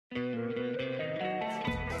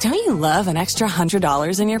Don't you love an extra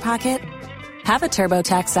 $100 in your pocket? Have a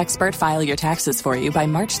TurboTax expert file your taxes for you by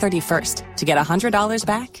March 31st to get $100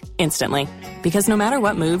 back instantly. Because no matter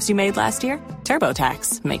what moves you made last year,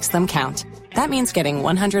 TurboTax makes them count. That means getting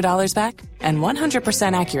 $100 back and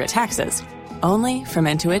 100% accurate taxes only from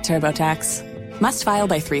Intuit TurboTax. Must file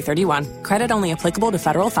by 3/31. Credit only applicable to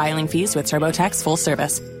federal filing fees with TurboTax full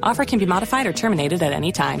service. Offer can be modified or terminated at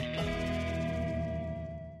any time.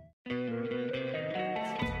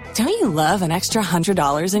 Don't you love an extra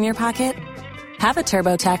 $100 in your pocket? Have a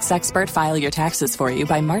TurboTax expert file your taxes for you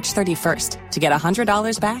by March 31st to get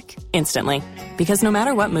 $100 back instantly. Because no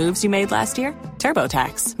matter what moves you made last year,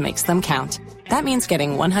 TurboTax makes them count. That means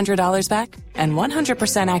getting $100 back and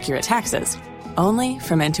 100% accurate taxes only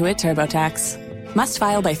from Intuit TurboTax. Must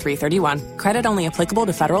file by 3/31. Credit only applicable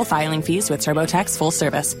to federal filing fees with TurboTax full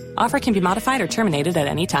service. Offer can be modified or terminated at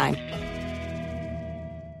any time.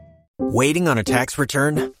 Waiting on a tax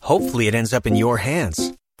return? Hopefully it ends up in your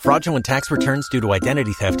hands. Fraudulent tax returns due to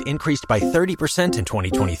identity theft increased by 30% in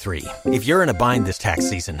 2023. If you're in a bind this tax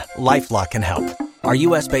season, LifeLock can help. Our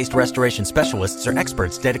U.S.-based restoration specialists are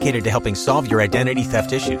experts dedicated to helping solve your identity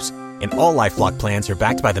theft issues. And all LifeLock plans are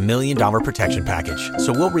backed by the $1 Million Protection Package.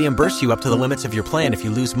 So we'll reimburse you up to the limits of your plan if you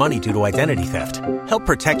lose money due to identity theft. Help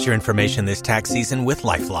protect your information this tax season with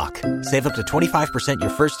LifeLock. Save up to 25% your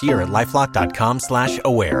first year at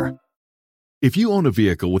LifeLock.com/aware. If you own a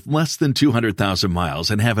vehicle with less than 200,000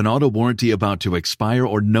 miles and have an auto warranty about to expire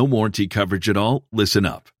or no warranty coverage at all, listen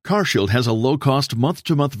up. CarShield has a low-cost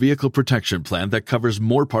month-to-month vehicle protection plan that covers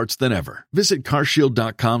more parts than ever. Visit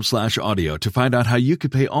carshield.com/audio to find out how you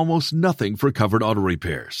could pay almost nothing for covered auto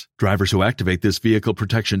repairs. Drivers who activate this vehicle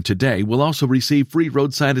protection today will also receive free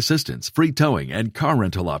roadside assistance, free towing, and car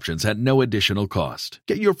rental options at no additional cost.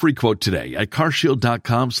 Get your free quote today at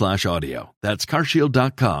carshield.com/audio. That's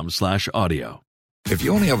carshield.com/audio. If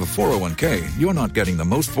you only have a 401k, you're not getting the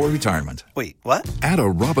most for retirement. Wait, what? Add a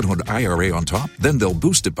Robinhood IRA on top, then they'll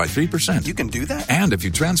boost it by 3%. You can do that? And if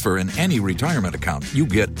you transfer in any retirement account, you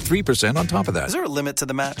get 3% on top of that. Is there a limit to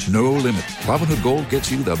the match? No limit. Robinhood Gold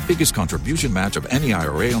gets you the biggest contribution match of any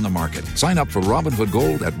IRA on the market. Sign up for Robinhood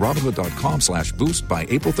Gold at Robinhood.com/boost by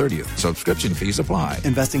April 30th. Subscription fees apply.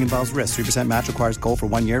 Investing involves risk. 3% match requires gold for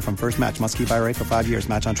 1 year from first match. Must keep IRA for 5 years.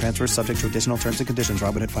 Match on transfers subject to additional terms and conditions.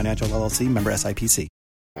 Robinhood Financial LLC. Member SIPC.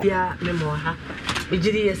 Ya memoha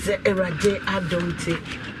ejiri yese erade adomte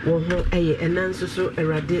wo ho eye enanso so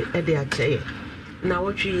erade ede akyeye na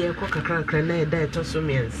wotwe ye kɔ kakrakra na eda etoso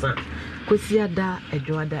miensa kosiada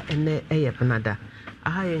edwoada ene eye penada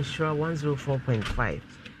aha ye nsura 104.5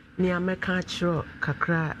 ni ameka kyro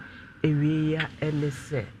kakra ewie ya ene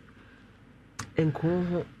se enko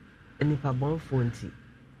ho enipa bonfo nti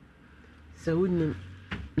se wonim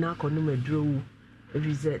na akɔno maduro wu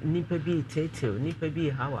Visit nipa bi tete nipa bi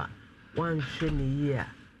hawa wan hwe ne yia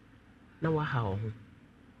na wa ha ho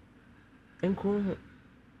enko ho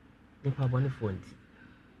nipa bone fonti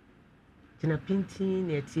tina pinti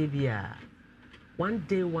na etie bia one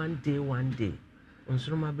day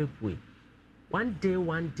onsuruma bepue one day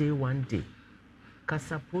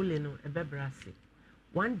kasapole no ebebrase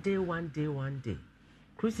one day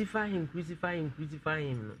crucify him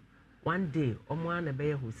no one day omo na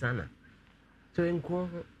be hosana so enko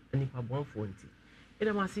ho nipa bonfo nti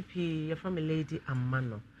ida masipi ya family lady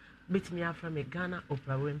amano betimi afra me Ghana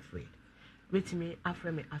Obra Winfrey betimi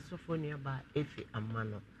afra me asofo ba efi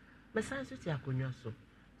amano mesan so ti akonwa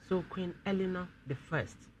so Queen Eleanor the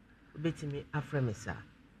first betimi afra me sa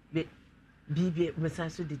be bibi mesan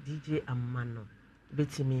so the DJ amano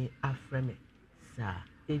betimi afra me sa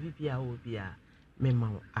bibia obia me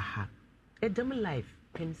ma aha edem life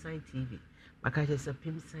Pimsign TV Makaje sa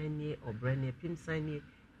Pimsign ni Obra ni Pimsign ni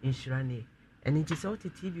Insura ni eni ti sa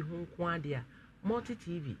TV ho nko ade a multi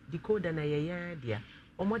TV decoder na yeya dia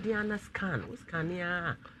omode ana scan o scan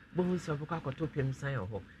ya bohu so bukwa akoto Pimsign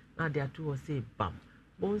ho na dia to o say bam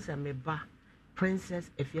bohu sa me ba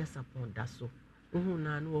Princess Efia Sapon daso ohu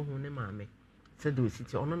na no ohu ne maame se do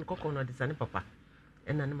city ono no kokko no de sane papa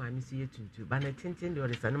ena ne maame si yetuntu ba na tintin de o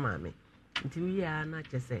de sane maame nti wi ya na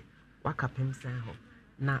chese waka Pimsign ho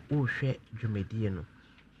na uhwe dwumedie no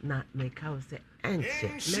na make out say enche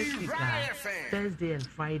next week Thursday and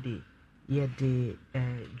Friday ye the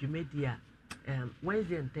dwumedia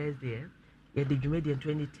Wednesday and Thursday ye the dwumedia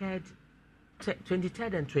 23rd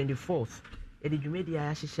and 24th ye the dwumedia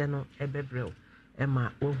ya hihye no ebebrel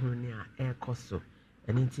ema ohunu ni a ekoso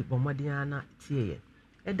eni nti bomodia na tie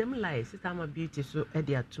edem live sister ma beauty so e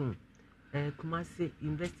dia tum Kumasi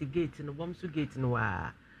investigate no bomso gate no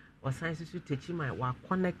wa or science to teach my wa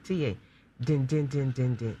connect ye din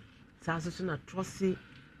sa so na trusty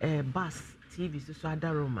bus TV so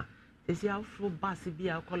adaroma esi afro bus bi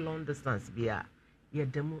a call long distance bi a ye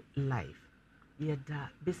demo live ye da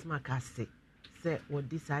Bismarck ase say what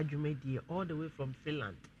this adwumadie all the way from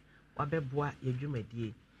Finland wabeboa ye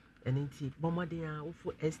dwumadie enenti bomodin a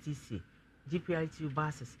wofo STC GPRT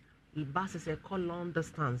buses a call long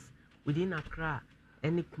distance within Accra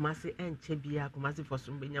any Kumasi and Chebia Kumasi for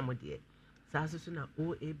Sumbenya modie Sasuna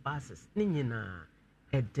OA buses Ninyina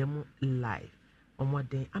a demo live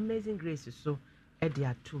omodin Amazing Grace so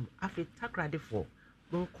Edia Tum afi takrade for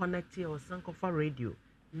mon connecte or Sankofa Radio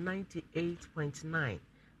 98.9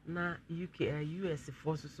 na UK US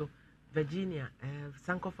force so Virginia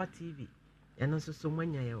Sankofa TV and also so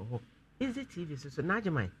mwanya ye ho Easy TV so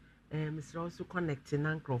najamai Mr. also connect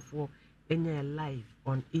Nankro enya live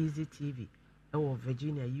on Easy TV or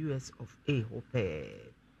Virginia US of A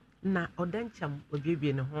hope na odancham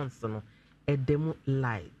obiebie ne honso no e demo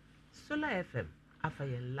live Solar FM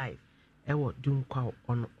afayen live ewo dunkwa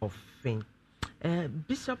on of fin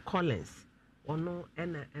Bishop Collins ono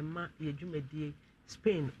ena ema yedwumadie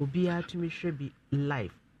Spain obia tumi hwebi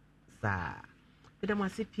live sa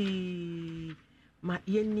bedamase pi ma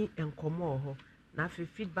yeni enkomo ho na fe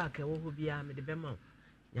feedback ewo ho bia me de bema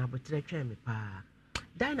nya botre twa me pa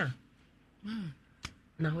Dina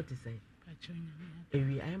na what to say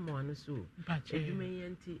ewi ayemo anu so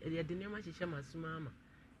edwumayenti e de nema hihye masuma ama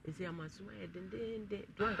esi amasuma e dendende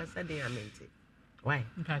duanka de amente why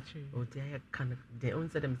o te ya kan de on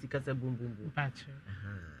said msikasa boom boom boom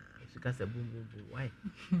msikasa boom boom boom why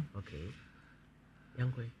okay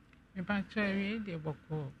yankwe me pache de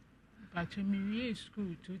boko pache mi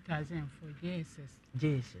school 2004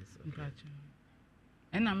 JSS pache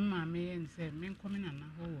ena mama me nse me nkomi na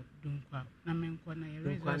ho dunkwa na me nko na ye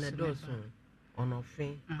result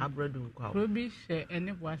onofin abra dunkwa probi she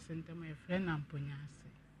ene bo asentem e friend na mponyase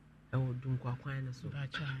ewo dunkwa kwan na so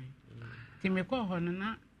pache ti me ko ho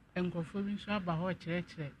na enkofo bi so aba ho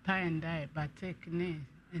kyerɛkyerɛ tie and dye batik ne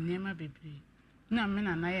enema bebre na me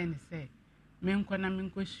na ye ne se me nko na me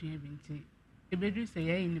nko sua bi nti ebedu se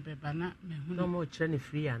ye ni beba na me hu no mo kyerɛ ne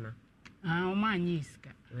free ana o ma anyi iska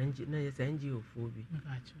anji na ye se anji ofobi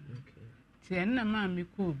okay ti enna ma me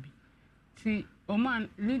ko bi ti o ma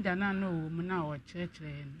leader na no wo mu na o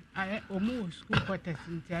kyerɛkyerɛ aye o mu school quarters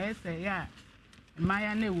nti aye se ya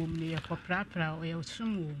maya na wo mu ne ye koprapra o ye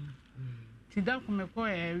sum wo mu ti da ko me ko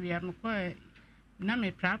area me ko na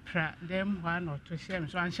me prapra dem ho na to shem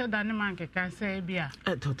so anhye da ne man keka say bia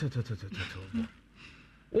to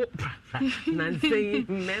o nan say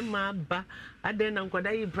mema ba ade na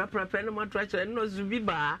nkoda yi prapra pe no matracho no zubi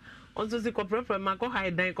ba onso si ko prapra ma ko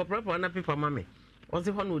hide dan ko prapra na paper mame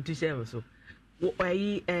onso ho no to shem so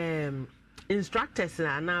ayi instructors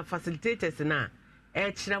na facilitators na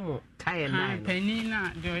e kire mo tie na pani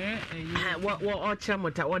na de wo kire mo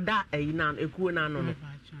ta oda ayi na ekuo na no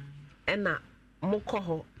ena moko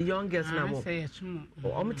ho young girls na mo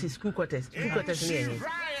o mo ti school quarters ne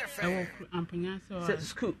ewo ampunya so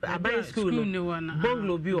school abai school no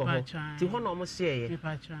bungalow bi o ho ti ho na o mo share ye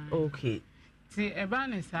okay ti eba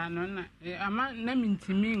ne sa no na ama na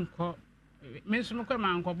mintimi nko me so mo kwa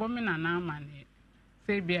ma nko bo me na na ama ne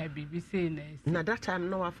say bia bibi say na that time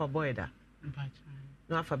no afa boy da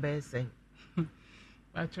no afa be say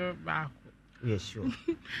bacho ba yes sure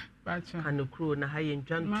bacho anokro na haye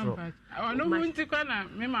ntwantro ono hunti kwa na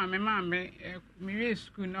me ma me we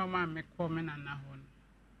school na ma me ko me na na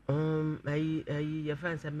ho ayi your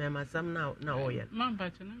friends say mema sam na oye ma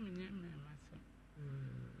bacho na me mema sam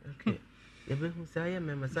okay ye be hu say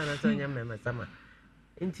mema sam na say mema sam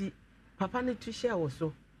nti papa ne tu share wo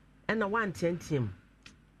so na wan tiantiam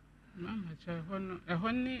ma bacho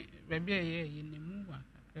ho ni baby ye ne mu wa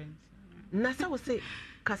kakranti na sa wo say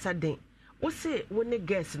kasa den wo say wo ne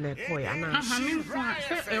guest na koy ana me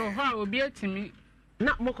say ho obi atimi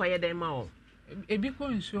na mo koy den ma wo ebi ko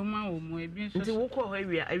nsuo ma wo mu ebi nso nti wo ko ho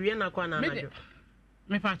awia na kwa na anajo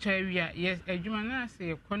me pa cha awia yes adwuma na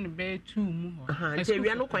say ko ne be 2 mu ho nti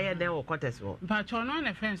awia no koy den wo quarters wo pa cha no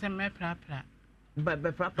na fence me prapra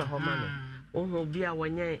be prapra ho ma no wo ho bi a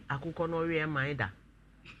wonye akukọ no wie man da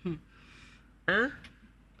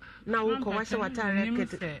na wo ko wa se watare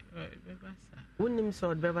kete unim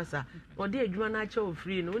so bebasa o de adwuma na cha o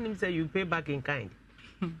free no unim say you pay back in kind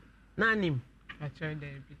na nim acha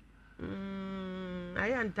dey bi I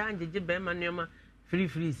antanje je be ma nneoma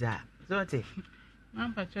free za so what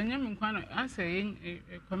man pa cha nyam nkwa no ase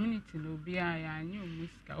community no bi a ya anye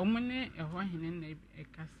omuska omune eho hene na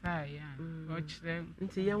ekasa ya o kire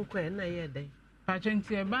nti yenkwa na ye den pa cha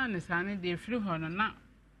nti e ba ne sa ne de free ho no na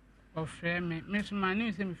ofre me so ma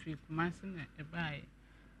ne se me free kumase na e ba ye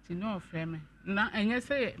ti no ofre me na enye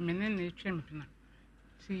se me ne twem pina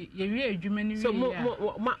See, you Germany. So,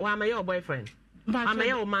 why am I your boyfriend? Am I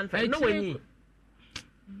your man friend? No way.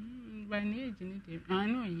 By age, I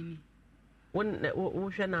know you.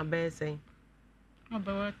 What should I bear saying?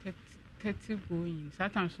 About 30 going.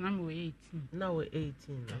 Sometimes I'm 18. No, 18.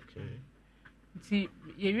 Okay. See,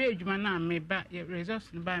 you man, I may back your results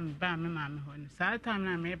by me, mamma. Sometimes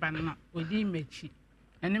I may ban not with the mechi,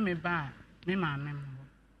 and then may buy me, mamma.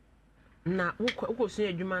 Now, who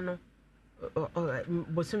say you man?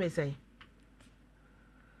 What's me say?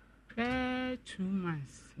 Bear 2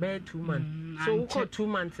 months. Bear 2 months. So, who called 2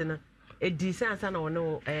 months in a decent or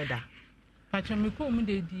no either? But you may call me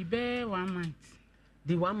the bear 1 month.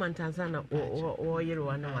 The 1 month and son or year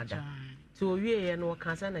one other. So, we and what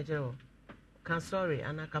can send a general. Can sorry,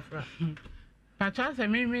 and I cafra. But as I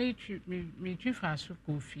may too fast for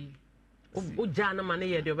coffee. Oh, Jana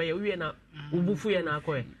money at your way, we are not Ubufu and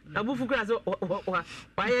Aqua. A bufu grass or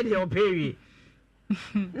why are your pay?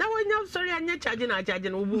 Now I know, sorry, I'm not charging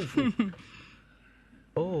Ubufu.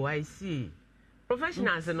 Oh, I see.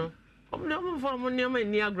 Professionals, no. No from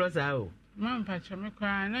near Grosso. Mom, Patcha, me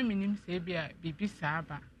cry, and I mean him say, be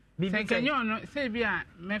Saba. Can you not say, be a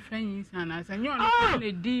my friend, and I say, you're not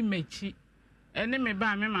a D mechi. And then me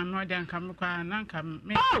buy me, my mother, and come cry, and come.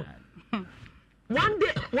 One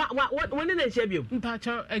day, what, when did they share you?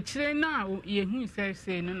 Patcha, actually, now, you who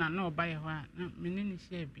say, no, no, buy a while, no, meaning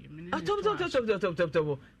share be.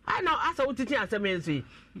 Talk. I know, I saw to as a man see.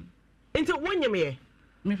 Into 1 year,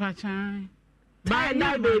 me Patcha. Buy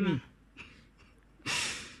now, baby.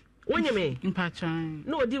 1 year, in Patcha.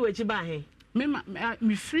 No, do what you buy.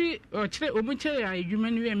 Me free or chere omuche you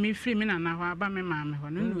many me free me na na ho aba me ma me ho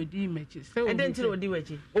no no di mechi so e den tiro di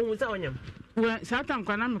wechi ohun sa onyam we satan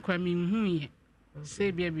kwa na me kwa me hu ye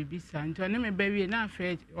se bia bibisa nto ne me ba wie na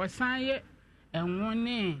afa osan ye enwo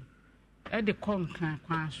ne e de konkan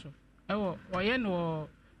kwa so e wo oye no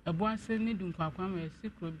ebuase ne du kwa kwa me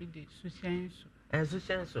sikro bi de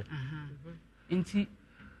so aha nti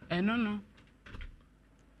eno no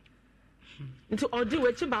into odi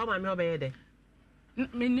wechi ba ma me obeye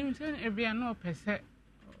menim se ebia no pese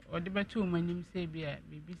odi betu manim se bia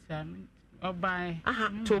bibisa obai aha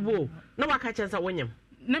tobo na waka chensa wonyam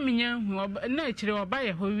na menya hu na akire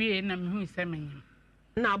obai ho wie na me hu se menyam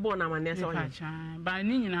na abo na mane se wonyam ba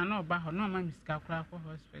ni nyina na oba ho na ma miska kura ko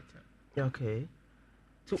hospital okay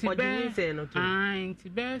to odi ni se no to nti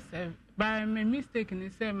best by my mistake ni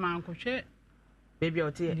se man ko hwe baby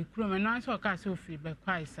otie di kuro me no aso ka se ofiri be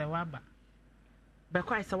kwai se waba be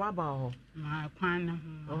kwai se waba ho ma kwan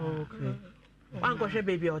ho okay wan ko hwe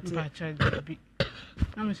baby otie ba cha baby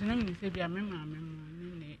na me se na me se bia me ma me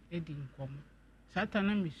ni ne edi nkom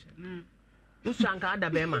satana mi se na usanka ada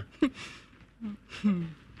be ma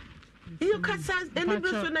you kasa eni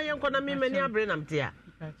bruso na yenko na me mani abre nam tia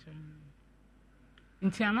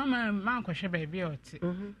nti amama man ko hwe baby oti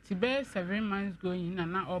ti be 7 months going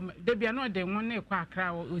na de bia no de won na ekwa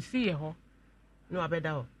akra o si ye ho no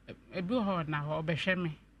abeda ho ebi ho na ho obehwe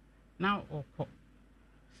me na okọ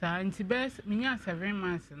sa nti be minya 7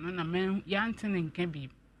 months no na man yantene nka bi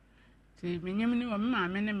ti minyam ni o ma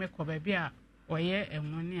me ne me ko baby a oye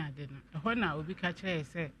enwo ne ade na ho na obi ka kire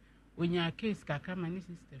se onya case kaka ma ni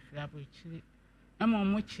sister fi abochiri ama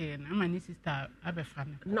mo che na ama ni sister abefa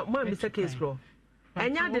no mo bi se case pro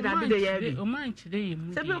enya de da bi de ya bi o man chire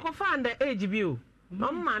yimu se be ko find the age bi o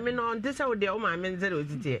ma me no de se o de o ma me nzere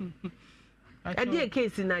otite e de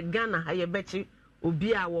case na Ghana aye bechi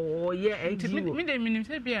obi a wo ye NGO me de minim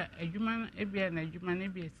se bia adwuma e bia na adwuma na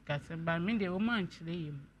bia skase ba me de o man chire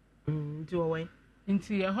yimu nti wo wen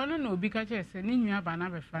nti e ho no na obi ka che se ni nwa ba na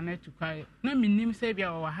befa na tukwa na minim se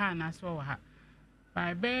bia wo ha na so wo ha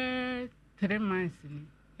ba be 3 months ni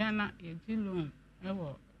ya na ye jilo e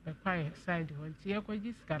wo the quiet side when she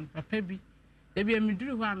akwaji scan papa bi e bia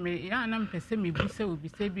meduru ho ame ya na mpese mebusa obi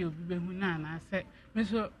se bi obi behu na na se me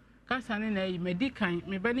so kasa ne na yi medican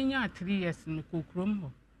me ba ni nya 3 years me kokrom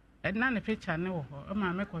ho e na ne picture ne wo ho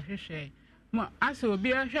ma me kohwehwe mo asa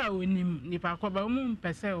obi ahwa onim nipa ko ba mu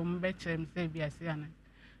mpese o mbe kyerem se bi ase ana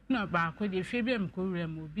no ba ko de fie bi am ko wura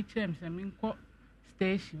mo bi kyerem se me nko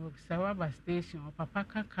station o sawaba station o papa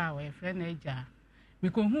kaka wa e fre na eja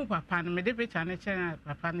because who papa no me de picture na chere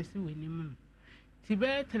papa no si weni mu ti be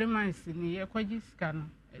 3 months ni ye kwaji scan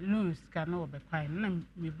no scan no be kwai na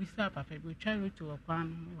me bisa papa bi twa roto wa kwan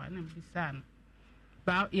no wa na bisa no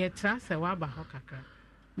ba ye tra se wa ba ho kakra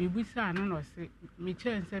me bisa no no se me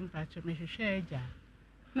chere nsem pacho me hwehwe eja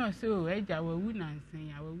no se o eja wa wu na nsen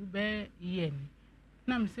ya wa wu be ye ni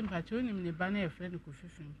na me sim pacho onim ne ba na e friend ko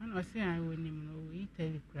fifin pa no se an wonim no wo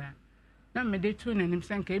itali kra na me de tu nanim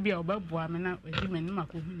sanka bia obaboa me na odi manim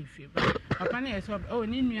akohu ne fie ba Papa na so oh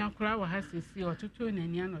ni nua kura wa ha sisi ototo na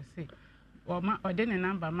nia no se. O ma ode ne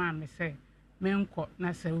number ma me se menko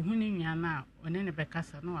na se hu ni nua na one ne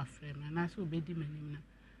bekasa na wa frɛ me na so obedi manim na.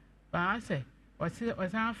 Ba se o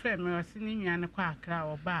san frɛ me o se ni nua ne kwa akra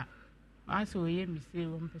oba. Asa oye mi se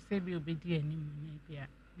o mpese bi obedi anim na bia.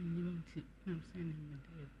 Nim ti na se ne me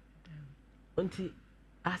de. Onti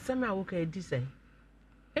asema wo ka edi say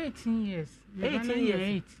 18 years. 18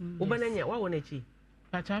 years. Ubananya wa wona chi.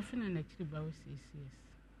 Pacha afina na chi ba wo 6 years.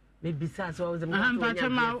 Me bisa so was pacha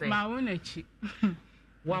ma wona chi.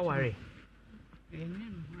 Wa ware.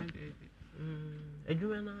 Enyem ha de.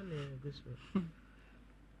 Adwuma na na guso.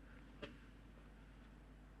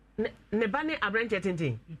 Ne bani abrante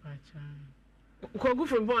tintin. Pacha. Ko gu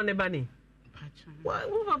from born ne bani. Pacha. Wa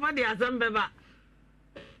papa de azambe ba.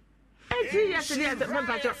 18 years de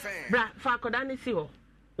pacha. Bra fa koda ne si ho.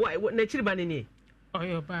 Why na chiri ba ni?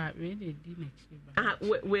 Oyo ba we dey di na chiri ba.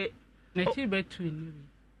 We na chiri ba tu ni we.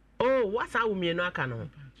 Oh, what's our mienu aka no?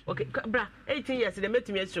 Okay, bra 18 years de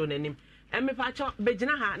metumi show nanim. Me pacha be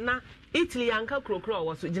gina ha na Italy anka krokro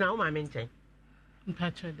wo so gina wo ma me nchen.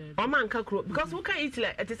 Pacha de. O ma anka kro because we can Italy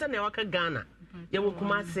etese na waka Ghana. Ye wo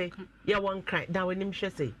Kumase, ye won cry da wanim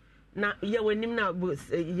hwese. Na ye wanim na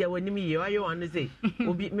ye wanim ye ayo anu say.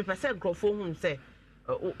 Obi me pese krofo hu say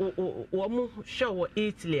wo mu show wo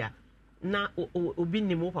Italy na obi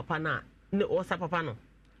nimu papa na ne osa papa no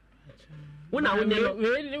wona wo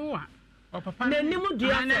we wa o papa na nimu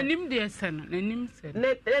dia na nim dia se no na nim se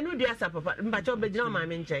na enu dia sa papa mbacho begina ma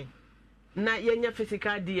me nchen na yenya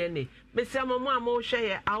physical DNA me se mo mo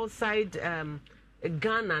hwe outside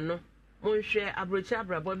Ghana no mo hwe abrochi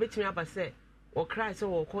abrabo betimi aba se wo cry se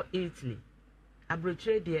wo ko Italy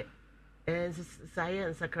abrochi de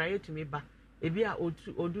science sakraye tumi ba ebi a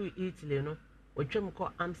odu Italy no otwem ko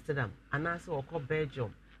Amsterdam anase woko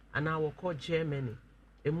Belgium ana woko Germany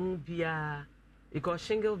emu bia because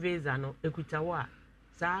single visa no ekutawa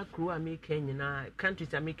sa crew America nyina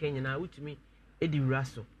countries America nyina utumi edi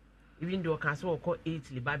wraso even though kan so woko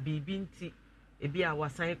Italy ba bibi nti ebi a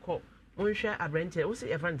wasan ko monhwe abrante wo se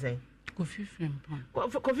efrante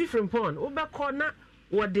Kofi Frimpong wo be ko na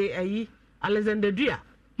wo de ayi Alexander Dua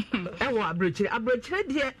ewo abrochire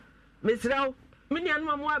de mesraw minian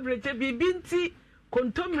mamu abreche bibinti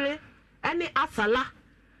kontomre ene asala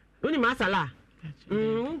uni masala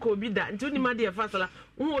unko bi da ntuni ma de fasala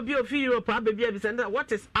un obi ofi Europe abebi abisenda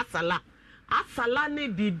what is asala ne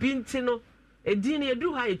bibinti no edin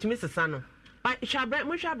edu ha etumi sesa no ba shabre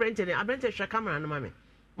mo shabre ntene abrente hwa camera no mame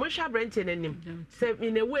mo shabre ntene nim say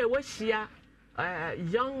in a way what shia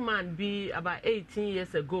young man be about 18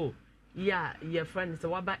 years ago yeah your friend say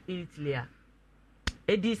waba Italy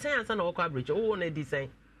a design asa na okwa bridge wo na design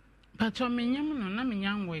pacho menyam no na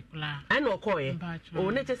menyam we kula ana okoye o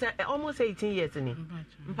na chese almost 18 years ni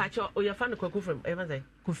pacho o ya fa na kwaku from even say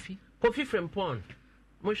Kofi Frimpong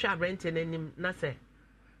mo sha brent nanim na say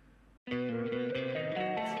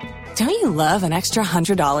Don't you love an extra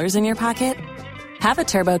 $100 in your pocket? Have a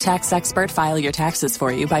TurboTax expert file your taxes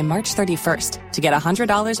for you by March 31st to get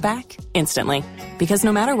 $100 back instantly. Because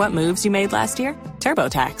no matter what moves you made last year,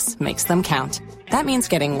 TurboTax makes them count. That means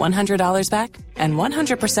getting $100 back and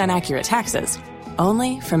 100% accurate taxes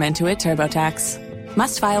only from Intuit TurboTax.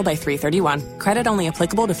 Must file by 3/31. Credit only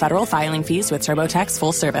applicable to federal filing fees with TurboTax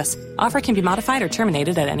full service. Offer can be modified or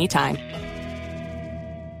terminated at any time.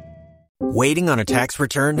 Waiting on a tax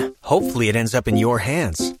return? Hopefully it ends up in your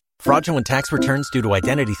hands. Fraudulent tax returns due to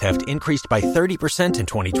identity theft increased by 30% in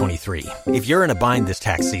 2023. If you're in a bind this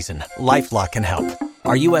tax season, LifeLock can help.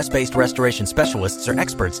 Our U.S.-based restoration specialists are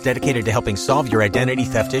experts dedicated to helping solve your identity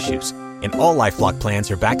theft issues. And all LifeLock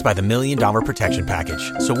plans are backed by the $1 Million Protection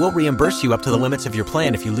Package. So we'll reimburse you up to the limits of your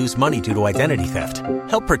plan if you lose money due to identity theft.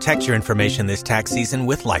 Help protect your information this tax season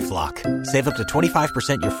with LifeLock. Save up to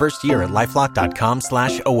 25% your first year at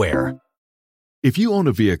LifeLock.com/aware. If you own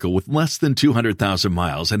a vehicle with less than 200,000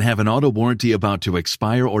 miles and have an auto warranty about to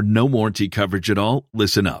expire or no warranty coverage at all,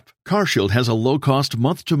 listen up. CarShield has a low-cost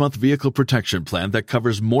month-to-month vehicle protection plan that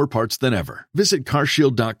covers more parts than ever. Visit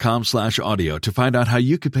carshield.com/audio to find out how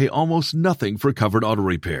you could pay almost nothing for covered auto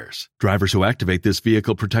repairs. Drivers who activate this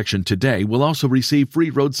vehicle protection today will also receive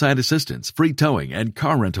free roadside assistance, free towing, and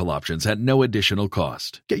car rental options at no additional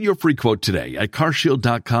cost. Get your free quote today at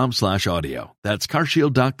carshield.com/audio. That's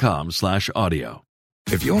carshield.com/audio.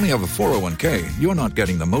 If you only have a 401k, you're not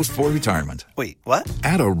getting the most for retirement. Wait, what?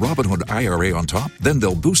 Add a Robinhood IRA on top, then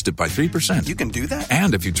they'll boost it by 3%. You can do that?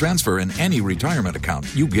 And if you transfer in any retirement account,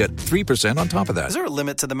 you get 3% on top of that. Is there a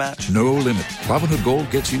limit to the match? No limit. Robinhood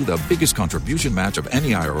Gold gets you the biggest contribution match of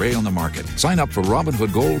any IRA on the market. Sign up for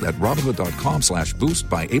Robinhood Gold at Robinhood.com/boost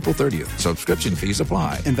by April 30th. Subscription fees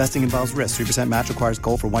apply. Investing involves risk. 3% match requires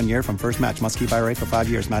gold for 1 year from first match. Must keep IRA for 5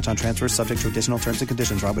 years. Match on transfers subject to additional terms and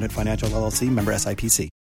conditions. Robinhood Financial LLC. Member SIPC.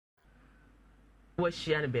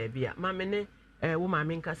 Washia baby, mammy,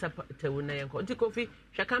 woman in Casa Tewuna and Coffee,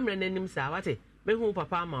 Shakamra named Sawate, me who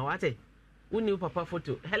papa Mawate, who knew papa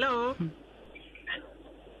photo. Hello?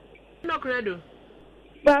 No credo.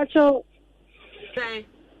 Bacho. Say,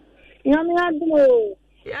 Yamado.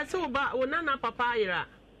 Yes, so but Nana Papaya.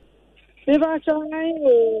 Bacho,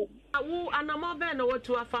 who and a more ben or what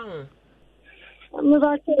to a found.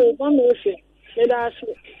 Bacho, one mercy. Let us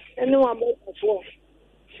anyone but before.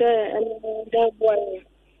 Say, and that boy.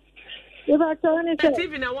 Bacho, anything.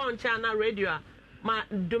 TV na one channel radio. Ma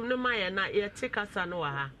dumno maya na ye take us a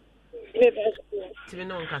noa. TV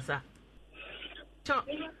no casa. So,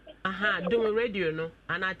 aha, dum radio no,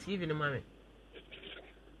 and a TV no mammy.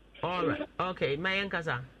 All right, okay, my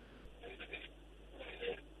enkasa.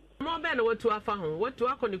 More ben what to a found, what to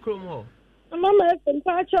work on the chrome hole. Mamma,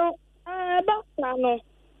 Bacho, Bastano.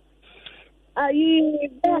 I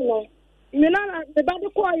don't Minana, the body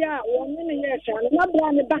choir, 1 million years, and not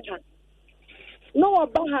brand the batter. No,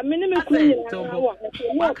 Baha, minimum queen.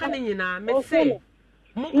 What can you now, Miss Say?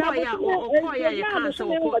 Mokoya or Koya, you can't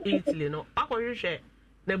so easily, no. Aqua share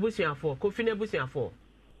Nebusia for, Coffee Nebusia for.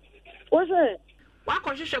 What's it? Why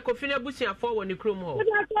can't you share Coffee Nebusia for when you chrome hole? But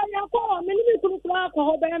I tell you, I minimum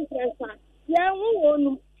alcohol band press. Yeah,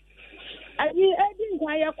 who I didn't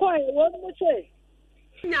I acquire what would say.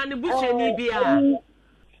 Yan Busia Nibia.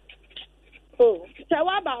 Oh,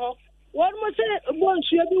 Tawaba, what was it?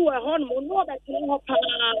 Once you do a horn, more that you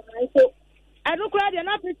have. So I don't cry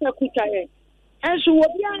enough with a quick eye. And she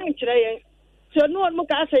will be answering. So no one must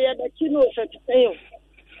say that you know such a thing.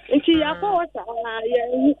 And she, of course,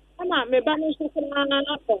 I'm a banish for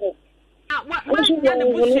her. What Yan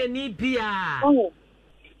Busia Nibia? Oh,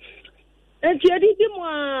 and she did him,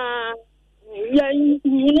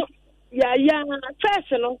 yeah,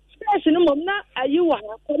 personal. Not a you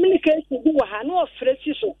communication, you are no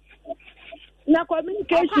phrases. Now,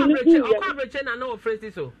 communication is no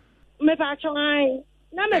phrases. Me patching,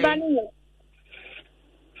 now me banning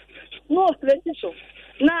no phrases.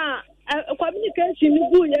 Now, communication is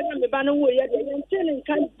good, and me banning way, and telling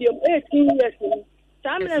can't be 18 years.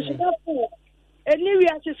 Time is up. And you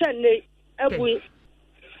are to send a week.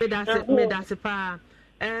 That's a pa.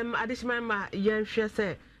 Additional, young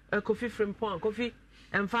say, a coffee from Pond, coffee.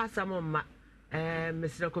 And fast some on my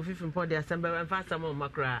Mr. Coffee from Pond Assembly and fast some on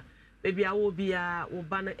Macra. Maybe I will be a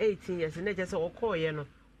banner 18 years and just all call you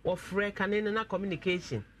or freak and in a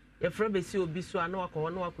communication. If Robbie will be so I know I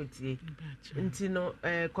no equity. Until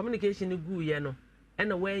communication is good, you know,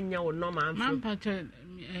 and away in your normal. Patcher,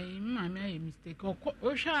 my mistake,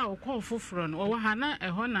 or shall call for front or Hannah a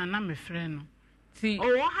honor and I'm a friend. See,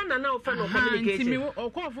 oh, Hannah, no friend of communication.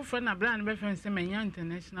 Or call for friend a brand reference to my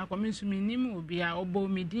international commission. Me will be our bow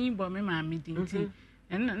meeting, but my meeting.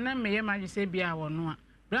 And then may I say be our no.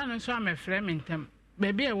 Brown and so I'm a friend in them.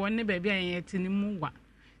 Baby, I want the baby and yet in the move.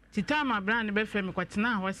 Tita, my brand, be friend, what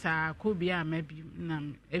now was a could be a maybe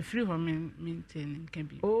a free home maintaining can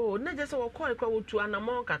be. Oh, not just all call to an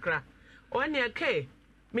amonka crack. Or any a K.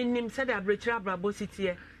 Meaning said a breacher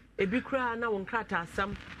brabosity, a big cry now on crata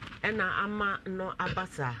some. Ena ama no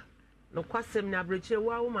abasa no kwasem na breche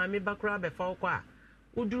wa wo ma me bakra be fa kwa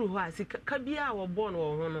uduru ho asi ka bia wo born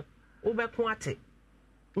wo ho no wo be ko ate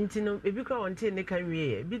nti no ebi kra won te ne kan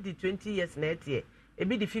wie bi di 20 years na etie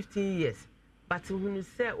ebi di 15 years but hunu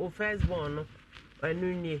say o first born no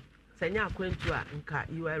anu nie sanya akwantu a nka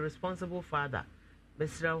you are a responsible father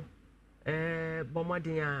besraw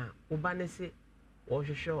bomodin a wo ba ne se wo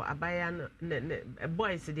hwehwe abaya ne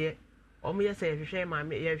boys de omo yesa yehwe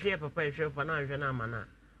maame yehwe papa yehwe pa na hwe na amana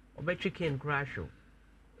obetwi ken crasho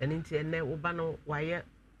eninti ene wo ba no waye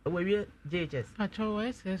wawie JHS pacho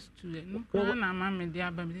SS2 no kwa na maame de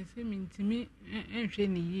aba me se mintimi enhwe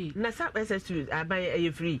ni yi na sa SS2 aban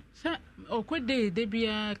aye free sa okode de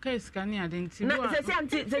bia ka scan ya de nti na se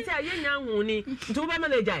yenya hu ni nti wo ba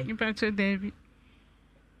manager pacho David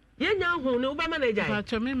yenya hu ni wo ba manager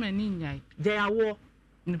pacho me mani nyai je awo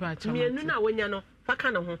ni pacho me enu na wonya no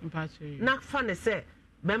faka na ho na fa ne se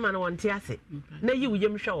be ma na wonte ase na yi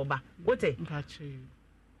wuyem hwa wo ba wote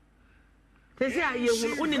tese aye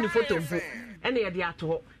hu uni ni photo mpo ene ye de ato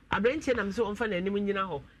ho abranche na mse wonfa na anim nyina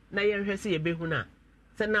ho na ye hwe se ye behu na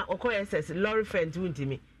na okọ SS lorry friend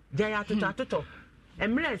wuntimi jaya atoto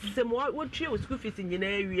emre sem wo tue wo school fees nyina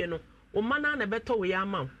awie no o mana na beto we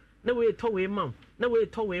amount na we to we amount na we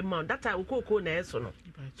to we amount that time okoko na eso no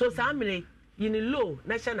so samre yin low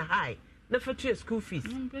na na high na fetue school fees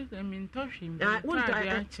I mean toshim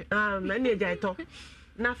na ne jaya to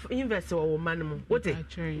na invest wo man mo what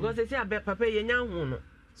because say papa yenya hu no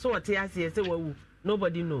so what ya say wawu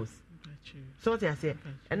nobody knows so what ya say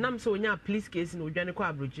and nam so nya police case no dwane kwa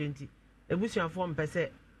abrochenti ebusuafo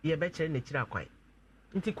mpese ye be kire na kira kwan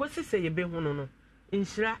nti kosi se ye be hu no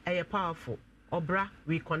inshira eye powerful Obra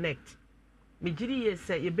we connect me giri ye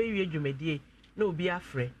say ye be wie dwumadie na obi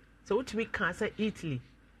afre so wotumi ka say Italy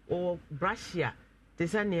or Russia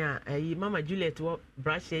tesania mama Juliet wo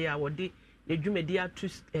Russia ya wodi ye dwumadie atu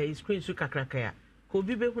screen su kakraka ya ko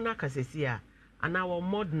obi be hu na kasesi a ana wo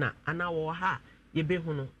modna ana wo ha ye be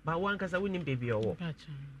hu no ba wan kasa woni baby owo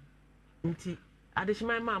nti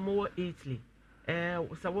adeshima ma mo Italy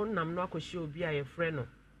sabon nam no akohye obi a ye frɛ no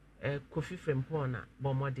Kofi Frempona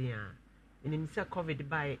bomodin a nim say covid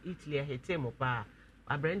by Italy a hetem pa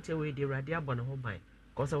abrante we de radio abon ho ban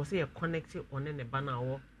cause I say you connect on ne bana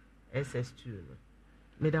wo SS2 no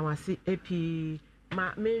medam wasi epi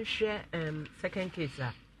ma menhwe second case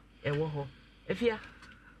a ewo ho efia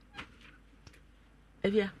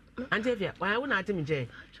antefia wa wo na atim je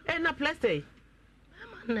na plastic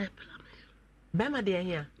na bema de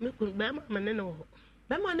here me kun bema me ne wo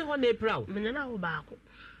bema ne ho na April me ne na wo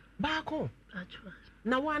baako atwa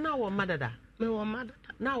na wa na wo madada me wo madada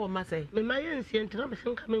na wo masai me ma yensia ntina me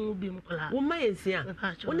senka me ngubi mkola wo ma yensia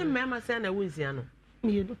wo ne mema sai na wo nsia no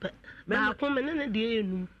me yedu pe baako me ne de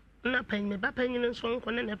enum na pan me ba panyin nso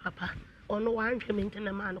nko ne papa ono wa nhwe me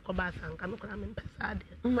ntina ma no ko ba sanka me kora me mpesa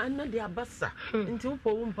de ma na de abasa nti wo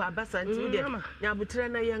po wo mpa abasa nti wo de nya butre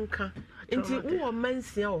na yenka nti wo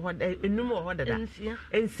mansia wo hoda enum wo hoda da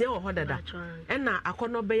ensia wo hoda da na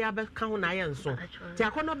akono be ya be ka ho na ye nso ti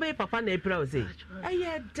akono be papa na April say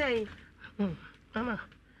eye den mama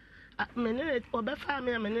menene obefa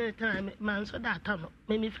me menene time man so da ata no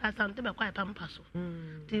me mi fra sante be kwa pampa so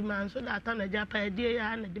ti man so da ata na japa die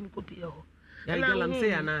ya na dim kopi ho ya galam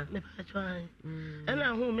say ana me fa chwan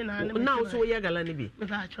na hu me na na so ye gala ni bi me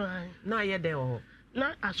fa chwan na ye den ho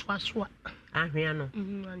na aswaswa ahwea no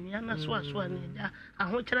anya na aswaswa ni da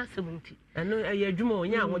aho kira 70 eno ye adwuma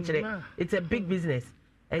onya aho kire it's a big business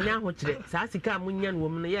enya aho kire saa sika munya no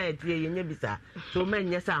wom no ye tie ye nya bisa so ma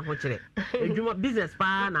nya sa aho kire adwuma business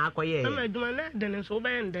pa na akoye na adwuma na den so ba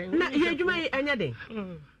den na ye adwuma enya den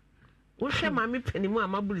wo hwe ma me panimu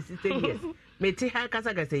amabulu 60 years meti ha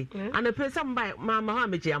kasa gase ana pesa mba mama ha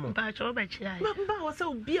mechi amo ba cho ba chi ai mba wo se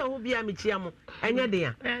obi a obi a mechi amo enya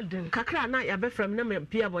den a kakra na ya be from na me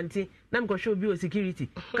pia bonti na me ko hwe obi o security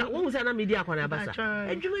ka wo musa na media akwana basa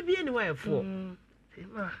adwuma bi eni wa efo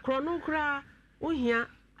krono kra ohia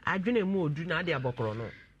adwene mu odu na ade abokro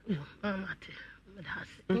no mama te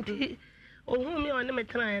nti ohun mi woni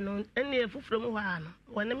metran no ene efufuro mu ha no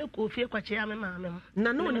woni me ko fie kwache ya me maame mo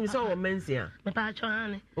na no ni so wo mensia me pa cho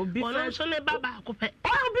ani ono so ne baba ko pe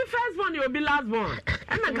obi first born you be last born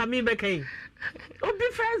na ka mi be kai obi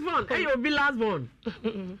first born obi last born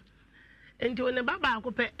enti woni baba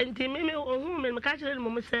ko pe enti me ohun me ka chere mo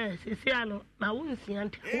me se sisia no na wo nsia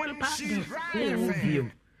nti won pa di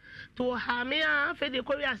to ha me a fe de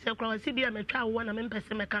ko wi ase kra wasi bia metwa wo na me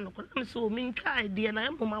mpese meka no ko na so me ntwa de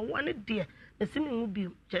na mo ma wo ne de esi me hu bi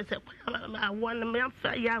che se ko awo na me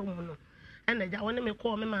afa ya wo no ena ja wo ne me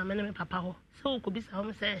ko me ma me ne me papa ho so ko bi sa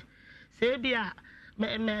wo se bia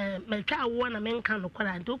me twa wo na me nka no ko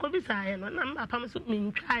ra nti ko bi sa ye no na me papa me so me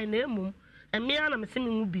ntwa na emum emi ana me se me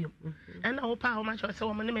hu bi ena wo pa wo ma cho se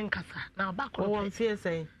wo ne me nkasa na ba ko wo fie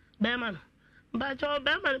sei be ma no ba cho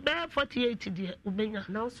be 48 die ubenya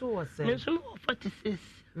na so wo say me so 46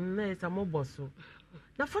 na isa mo boso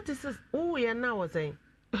na 46 wo ye na wo say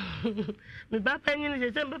me ba penyin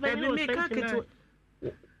je se ba penyin me ka keto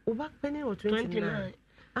wo ba penyin wo 29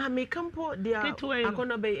 me kampo dia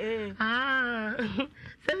akono be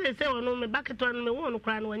se wono me ba keto no me won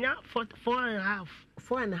kra no nya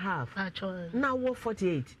 4 and a half na wo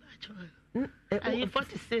 48 Are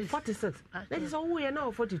 46? That is all we are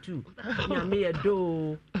now 42. Nyame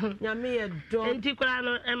do. Enti kura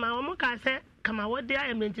no e ma omo ka se kama wodi a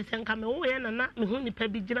ementi se nka me wo ye na me hu nipa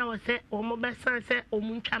bi gina wo se omo be san se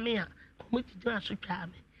omu ntwame a omu gina so twa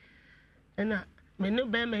me. Ena me no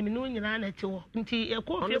be ma me no nyina na ti wo. Nti e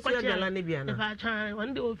ko fie kwa gala ne bia na. Ba chan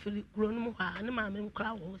won de ofiri kuro no mu ha ne ma me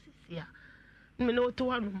nkura wo sisi a. Me no to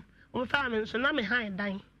wanu. O fa me so na me han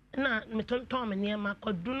dan. Na me tonton me niema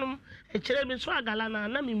kwadunum e kire bi so agala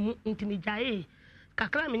na me mu ntimi jae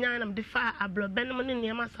kakra me nya na me de fa abrobe no ne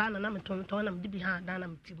niam asa na me tonton na me de bi ha da na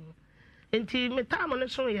me ti mu enti me ta mo no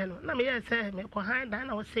so ye no na me ye se me ko han da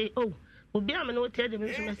na wo say oh obi am no tie de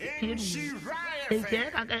me so me pie mu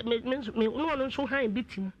enti me no so han bi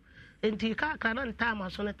ti mu enti kakra na nta ma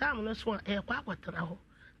so ne ta mo no so e kwa kwatena ho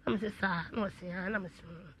na me se sa na wo se ha na me se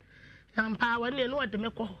ampa wa ne no de me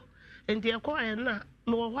ko enti e ko e na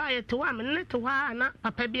me wo hwa ye te wa me ne te wa na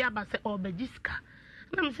papa bi aba se obagiska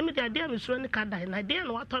na me se me de ade am suro ne ka dai na de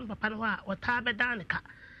no waton papa no a wota be da ne ka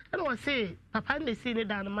na wo se papa ne si ne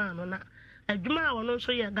da no ma no na adwuma a wono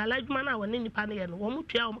so ye gala adwuma na woni nipa ne ye no wo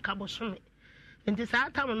mutua wo ka bosome enti saa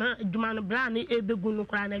tam na adwuma no bra ne ebegu no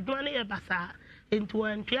kra na adwuma ne ye basa enti wo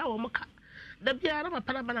ntua wo ka da bia na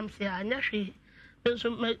papa na banam se anya hwe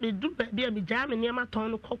nso me du bia me ja me niam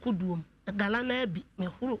aton no kokuduom gala na bi me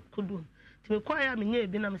huru kuduom ti me kwa ya me nya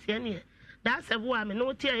bi na me se ne da sebo a me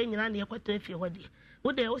no tie ye nyina ne ye kwata fie hodi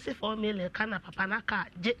wo de wo se 4 million kana papa na ka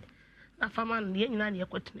je na fama ne ye nyina ne ye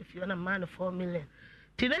kwata fie na ma ne 4 million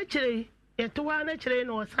ti na chire ye to wa na chire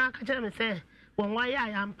no sa ka chire me se won wa ya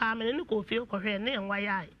ya mpa me ne ko fie ko hwe ne wa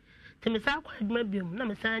ya ti me sa kwa adwuma biom na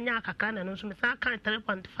me sa nya akaka na no so me sa kan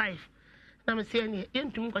 3.5 na me se ne ye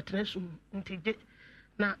ntum kwata su ntije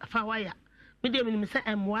na fa wa ya me de me se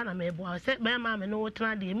emwa na me bo se be ma me no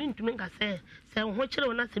tena de me ntumi nka se ho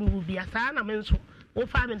chire na se me bu bia sa na me nso wo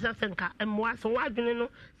fa me se nka emwa so wa dwene no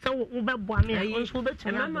se wo be bo ame a nso wo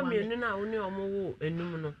betumi na mama me na wo ne omo wo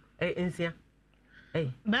enum no ensia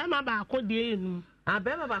be ma ba ko de enum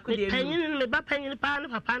be ma ba ko de enum panyin me ba panyin pa na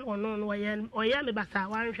papa no no oye me ba sa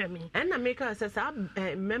wa nhwe me na me ka se sa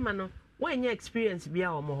mema no wo nya experience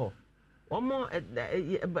bia omo ho omo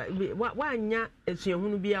wa nya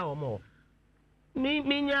esuahunu bia omo ho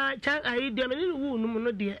minya cha ai de me ne wu num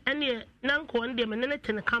no de ene na nko nde me ne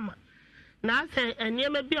tene kama na ase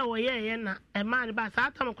eniema bia wo ye na e ma ne ba sa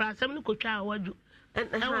atam kra asem ne kotwa awaju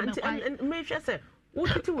me hwe se wo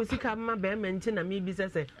titi wo sika ma be me nti na me bi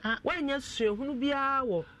se wa nya suahunu bia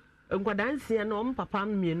wo nkwadansia na om papa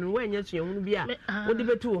mienu wa nya suahunu bia wo de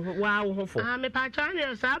betu wa wo hofo me pa cha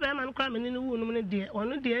ne sa be ma no kra me ne wu num ne de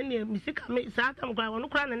ono de ne mi sika me sa atam kra wono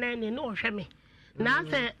kra ne ne ne o hwe me na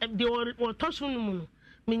se de o tosu numu no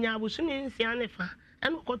minya abusu ni nsia ne fa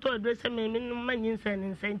eno koto adrese me no manyi nsa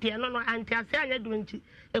ne nsa nti eno no anti ase anya du nti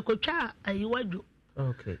ekotwa ayiwadu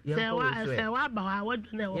okay se wa ba wa wadu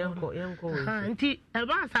na wo nti e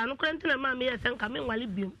ba sa no krenti na ma me yese nka me nwale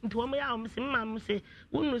biom nti wo me ya wo se ma mo se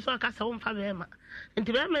wonu so ka se wo mfa be ma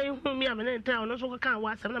nti be ma hu mi amene nti ono so ka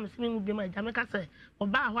wa asem na me se me biom aja me ka se wo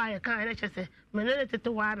ba ho aye kan ene chese me ne tete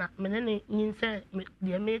wa na me ne nyinse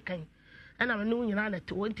de me kan ana me no nyina na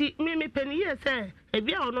te nti me pani ye se e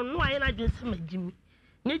bia ono no aye na dwese magimi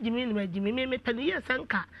nye jimi ni magimi me pani ye se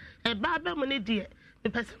nka e ba ba mo ne die me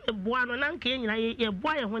pese me boa no na nka ye nyina ye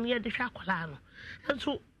boa ye ho ne ye de hwa akola no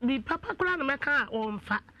nso bi papa kola no meka o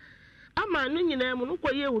mfa ama no nyina mu no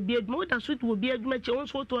koye obi adwuma wo da so to obi adwuma che won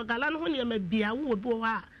so to gala no ho ne ma bia wo obi wo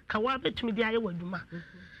a ka wa betumi de aye wadwuma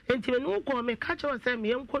enti me no ko me ka che wo se me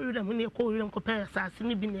enko wura mu ne ko wura nko pe asase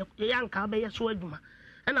ni bi ne ya nka ba ye so adwuma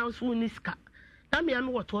ana wo so niska na me am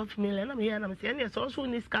wo 12 million na me ya na me se ne so so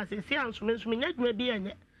niska se si anso me nso me nyadwuma bi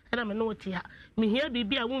anye ana me no ti ha me hia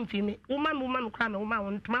bi a wo mfi me wo ma me kra me wo ma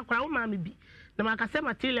wo ntuma kra wo ma me bi na maka se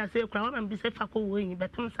material se kra wo ma bi se fa ko wo yin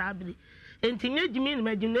betum sa abiri enti nya jimi ni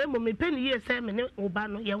magim na mo me pani ye se me ne oba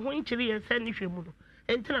no ye ho nkyiri ye se ni hwemu no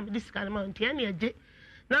enti na me diska na ma enti ya ne eje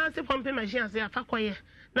na se pompe machine ase afa koye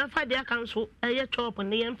na fa de aka nso eye chop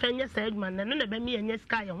ne ye mfa nya sa adwuma na ne ba me ye nya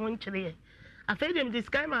sky ye ho nkyiri ye afa de me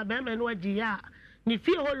diska ma ba me no agi ya ni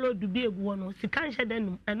fie ho lodu bi egu no sika nhye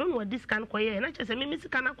danum eno no diska no koye na chese me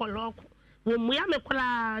sika na koloko wo mu ya me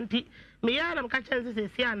kola nti me ya na mka chense se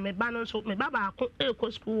sia na me ba no so me ba ba ko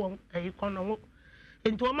eko school wo economy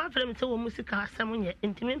enti wo ma frem se wo musika asem nye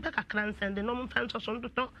enti me mpeka kransende no mfa nso so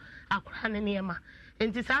ntoto akora ne ne ma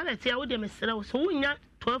enti sa na tia wo de me sere wo so wonya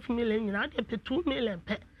 12 million nyina de pe 2 million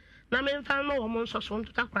pe na me mfa no wo mo nso so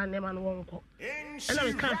ntoto akora ne ma no wonko ena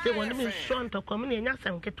me ka se wo ne me so ntoko me nya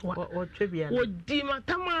sam ketwa wo twebia wo di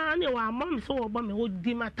matama ne wa mam se wo ba me wo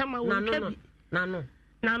di matama wo twebi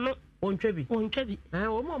na no ontwebi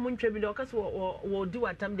wo mo ntwebi de okase wo di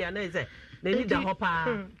watam de ana ise na ni da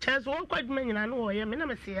hopa chance wo kwaduma nyina no wo ye me na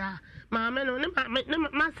me se ya maame no ne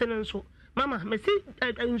ma se nso mama me si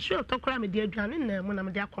nsu tokora me de aduane na mu na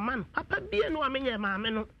me de akoma no papa bie no amenye maame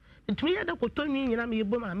no ntumi ya da kotonwi nyina me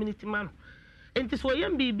yebo maame ni tima no enti so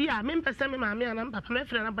yem bibi a me mpese me maame ana papa me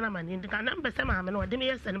frɛ na bana mani ndika na mpese maame no de me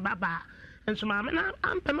yese ne baba nso maame na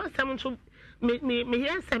ampema sem nso me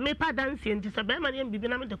yese me pa dance enti se be ma ne bibi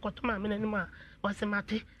na me de koto maame na ni ma wase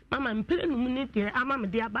mate mama mpere no mu ni de ama me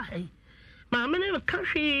de aba hai maame ne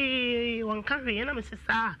kahwe won kahwe na me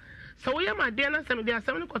sesa so we ma de na sem de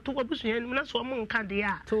asem ne kwato obusu yan na so mo nka de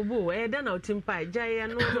a tobo e da na otimpa gyae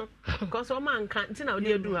no because o ma nka nti na o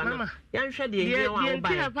de adu ana yan hwe de ye wa wo ba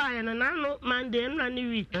ye pa ya na no mande na ne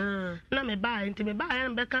week na me ba nti me ba ya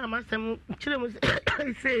be ka ma sem kire mu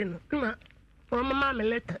say no ma o ma me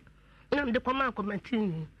letter na me de koma committee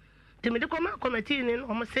ni nti me de koma committee ni no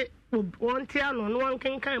mo se won ti ano no won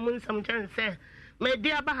kenkan mu nsam chan se me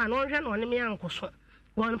de aba ha no hwe no ne me yankoso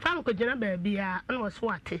won fan ko gina ba bia na wo so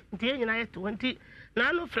ate nti ye nyina ye to nti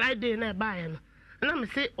na no Friday na ba ye no na me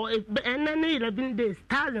se enna ne 11 days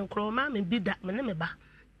 1000 kro ma me bi da me ne me ba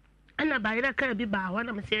ana ba yira ka bi ba wa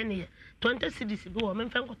na me se ne 20 cedis bi wo me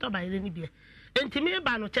fan ko to ba yira ni bi nti me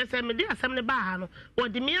ba no chese me de asam ne ba ha no wo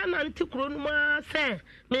de me ana nti kro no ma se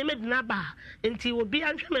me me dina ba nti obi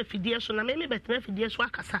anhwe ma fidie so na me betena fidie so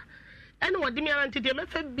akasa ene wodi mi anti de me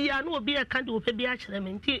fa bia na obi e kan de opa bia kire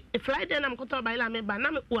me nti Friday na mkoto ba ila me ba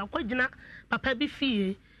na me akogina papa bi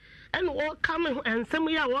fie ene wo kam ensem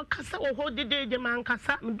ya wo kasa wo ho de man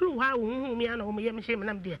kasa me duru ha wo hu mi ana wo me yem hye me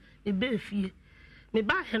nam de me be fie me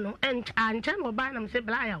ba he no anche no ba na me se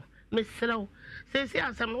bla ya me srew se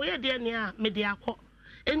asam no ye de ne a me de akọ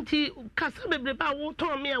enti kasa bebre ba wo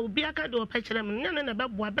ton me a obi aka de opa kire me ne na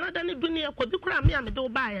beboa brada ne dunia ko bi kura me a me de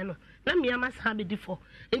ba ye no na me ama sa be difo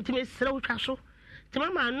enti me srew twa so ti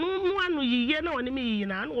mama no anu yiye na woni me yiyi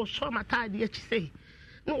na no so matade achi sei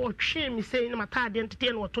no wo twe me sei na matade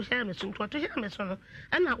entete no to hye me so to hye me so no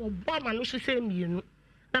na wo bo ma no hye mienu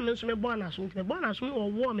na me nso me bo na so me bo na so no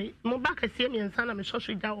wo me mo ba ka sie me nsa na me so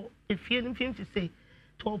so gya wo efie no fimfi sei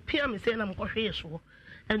to pia me sei na mo hye so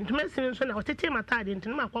entuma sin so na otete matade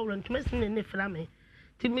entuma ma kwawro entuma sin ne fra me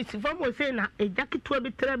ti me si fo mo sei na ejaketo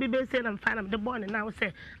bi tra bi be sei na mfa na me de bo ne na wo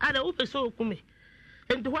sei ada wo pese okume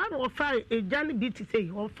enti wa no fa ejan bi ti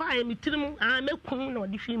sei wo fa e mitirim a mekun na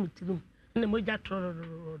odi hwe mitirim na mo ja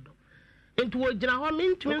trorodo enti wo gina ho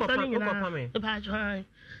me ntumi so ne nyina e ba jo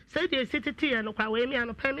sai de sititi e no kwa we mi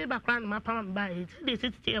ano pa me ba kwa na mapam ba e sai de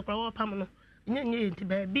sititi e kwa wo pam no nye enti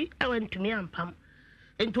ba bi e wa ntumi ampam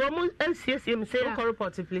enti wo mo ansiesie me sei ko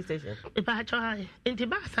report police station e ba jo enti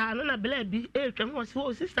ba sa no na bela bi e twam wo si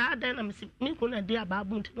wo si sa dan na me ko na de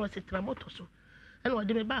ababu enti no si tra moto so and what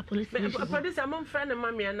me ba police station police among friend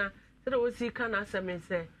mama na say we see kan asem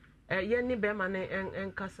say ye ni be ma ne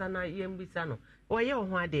enkasa na ye mbisa no wo ye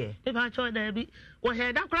ho ade e ba cho da bi wo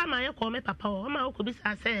he da kra ma ye ko me papa o ma ko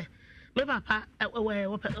bisa say me papa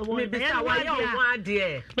me bisa wo ye ho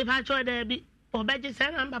ade me ba cho da bi o ba ji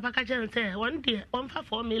say na papa ka chen say one day on fa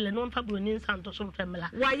 4 million on fa broni santo so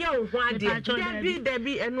femela wo ye ho ade da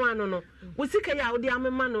bi enu ano no wo sika ya wo de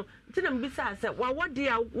amema no ntina mbisa say wa wode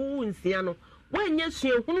a wo nsia no wanya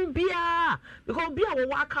suahunu bia because bia wo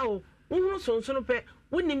waka o wo sonsono pe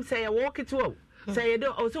wonim say wo kete wo say de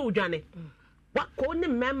o se odwane wa ko ne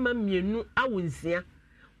memma mienu awonsia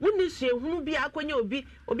woni suahunu bia akonya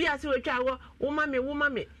obi ase wetwa wo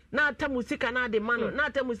mame na ata musika na ade mano na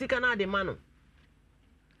ata musika na ade mano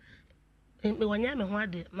me wanya me ho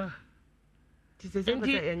ade ma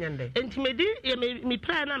enti medi me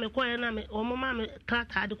plan na me koye na me o mama me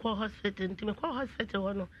trata ade ko hospital enti me ko hospital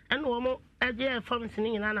wono ene wo mo age forms ni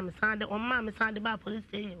nyina na me sande o mama me sande ba police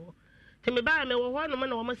station wo enti me ba me wo ho no me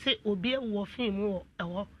na wo mo se obi wo film wo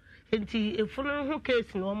ewo enti efunu ho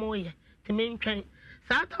case no mo ye enti me ntwan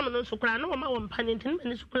saa tam no so kra na wo ma wo mpane enti me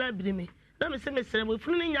ni so kra biri me na me se me sere mo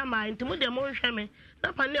efunu ni nyama enti mo de mo nhwe me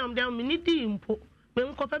na pa ne om de me ni di mpo me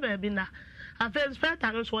nkopa ba bi na afes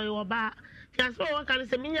feta no so wo ba so wo kan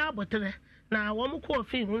se minya abotere na wo mu ko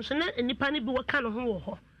fi hu so na nipa ne bi wo kan ho wo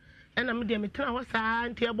ho ena me de me tena ho saa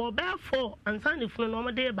nti e bo ba fo ansan ne funu no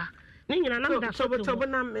mo de ba ni nyina na me da so to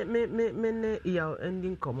na me ne ya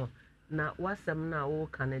ending komo na wasam na wo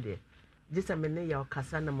kan de jisa me ne ya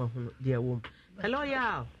kasa na mahunu de wo hello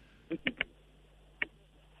ya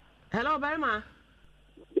hello Barma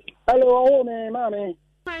hello o me mami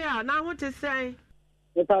ya na ho te sai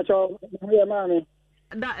e pa cho me mami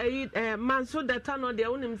da manso da tano de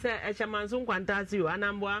unim se eche manso nkwanta si o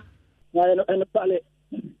anambwa na eno pale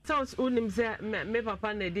so unim se me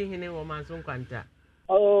papa na di hene wo manso nkwanta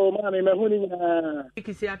oh mami me huni na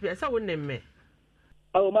ikisi apia sa wonem me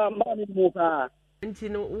oh mami mu ka nti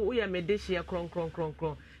no wo ya me de hia kron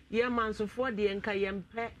ye manso fo de enka ye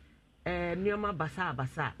mpe nioma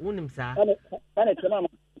basa wonim sa ana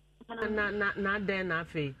tena na den na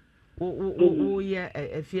afi wo ye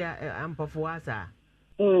afia ampofo asa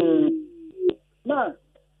ma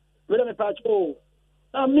wele me pacho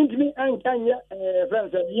mintimi ankanya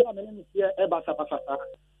friends ya me ne tie e basa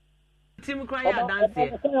tim kra ya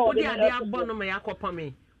dance wo di ade abono me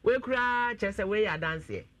yakopam we kra chese we ya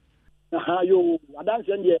dance aha yo dance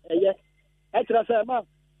ne eye ɛkyerɛ sɛ ma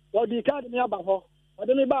wɔde card me aba hɔ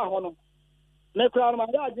wɔde me baa hɔ no me kura no ma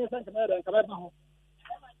yɛ agye sɛ nkɛmɛ dɛ nkɛmɛ ba hɔ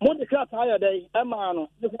mo de krataa yɛ dɛ ɛmaa no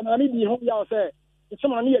ne sɛ na ne di ho yaw sɛ nsɛm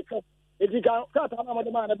na ne yɛ twɛ edi ka krataa na mo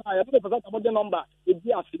de maa ne baa yɛ ne pɛsɛ sɛ mo de nɔmba edi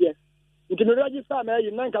aseɛ nti me register na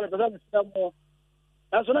ɛyi na nkɛmɛ pɛsɛ me sɛ mo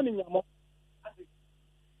ɛnso na me nya mo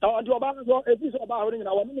nti ɔbaa no so edi sɛ ɔbaa hɔ no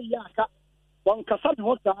nyinaa wɔne ne yɛ aka wɔn kasa ne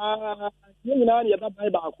ho saa ne nyinaa ne yɛ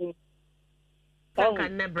daban baako Sanka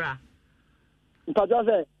nebra. mpatwa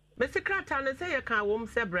sɛ Mesi krata ne sɛ yɛ ka wom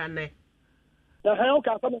sɛ bra ne. na hɛn o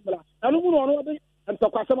ka sɛ mbra ɛno mu no ɔno de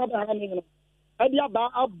ntɔkwasɛm aba ha ne no ɛde aba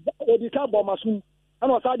odi ka bɔ masum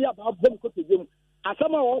ɛna ɔsa de aba bɔ kote gem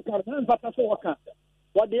asɛm a wɔka no mfata sɛ wɔka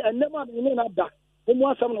wɔde ɛnɛm a ne na da ɔmu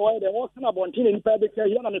asɛm na wɔyɛ dɛ wɔka na bɔnten ne nipa bɛka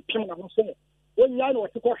yɛ na ne pem na ho sɛ wɔnya ne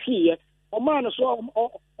wɔte kɔ hwee ɔmaa no so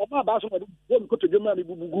ɔmaa baa so wɔde bɔ kote gem a ne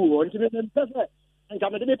bubu gu hɔ nti me mpɛ sɛ nka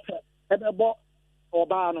mede me pɛ ɛbɛbɔ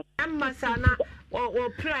ɔbaa no amma sana o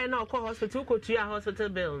pray na ko hospital ko tua hospital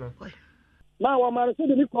bill no na wa ma so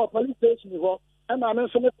de ni call police station hɔ ɛna me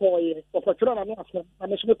nso me kɔɔyɛ ɔkɔtwerɛ na me asɛm na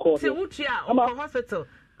me so me kɔɔyɛ se wutua o hospital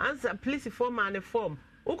answer police form and form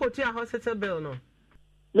o ko tua hospital bill no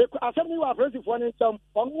me asɛm ni wa abrasifoɔ ne ntam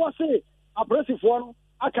ɔno wɔ se abrasifoɔ no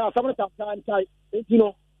aka asɛm no tata ntai enti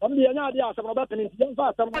no ɔno de yɛnya ade asɛm no bɛpene nti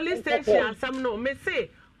yɛmfa asɛm police station asɛm no me se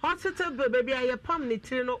hospital bill baby ayɛ pam ne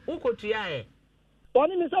tiri no o ko tua ɛ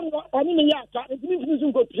ɔne ne sɛ ɔne ne yɛ aka enti ne ntumi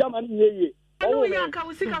nso nkɔtua ma ne yɛyie ɔno yɛ aka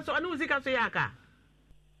usika so ɔno usika so yɛ aka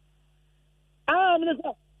me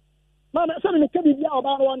sɛ ma sɛ me ka bibia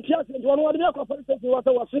ɔbaa no wɔnte ase nti ɔno wɔde me akɔ police station wɔ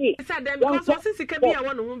sɛ wɔsere sɛ dɛm because ɔse sika bi a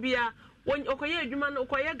wɔne ho bia ɔkɔyɛ adwuma no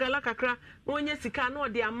ɔkɔyɛ gala kakra na ɔnyɛ sika na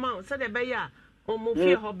ɔde ama wo sɛdeɛ ɛbɛyɛ a ɔmo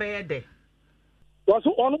fie hɔ bɛyɛ dɛ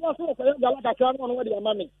ɔno wɔ sɛ ɔkɔyɛ gala kakra na ɔno wɔde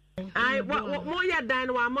ama me ai moyɛ dan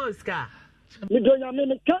no wɔama wo sika medonya me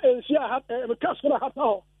meka nsu a meka soro hata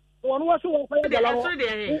hɔ ɔno wɔ sɛ wɔkɔyɛ gala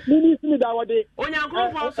hɔ mene sini da wɔde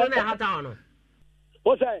onyankopɔn soro na ɛhata hɔ no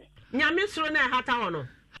wo sɛ nyame soro na ɛhata hɔ no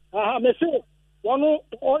aha mese ɔno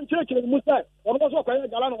ɔnkyerɛkyerɛ mu sɛ ɔno wɔ sɛ ɔkɔyɛ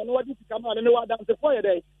gala no ɔno wɔde sika ma ne ne wɔadansefoɔ yɛ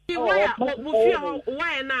dɛ waya wo fie hɔ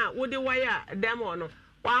waya na wode waya dɛm hɔ no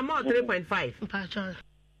wɔama 3.5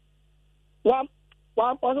 ɔno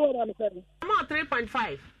wɔda me sɛ wɔama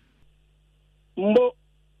 3.5 mbo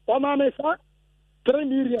ɔma me sa 3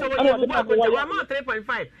 million wɔama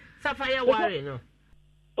 3.5 safaya ware no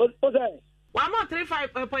o sɛ wɔama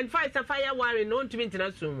 3.5 safaya ware no ntumi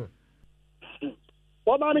ntena so mu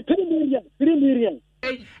ɔma me 3 million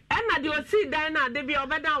ɛna deɛ ɔsii dan no ade bia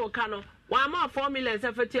ɔbɛdan wo ka no wɔama 4 million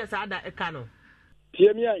sɛ fatua saa da ɛka no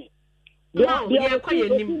tie me ai yɛkɔ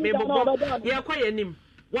yɛnim mebobɔ yɛkɔ yɛnim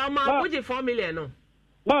wɔama wogye 4 million no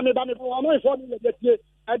ma me ba me wɔama 4 million yɛtie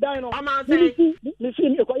ɛdan no ɔma sɛ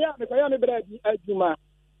mesi mekɔyɛ me brɛ adwuma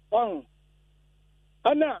ɔho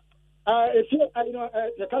ɛna ɛfie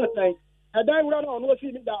yɛka no sɛn ɛdan wura no ɔno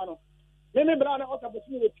ɔsii me daa no me brɛ no ɔka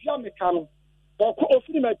bɛsi wɔtua me ka no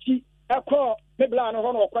ɔfiri m'akyi ɛkɔɔ me brɛ no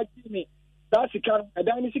hɔ no ɔkwagye me saa sika no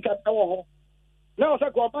ɛdan no sika ɛwɔ hɔ na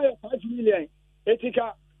ɔsɛ ka ɔba yɛ 5 million ɛti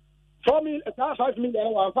ka 4 million saa 5 million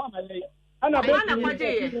no wɔamfa ama yɛi ɛna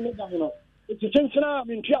bɛsi me dan no ɛti kyenkyena a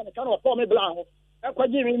mentua me ka no ɔkɔɔ me brɛ ho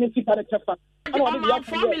ɛkwagye me sika no kyɛfa ɔma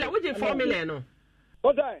 4 million wogye 4 million no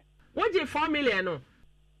wosɛ wogye 4 million no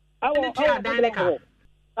awɔ dan ne ka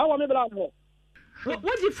awɔ me brɛ no hɔ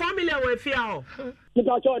wogye 4 million wɔ afia hɔ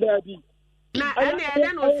nipakyɛ ɔdaa bi na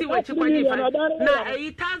ɛne na osi w'akyi kwagye fa na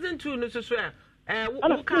ɛyi 1,002 no soso a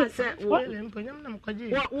wokaa sɛ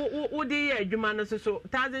wode yɛ adwuma no soso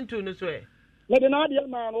 1,002 no so ɛ mede naadeɛ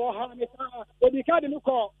maa no ɔha me saa ɔdi ka de me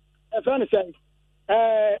kɔ ɛfrɛ no sɛ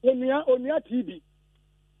onua tv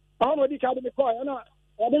ɔhɔ na ɔdi ka de me kɔɔ ɛna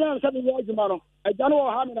ɔde me sɛ meyɛ adwuma no agya no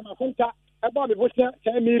wɔ ha me na makonta ɛbɔɔ me bosea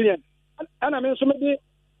 10 million ɛna me nso mede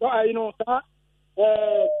saa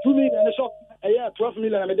 2 million ne shop ɛyɛ 12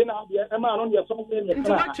 million mede na adeɛ ɛma no deɛ sɔm million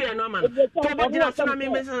nti wotua no ama no tɔbɔgyina so na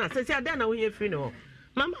memɛsɛ sɛsi adɛn na woyɛ firi no hɔ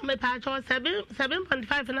mama mepaakyɛw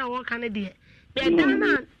 7.5 na wɔka no deɛ bɛda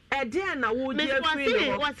no ɛdeɛ na wogye afiri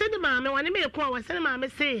no hɔ wɔse de maame wɔne meɛko a wɔse ne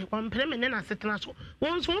maame se wɔmpere me ne n'asetena so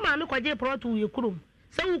wɔn nso wo maame kɔgye prɔto woyɛ kurom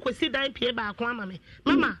sɛ wokɔsi dan pie baako ama me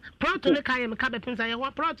mama prɔto ne ka yɛ meka bɛpem sa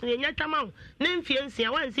yɛhɔ prɔto yɛnya twama wo ne mfie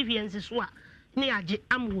nsia wansi fie nsi so a ne agye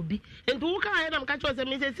ama obi enti wo ka yɛ na meka kyerɛ sɛ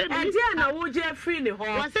mesɛ sɛ ɛdeɛ na wogye afiri ne hɔ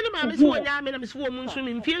wɔse ne maame se wɔnya me na mese wɔ mu nso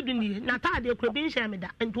me mfie du nie na taadeɛ kora bi nhyɛ me da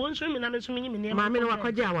enti wɔ nso me na me nso menye me nneɛma maame no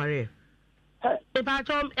wakɔgye awareɛ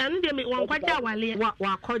mepaakyɛw ɛno deɛ wɔnkɔgye awaleɛ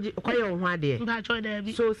wakɔyɛ wo ho adeɛ mepaakyɛw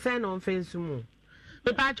daabi so sɛ na ɔmfa nso mu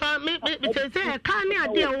me say can ne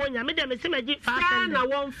ade wo nya me de me se magi 500 na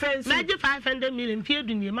won fence magi 500 million fie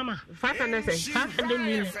dunie mama 500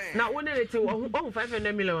 million na won ne te wo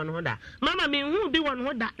 500 million won ho da mama me hu bi won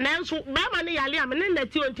ho da nanso ba ma ne yale am ne na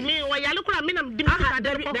ti onti me wo yale kura me na dim ka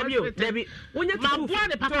dabi wonya tutu ma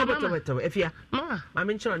de papa mama efia mama ma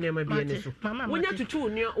me nchiro ne ma bi ene so wonya tutu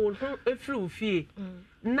ne wo ho efiri ofie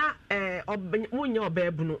na wonya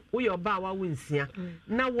obebunu wo ye oba wa wonsia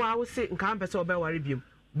na wo se nka mpese oba ware biem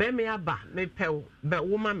be me aba me pew be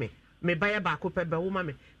wo ma me ba ya ba ko pe be wo ma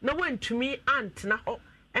me na wantumi ant na ho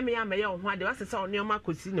me ya me ye ho ade wase se one ma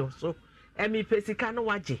kosi ne so me pesika no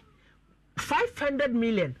waje 500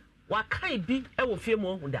 million wa kai bi e wo fie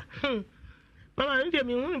mo hu da mama ndi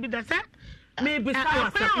me hu bi da se me bi sa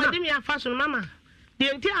wasa na me afa so mama de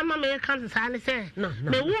enti ama me kan sa ne se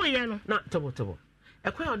me wo ye no na tobo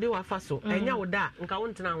ekwa ode wa fa so enya wo da nka wo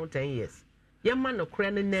ntena ho 10 years ye ma no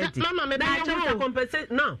kra ne nadi mama me da cha compensate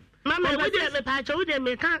no mama we de me pa cha we de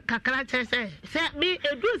me kan kakra che se me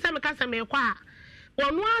edu se me ka se me kwa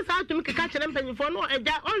wonu asa atumi keka kire mpanyifo no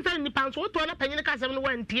eja onsa nipa nso to na panyine ka se me no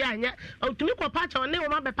wanti anya atumi ko pa cha one wo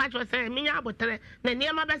ma be pa cha se me nya abotere na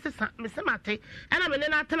niema be sesa me se mate ana me ne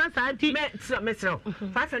na tena sa anti me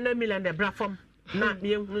 500 million de bra form na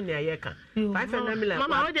me hunu ne ayeka 500 million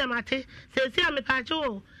mama wo de mate se si am pa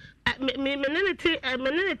cho me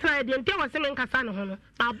ne try de ntia wase me nkasa ne ho no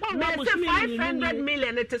na bo wo bu 500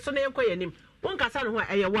 million it so na yenko yanim won kasa ne ho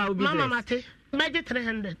eye wa obi mama mate meje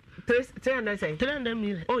 300 say 300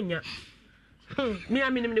 million onya me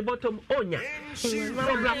aminim ne bottom onya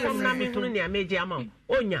obra from na me hunu ne ameje ama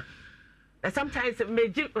onya sometimes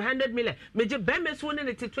meji 100 million meji bemes won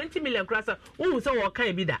ne 20 million krasa wo so wo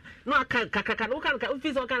kan bi da no aka kakaka no kan ka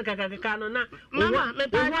office wo kan kakaka no na mama me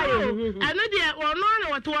pa ano dia wo no na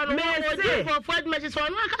wato no wo di for food message so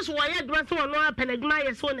no aka so wo ye dwa so no apenaduma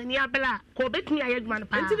ye so na ni abela ko betumi aye dwa no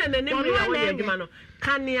pa enti na ne mi wo ye dwa no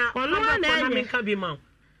kania ono na me ka bi ma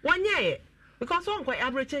wonye ye because one quite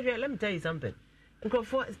average here. Let me tell you something.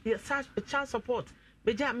 For child support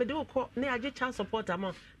beja me do ko ne age child support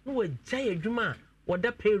amount no we jaye adwuma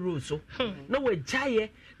woda payroll so no we jaye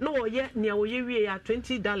no wo ye ne wo ye wie ya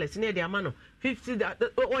 $20 ne de ama no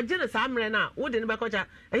 $50 o je na sa amre na wo de ne be kocha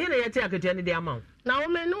ehye na ye te akatua ne de ama na wo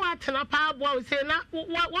me no atena pa abo wo se na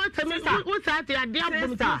wo temi wo sa te ade abo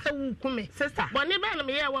mi se wo kume sister bo ne be na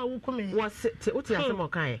me ye wa wo kume wo se wo te asem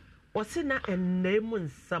okan wose na enemu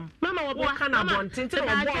nsam mama oboa kana bontinti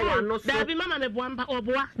oboa no so dabi mama me boa mpa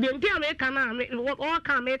oboa de nti America na o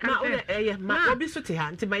ka America na ma obi so te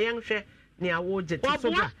ha nti bayen hwe ne awo je ti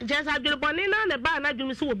so ba just adwere boni na ne ba na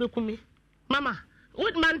adwere so obekumi mama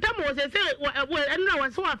would man tam wo se enra wo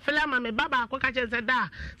so afela ma me baba akoka che se da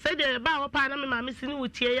se de ba wo pa na me ma me sini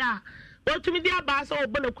wutie ya otumi dia ba so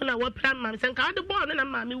obo na kuna wo pra ma me se nka de bo no na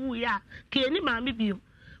ma me wu ya ke ni ma me bio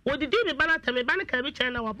wodidi me bana tame bana ka bi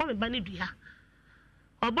chena wa bo me bani dua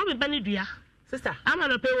obo me bani dua sister ama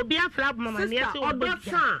no pe obi afla mama ne ese obo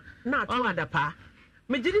sa na to adapa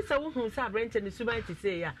me gidi se wo hu sa brent ne suban ti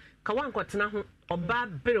say ya ka wan ko tena ho oba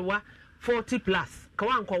berewa 40 plus ka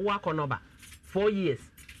wan ko wa ko no ba 4 years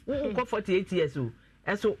wo ko 48 years o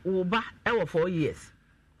eso wo ba e wo 4 years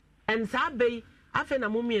and sa be afa na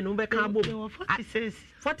momie no be ka bom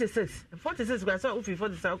 46 kwa so ufi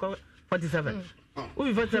 47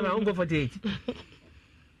 we 47 we go 48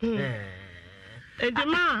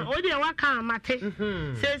 edema o de wa kan mate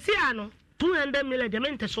se si ano 200 million de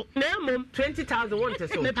mente so na mom 20,000 won te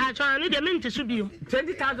so me pa cho anu de mente so biom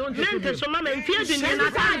 20,000 won te so mente so mama enfie dunia na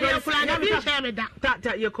ta de kula na bi share me da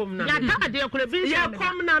ta ye kom na ya ta de kula bi share me ye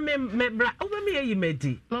kom na me bra o be me yi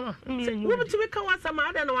medi mama me yi wo bi ka wasa ma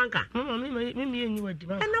ada na wanka mama me yi wadi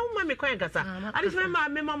mama na wo ma me kwan kasa ade so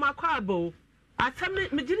me mama kwa abo atam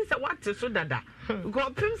me giri se what so dada go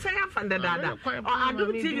pim se afa dada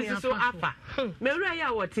adum tv so afa me wura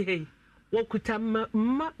ya wote hey wo kuta ma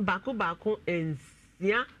bako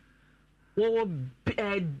ensia wo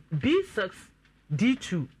B6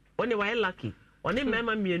 D2 one why lucky one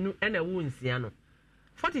mema mienu na wo nsia no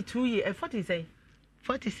 42 years 40 say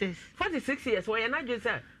 46 years wo ya na je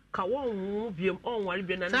say ka won biem on ware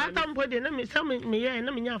biem na sa tampo de na me ye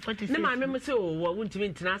na me nya 46 ne ma me say wo wuntimi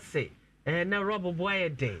ntina se na robo boy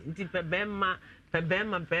de nti pe bema na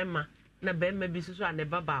bema bi so ane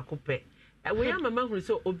baba akopɛ we ya mama huru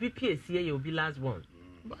so obi piesie ye obi last one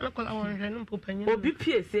obi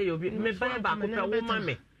piesie ye obi me ba akopɛ wo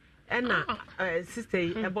mame na sister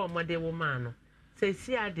e ba omode wo ma no se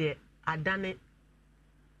si ade adane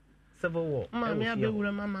civil war mama ya be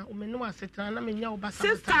wura mama o me no asetana na me nya obasa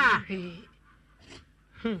sister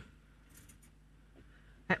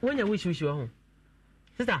wonya wish wo ho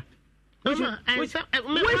sister Which me ma police some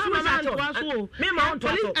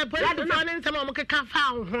of can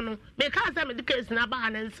found because I'm the case na ba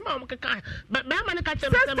and some of can but me man catch me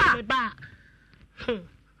ba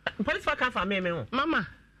police for can for me mama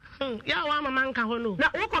ya wa mama nka ho no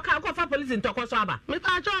na wo ko fa police ntoko so aba me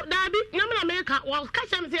pa cho da bi na me ka wo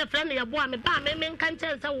catch me say friend ya boa me ba me nka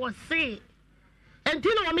nche say wo see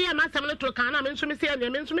entino wo me ya masam no to kan na me nso me say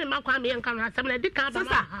me nso me ma kwa me nka na asem na di kan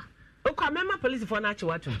ba Oka mema police for na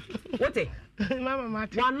chiwatu. Wote? Mama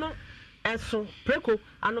mate. Wano eso preko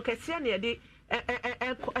ano kese na ye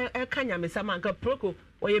kanya mesama nka preko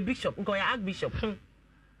oye bishop nka oye archbishop.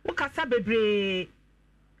 Ukasa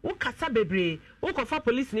bebre. Ukofa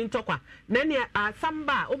police ni ntokwa. Na ne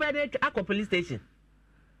asamba obede akọ police station.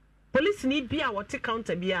 Police ni bia wote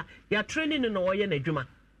counter bia ya training no oye na adwuma.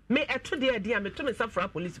 Me eto de ade a me to me safra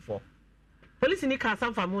police for. Police ni ka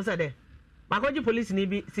samfa mo sa de. Makoji police ni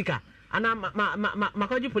bi sika ana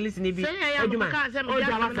makoji police ni bi adwuma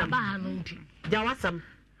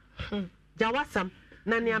jawasam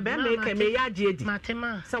na ne abe me me ya edi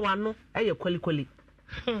se wano eye kwalikwali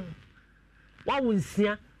wa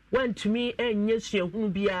wunsia wantumi enye suahunu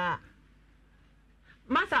bia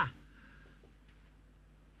masa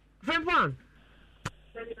Frempon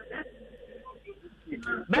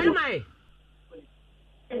bel mai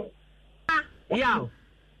yaw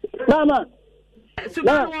mama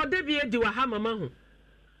Suba wo de bi edi wa ha mama hu.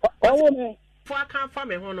 Owo me. Fo aka fa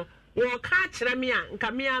me ho no. Wo ka kire me a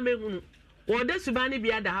nka me a me hu. Wo de suba ne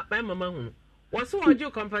bi ada ha mama hu. Wo so wo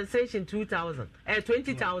ju compensation 2000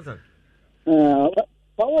 20,000.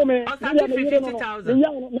 Owo me. O sa 50,000.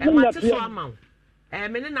 What so amount?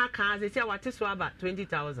 Me ne na ka say what so about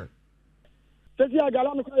 20,000. Sesi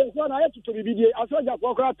agala me so na yetu to bibidie asoja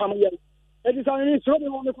ko ko atam ye. Edi sa ni so me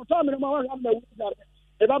ho me ko ta me ma wa na wu dare.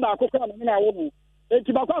 Eba ba akokora me na wo mu.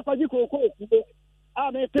 Enti ba kwa afaji koko okuo.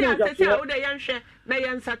 A me tiri ga. Sesi wo de yanhwe na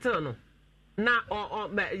yansatel no. Na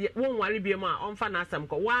won ware biem a onfa na asam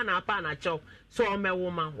ko wa na apa na chew so o mewo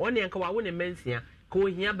ma. Won ne nka wa wo ne mansia ka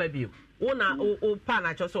ohia ba bio. Wo na o pa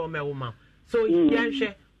na chew so o mewo ma. So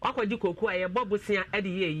yanhwe wakwaji koko a ye bobosia e de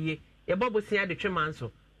ye ye bobosia de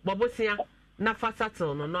twemanso. Bobosia na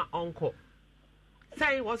fasatel no na onko.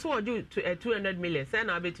 Say wo so wo do 200 million say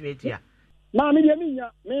na betumi etia. Ma mi de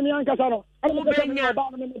minya me ankasa no ano be nya ba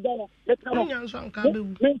no me dano me tano nya so anka be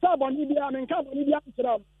wu me sa boni bia me nka boni bia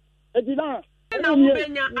nsira e di na wo be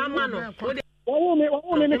nya ama no wo me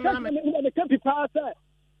ka pipa se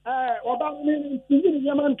oba mi ni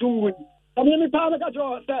nyama ntungu abi mi pa ka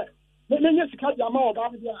cho se me nya sika ja ma oba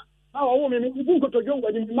bia na wo me bu ko to jongo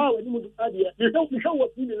ni ma wa ni mu ade mi so wo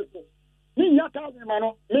ti mi so ni nya ka me ma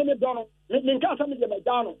no me dono me nka sa me de me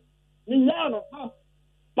dano ni nya no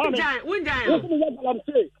Unjai.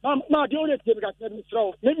 Ma deal with the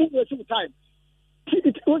throw. Maybe we should time.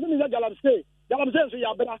 It wasn't a galamstay. Galamstay,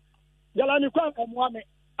 Yabra. Galani Kwan and Wame.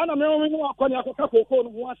 And I'm only one corner of Kako who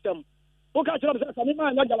wants them. Who catch up as a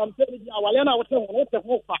man, Galamstay, Awalena was saying, what's the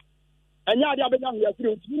hope? And Yabba, we are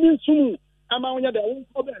through. You soon. I'm on your own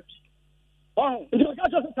comment. Oh, if you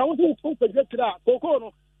catch us, I want to get to that.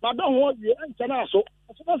 Coco, but don't want you and Tanaso.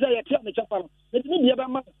 As soon as I tell me, Japan, it may be a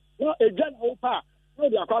man, not a gun over. No,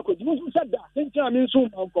 they are quite you said that. Think I mean soon,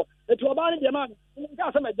 uncle. It will buy the man.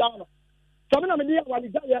 Got some down. Some of the idea while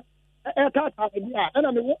he's there, and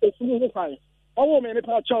I'm a smooth fine. Oh, man, if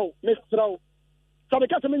I show, Miss Throw. So the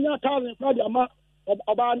customer 1,000 for the amount of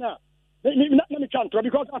Obana. Let me count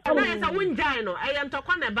because I wouldn't die. I am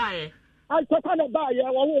talking about it. I talk on a buy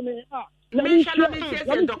a woman. Let me show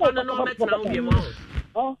you.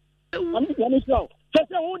 Oh, let me show. Because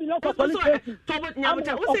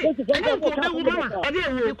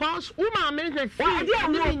woman business I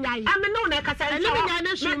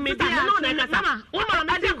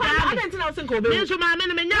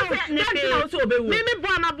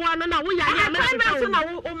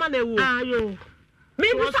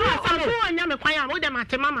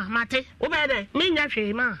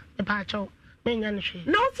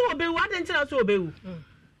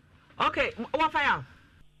okay, what fire?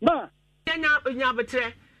 Nya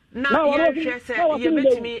betre na ye hwe se ye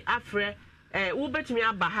betimi afre wo betimi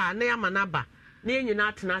aba ha na ya manaba na enyina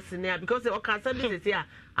atena ase na because o ka sa bi se a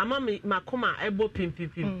ama makoma ebo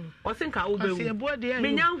pimpipim o se nka wo bewu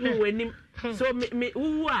menya hu wanim so me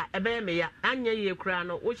wu a ebe me ya anya ye kura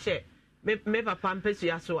no wo hye me papa mpesu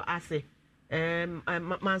ya so ase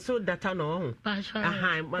manso data no ho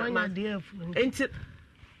aha enti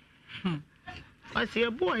kwasi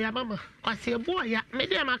ebo ya mama kwasi ebo ya me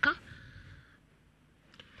de maka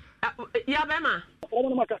ya bema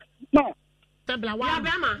ma tabla wa ya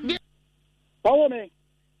bema owo me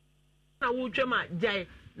na wo twema jai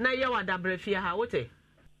na ye wa dabrafia ha wote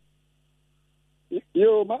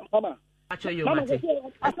Yo, mama. Actually, you Mama, mate.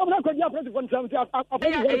 I come back with your friend from something. Yeah,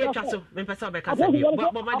 so me pesa be kasa bi.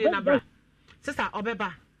 But mama dey na bra. Sister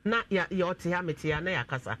Obeba, na ya oti ha metia na ya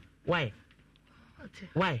kasa. Why?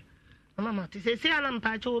 Why? Mama, ti se ana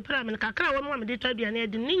mpacho wo pra me kakra wo me de twa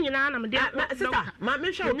duane de ni nyina na me de. Sister, ma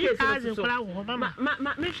me hwe o case no so. Ma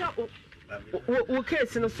me hwe o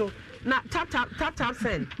case no so. Na tap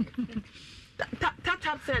send.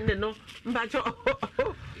 Tap send no. Mpacho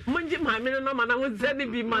munji ma me no ma na wo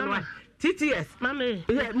send bi manwa. TTS. Mami.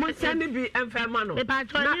 Yeah, mo send bi enfa ma no. E pa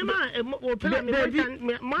to ni ma o pra me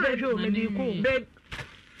ma hwe o me di ku.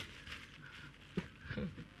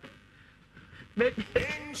 Baby,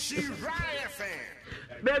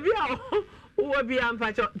 who be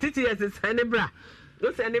ampacho? TTS is any bra.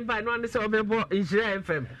 You say any by no one is over Israel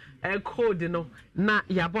FM. Code no na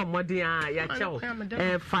yabo modia ya chow.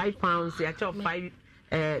 £5, ya chow €5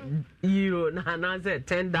 na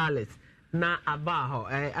 $10 na abaho.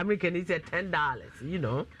 American is $10, you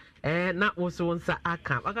know. Na also wants a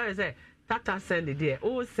account. I can say Tata send it there.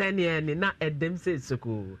 Oh, send any na edem say so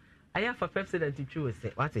cool. I have a president to choose.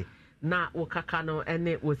 What it? Na wakaka no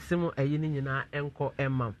ene wosimu ayini nyina enko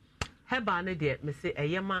emma heba ne de me se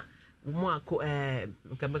eyema mo ako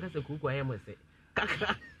nkambeka se kuku ayemo se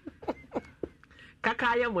kaka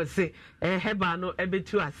ayemo se heba no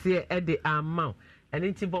ebetu ase e de amount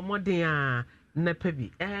ene nti bomoden a na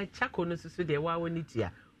pabi chako no susu de wa woni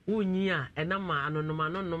tia wonyi a enama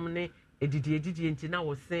anonom ne edidi nti na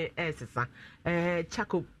wo se sesa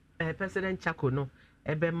chako president chako no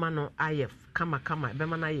ebe mano ayef kama ebe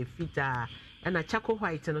mana ayef fita na chako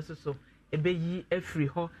white no so ebe yi afri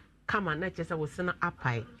ho kama na chesa wo sena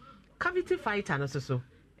apai cavity fighter no so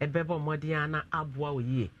ebe bo modern na aboa wo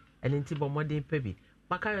yi enti bo modern pebi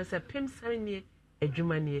maka yo se pimsan nie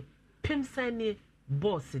adwuma nie pimsan nie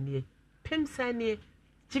boss nie pimsan nie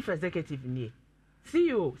chief executive nie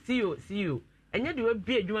CEO enye de we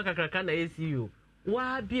bi adwuma kakraka na CEO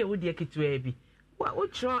wa bi e wo de ketua bi wa wo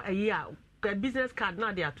tro ayi a business card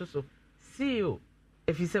na dey atoso CEO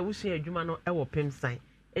if you say we see adwuma no e wo pem sign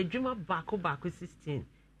adwuma baako 16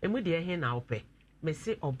 emu de ehe na ope me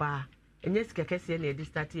se oba enye sikakese na e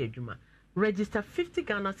start adwuma register 50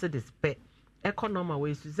 Ghana cedis pe economy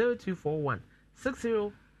way 0241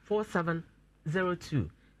 604702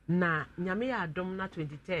 na nyame ya adom na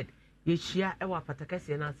 23rd ye hia e wa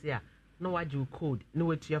patakese na ase a na waje code na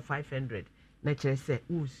watua 500 na kire se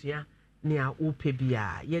usua nia upe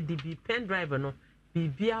bia ye di bi pen drive no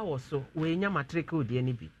bibia wo so we nya matric odi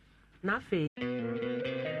ani bi na fe.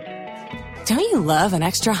 Don't you love an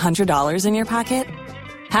extra $100 in your pocket?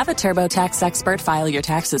 Have a TurboTax expert file your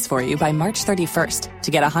taxes for you by March 31st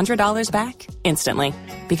to get $100 back instantly.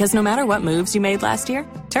 Because no matter what moves you made last year,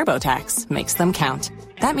 TurboTax makes them count.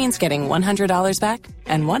 That means getting $100 back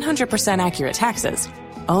and 100% accurate taxes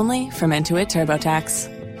only from Intuit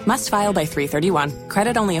TurboTax. Must file by 3/31.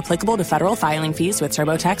 Credit only applicable to federal filing fees with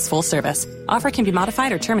TurboTax full service. Offer can be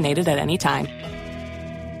modified or terminated at any time.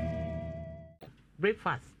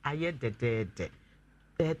 Breakfast, I had the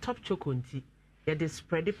top chocolate. Yeah, the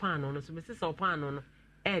spready pan on so Mrs. Opano no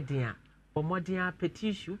Edia or Modia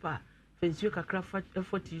petit soupa. Fancy you craft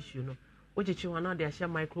for tissue no. What did you want to share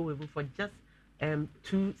microwave for just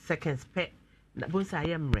 2 seconds pet. Both I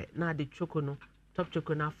am red. Now the choco no top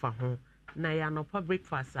choco na for home. Na ya no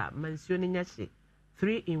breakfast a mansioni nyashi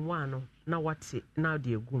 3 in 1 na wati na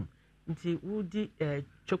de egum nti wudi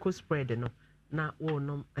choco spread no na wo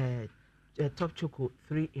no top choco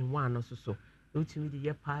 3 in 1 no so utimi de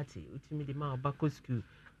ye party utimi de ma obako school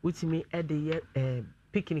utimi e de ye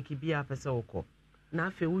picnic bia pese okọ na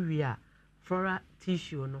afa wuwi a flora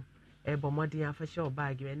tissue no bomodin afa show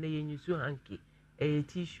bag na ye nyusu hanky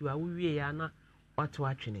tissue a wuwi ya na wato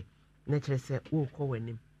atwene na kire se wo kọ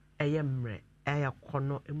wanim eyemre eya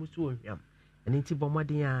kono emusu ohwam enti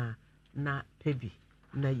bomodin a na pebi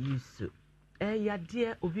na yusu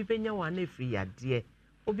yade obi benya wa na free yade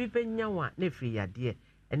obi benya wa na free yade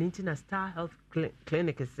enti na Star Health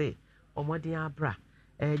Clinic say omodin abra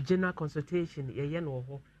general consultation ye no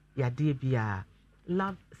ho yade bia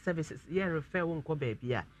lab services ye refer won ko ba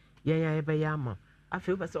bia ye be ya ma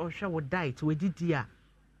afi oba se ohwe wo diet we didi a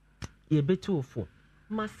ye betufo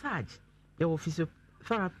massage ye office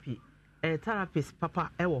therapy therapist papa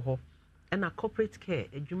ewo ho na corporate care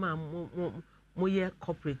adwuma mo ye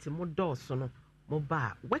corporate mo dose no mo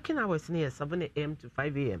ba working hours near 7 a.m. to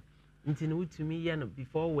 5 a.m. until utumi ye no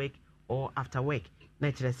before work or after work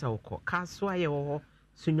na kire se okọ kaso aye wo ho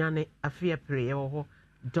sunyane afia pre ye wo ho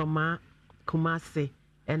doma kumase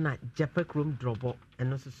na japekrom drobo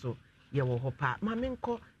eno so ye wo ho pa ma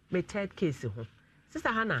menko me third case ho sister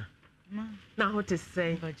Hannah Now what is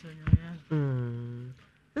say?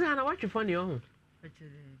 Sana what you funny on?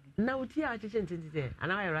 Now tia chichen today,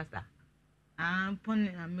 and I rasta. Pony,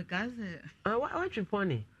 I'm a cousin. What you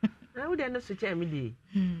pony? I would end up such a midi.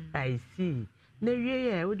 I see. No,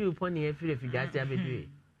 yeah, would you pony every if you just have a day?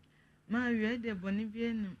 My read the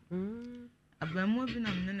Bonivian. A bemoving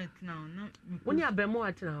a minute now. When you have been more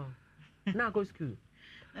at now. Now go school.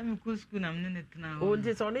 Let me go school a minute now. Oh,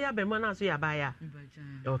 this only a bemana so ya buy.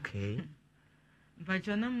 Okay. But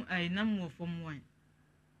your name, I know from one.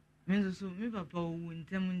 Means so, me papa won't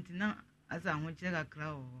tell me now as I want to check a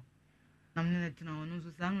crowd. I'm not now, no,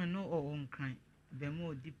 so some no on crying. Be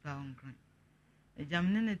more deeper on crying. A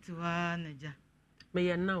jam minute to her, Naja.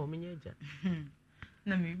 May I now, Miniaja?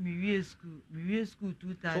 Na me school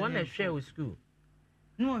 2000. One I share with school.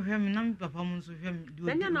 No, I have me performance of him.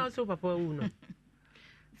 Then you're not so papa uno.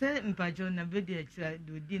 Say in Pajon, a video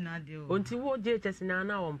do dinner deal. Until what JHS in an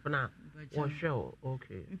hour on Pana. Or show,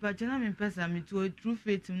 okay. Pajon, I'm person me to a true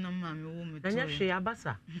faith in no mammy woman. And you share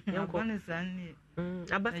Abassa. Young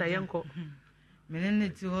Abassa, Yanko. Melanie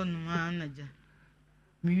to on manager.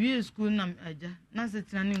 Me school nam aja. Nasa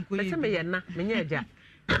training queen. Let me na, Miniaja.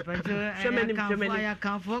 I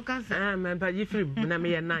can't focus. I'm but you free,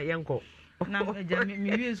 Namia na Yanko. Now,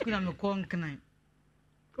 me school I'm a corn canine.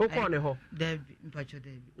 Oh, corner, Debbie, Pacho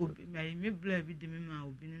Debbie. My blood with the mima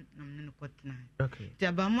will be no cotton. Okay.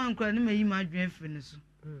 Tabaman cried me my dream furnace.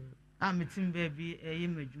 I'm a tin baby, a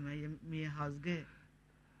image, me house girl.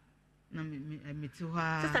 Na me to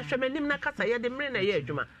her. Sister Shaman Nakasa, ya the Mrina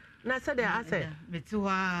Yajuma. Nasa de I said, me to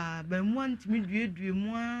her, but want me do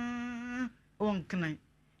more on canine.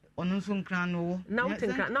 On some crown, not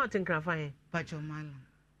in Crafine. Pacho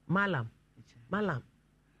Malam.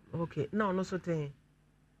 Okay, no, so thing.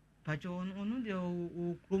 Pacho on the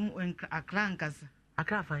room and a crancas. A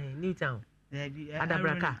crafine, Newtown. There be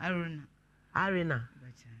Adabraka, Arena.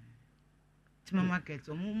 Tima market,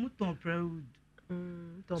 or Muton proud.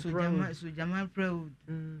 So Jaman proud.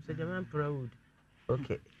 So Jaman proud.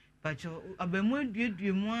 Okay. Pacho, a bemon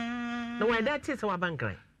do more. No, why that is our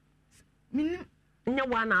banker. No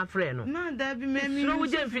one our friend. No, that be me. No, we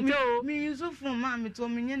just me use of for mammy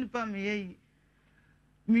told me any pammy.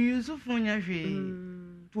 Me use of for your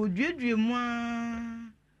to do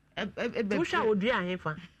more. Push out dear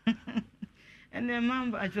heifer. And then,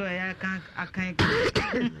 ma'am, I can't.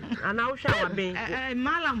 And now shall I be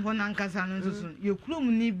Malam Honancasan, you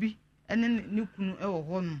clum nibi, and then you can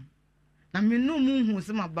horn. I mean, no moon who's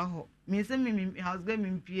my baho. Me send me house game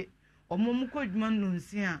in Pie or Momuko man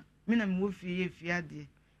Lucia. Minam Woofy if you had the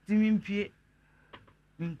Timin Pie.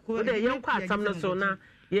 The young part, some no so now.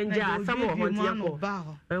 Yenja, some more Montiaco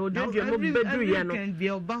Baho. I would do your bedroom and be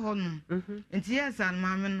a bahon. And yes, and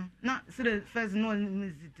mamma, not so the first no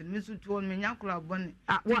visit, Miss told me Yakula Bonnie.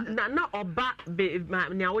 What not or bat be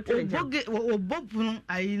now what or Bob,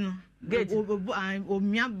 I know. Get or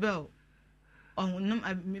Mia Bell. Oh, no,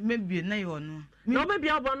 maybe a nay or no. No, maybe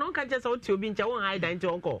I'll not catch us out to be in your hide and to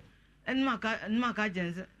uncle. And Mark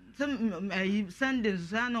agents, some Sundays,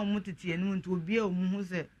 son or mutity and want to be a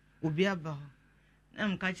muse, will be about.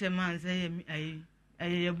 I'm catch a man say,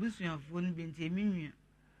 I bush your phone been a million.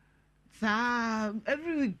 Sir,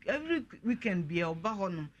 every weekend be a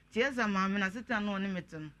bahon. Tears a mamma, and I sit on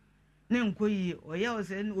limited. Name Quay or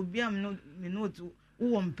yells and will be no to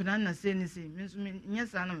who Panana saying,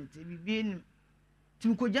 yes, I know it be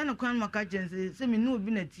to Kojana Kwan Macajans, say me no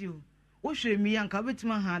been at you. O show me young cabin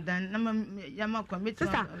my hand and Yama commit.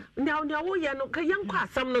 Now, we are no young class,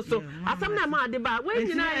 some no so. I some them are the bar. When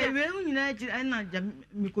you know, united and not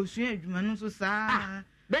because you man so sad.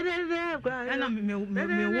 Then and I'm me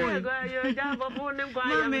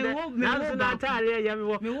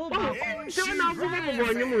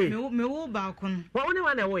balcony. Only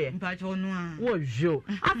one away. Patch on one. Was you?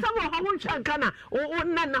 I saw how much I can. Oh,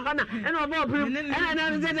 Nana, and I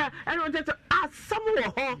some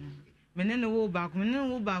Menene wo back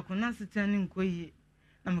when I sit turning quay.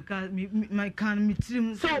 My can meet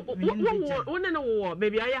him. So, one in a war,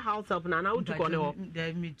 maybe I house of Nana to call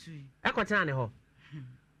me too. Equatane.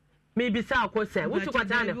 Maybe South was said, what you got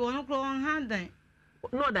done? One on hand.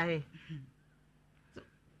 No, die.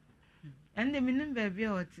 And the minimum baby.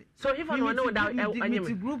 So, if I know that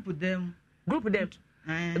group with them, group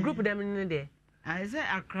them in the day. I say,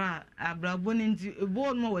 I cry, I blabon into a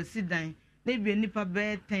board more sit down. They be a nipper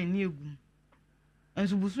bed 10 years. And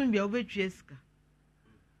so soon be over Chesca.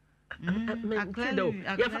 I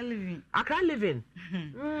can't live in.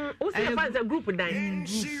 Also, find a group of dying.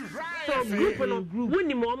 So, group,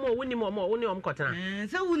 winning more, cotton.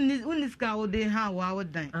 So, when this cow, they how I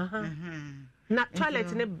would die. Not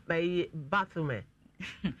toilet in a bathroom.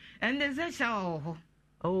 And there's a shower.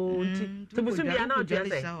 Oh, to be soon not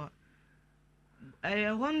just shower.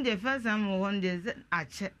 I won the first time one day I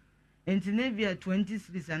check. Into maybe 20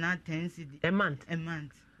 cities and not 10 cities a month.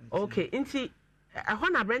 Okay, into a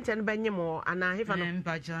Hona Brent and Benjamin and I have an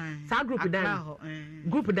Sa group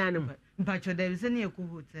dining. But there is any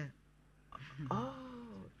hotel. Oh,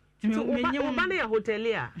 to money a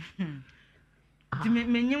hotelier. To me,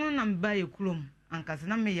 and buy a clom, and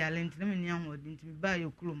Casana may yell to me young to buy a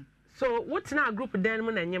clom. So, what's now a group of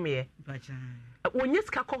diamond and yammy? When you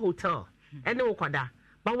scaco hotel and no quada.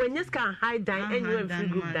 But when you can hide dine and you have free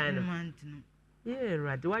group dine. Yeah,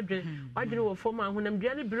 right. Why do you form when I'm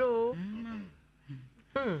Jenny bro?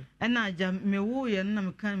 And I jam me woo and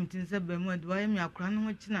I'm coming to say, but why am I crying?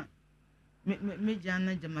 Which not me,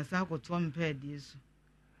 Jana Jamasako to unpair this.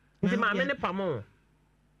 My many pamo.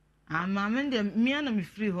 I'm me and me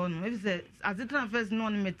free home. If says, as it first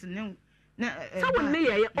known me to know. Someone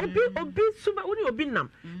near Obi Suba, would you be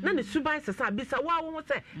nam? None is Suba is a Bisa. Why won't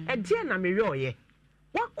say a Diana Miroye?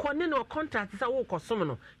 What corner or contract is a walk or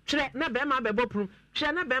summon? Chet na bema beboprum,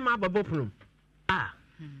 Chena bema beboprum. Ah.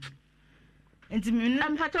 And to me,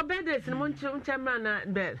 I'm hat of bed is in Monchamana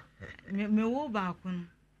bed. Me wo back on.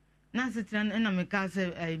 Nancy and a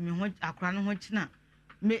casa, I mean, a crown which not.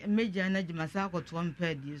 Major and Masako to one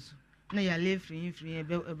pair this. No, ya live free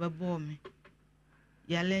about me.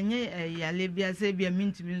 Yalenye, ya libya say be a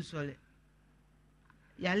mint to me solid.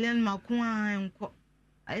 Yalen Macua and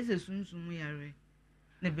I say soon we are.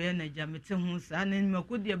 Ne be na ja mete ho sa na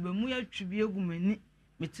makodi abamu ya twibie gumani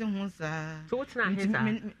mete ho sa so what na he sa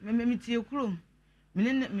me tie krom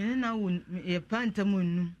me na won ye panta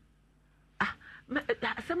munnu ah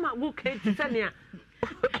sama wo kai tsania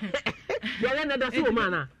yale na da so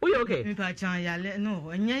mana we okay me pa chan yale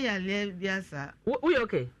no anya yale biasa we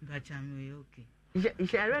okay pa chan me okay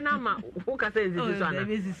je na ma wo ka say zisi so ana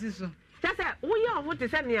zisi so just say we are what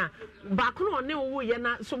is any back no ne wo ye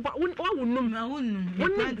na so won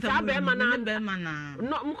won sa be mana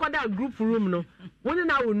no mkoda group room no won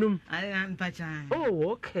na wonum I pacha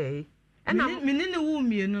oh okay and me ne wo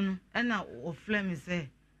mienu no and o flame say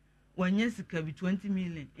wanya sika bi 20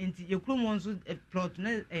 million enti ye krom won so plot na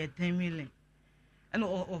 10 million and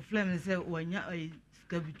o flame say wanya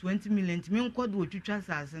sika bi 20 million enti me nkodo otwitwa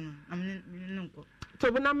sase no na me ne nko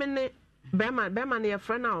to na me ne Bema your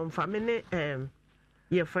friend now on family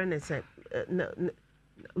your friend is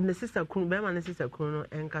the sister Kun Bema and sister Kuno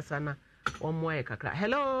and Kasana one more kakra.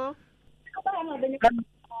 Hello.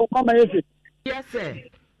 Yes, sir.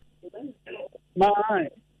 My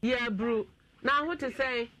yeah, bro. Now what to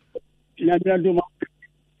say? Hannah.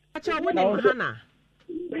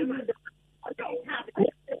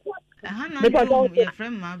 Hannah, your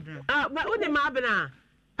friend Mabra. But what the Mabra?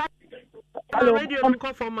 Hello, radio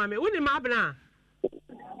call for mommy. Who the mabna?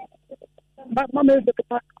 Mamma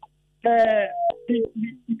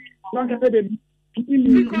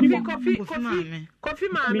coffee,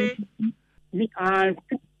 mommy. Me, I.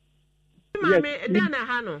 Mammy, Dana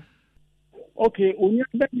Hano. Okay, when you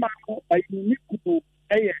bet my need to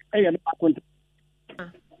a contact.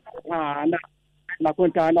 Ah, na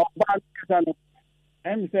contact, no bad,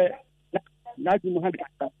 and say, not you have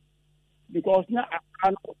because now I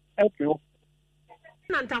can't help you.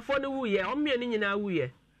 Nanta for the woo, or me and in our woo.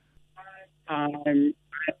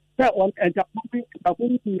 That one and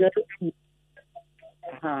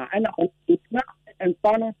and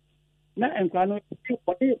Fano, and Fano,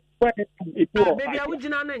 maybe I would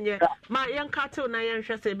not my young cartoon. I am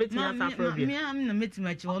just a bit me. I'm the meet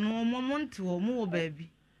much or no moment or more,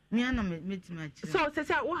 baby. Me and meet much. So, says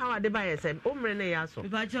how are the buyers? If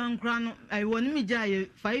I John Crown, I want me jay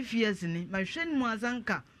 5 years in it. My friend was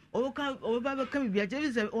Anka. Over come be a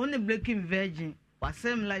only breaking virgin. Was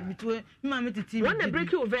same like between mammy to tea. One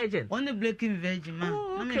breaking virgin. Only breaking virgin, man.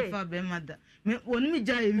 Okay, Faber mother. One me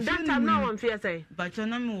jay that time now on fear say, but your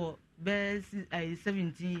name bears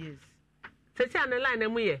 17 years. Say on the line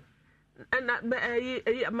and we and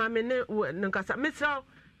mammy Nankasa. Miss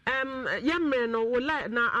young men will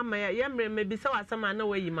like now. I'm a young man, maybe so as some know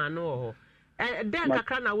where you man know. Then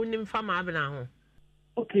Kakana wouldn't farm Abena.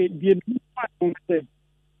 Okay, dear,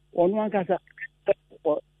 on one case,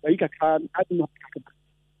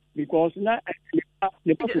 because now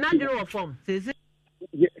the form says it.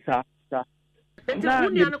 Yes, sir. And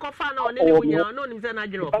the coffin on any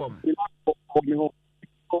natural form.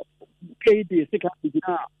 Katie, sick up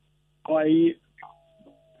I.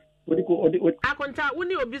 Akonta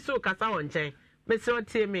woni obi so kasa won chen Mr.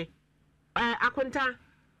 Otimi akonta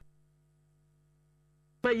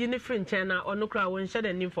But you need friend channel or no crowd when share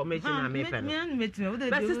any information I may pen.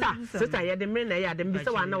 Sister, ya the men I had them be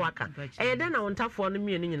so I know I can. And then I want to for the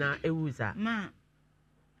meaning in a user. Ma,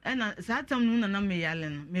 and Saturn noon and me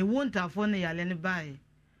yallen, me won't have phone yallen by.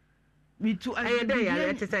 Me too, I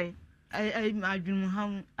had to say. I do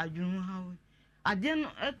how. I didn't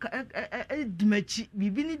Dimachi,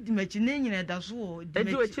 Bibini Dimachine, that's all. They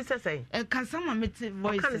do what she says. A Cassama met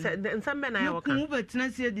voice, and some men I will come, but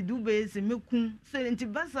Nancy the Dubes and Milkun, saying to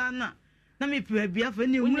Basana. Nami be for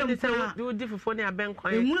any woman do different for their bank.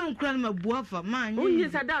 I won't cry my boafa, man. Oh,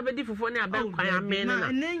 yes, I doubt different for their bank. I mean,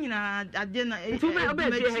 and then I didn't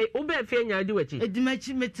obey fear do it. A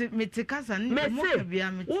dimachi met cousin,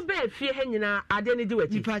 obey fear hanging. I didn't do it.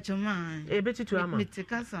 Departure man, a bit to a met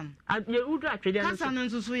cousin. You would actually cousin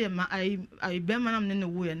and so I bear man in the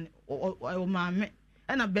wind or my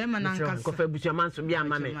and a bear man and coffee with your man to be a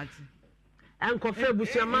mammy. And coffee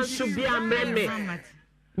with your man to be a mammy.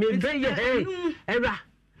 Me be ye era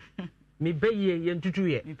me be ye yen tutu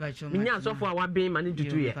ye me nya so for wa ben mani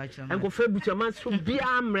tutu ye en ko fa bucha man so bia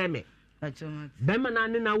amre me be man na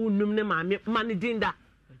ne na wunum ne ma me mani dinda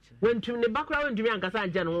wentum ne bakra wentum ankasa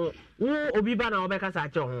anje no wo obi ba na wo be kasa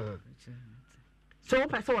ache ho so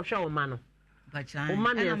person wo hwe wo ma no o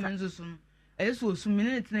ma ne nso so eso osu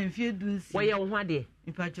minute na mfie dunsi wo ye wo ho ade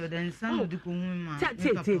ipacho den san odi ko hu ma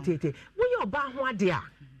te wo ye oba ho ade a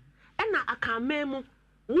na aka memu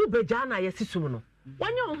wo beja na yesisum no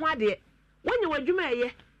wonye ho ade wonye wadwuma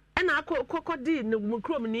eye na akokodi ne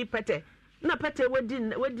mukrom ni pete na pete wadi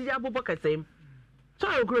abobɔ kasem so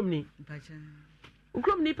okrom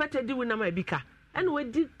ni pete di wona ma bika na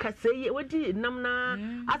wadi kaseye wadi nam na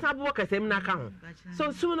asa abobɔ kasem na ka ho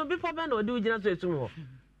so su no before be na odi ugina so esum ho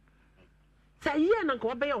sa ye na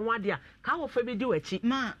ko be ye ho ade a ka wo fa bi di wachi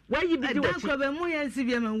ma wayi bi di wachi da ko be mu yansi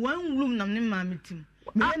bi ma wan wulum nam ne ma metim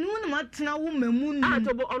me nu na matena wo mamu nu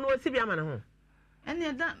to bo ono osi bia ma ne ho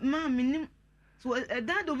ene da ma minim so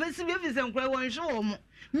da do be si bi fi se nkra won hwe wo mo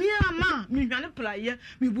mi ama mi hwane praye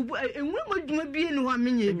mi bubu enwura moduma bi enu ha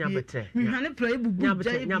menye bi mi hwane praye bubu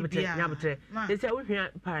nyabetre se se wo hwan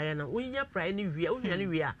praye na wo nya praye ne wia wo hwane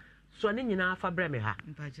wia so ne nyina afa bra me ha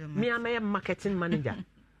mi ama ye marketing manager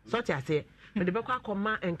so ti ase me de be kwa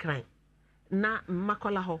akoma enkran na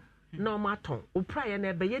makola ho na o ma ton o praye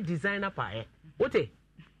na be ye designer praye wote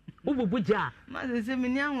ububuja ma se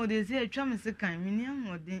mini anwode se atwa me se kan mini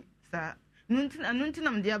anwode sa nunti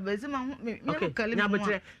nam dia ba se ma me kale mo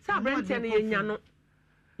nyabotre sa brante na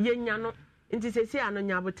yenya no nti se ano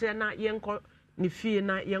nyabotre na yenko ne fie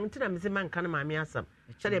na yentina me se man kan ma me asam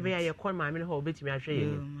se de be ya ye kon ma me ho obetimi ahwe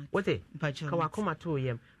ye wote ka wakoma to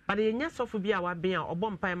yem but yenya sofo bi a waben a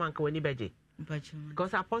obom pai man ka wani beje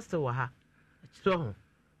because apostle wa ha so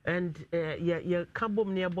and ye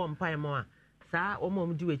kabom ne bom pai mo a sa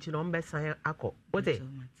omom di wechi no mbesan akọ wote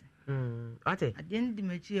ate aden di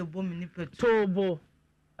mechi ebom ni petu tobo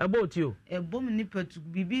about you ebom ni petu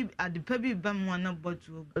bibi adepa bi ba mo na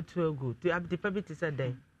botu to go to adepa bi ti said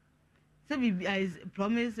then say bibi is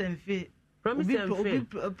promise and faith promise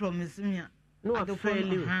me no I fail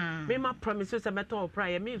you me ma promise say meto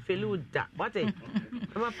prayer me fail you da what eh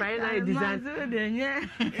ma prayer na design so de nya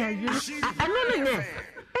hey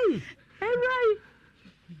right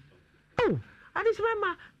oh I just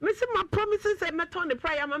remember, Miss my promises and met on the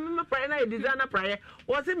prayer, my prayer, I design a prayer.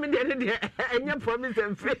 Was it me and your promise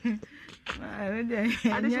and faith? I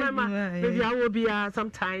just remember, maybe I will be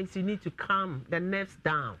sometimes you need to calm the nerves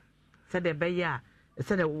down. Said the bear,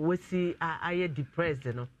 said that we see I depressed,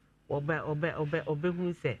 you know, obey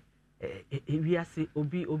who say, we are see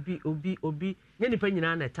obi, any penny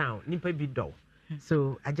on a town, nipa be dull.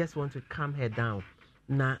 So I just want to calm her down.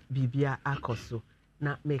 Na bibia akoso.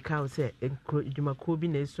 Na make out say encourage bi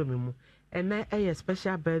na eso me mu na a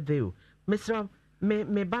special birthday o Mr.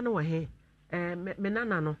 me ba no he me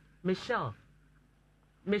nana no Michelle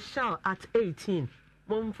at 18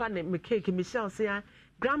 mom fa me cake Michelle say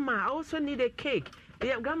grandma I also need a cake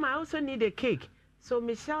grandma I also need a cake so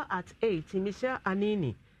Michelle at 18 Michelle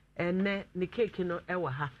Anini ne cake no e wa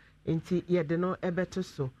ha nti ye de no ebeto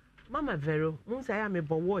so mama Vero mun say am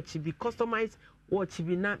bo watch be customized watch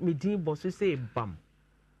be na me din boss say bam.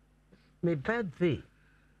 My birthday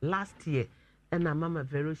last year, and my mama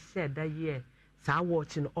Vero said that year, so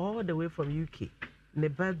watching all the way from UK. My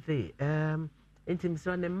birthday, intimacy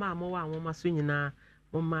on the mama swinging na,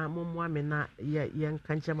 mama, na, young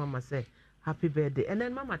cancha mama say, happy birthday. And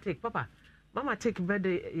then mama take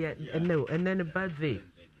birthday, no, and then a birthday,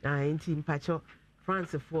 intim pacho,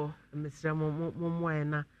 France for Mr.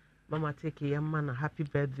 Momoana, mama take a young man, happy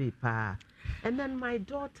birthday, pa. And then my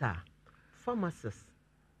daughter, pharmacist.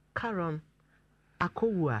 Karen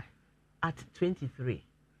Akowua at 23.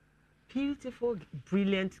 beautiful,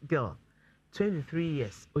 brilliant girl, 23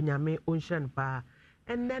 years, Onyame Onshan Pa.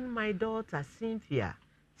 And then my daughter, Cynthia,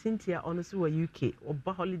 honestly, were UK,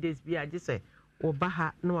 Oba holidays be, I just say,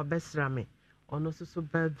 Obaha, no best rame, on so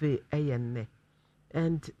birthday, ayenne.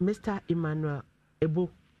 And Mr. Emmanuel Ebo,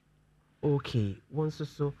 okay, once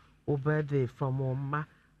so, birthday from Oma,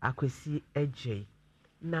 Akwesi AJ.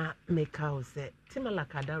 Na Mekao said, Timala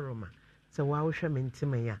Kadaroma, so wow, shaman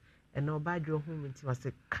Timaya, and no bad your home into us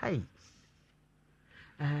a kite.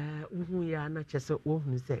 We are not just a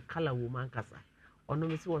woman, say, color woman casa. Or no,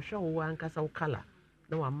 Miss Washoe, one casa color,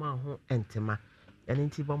 no amount home entima, and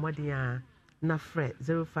in Tibomadia, na fret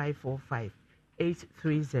 0545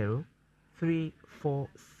 830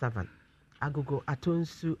 347. Agogo,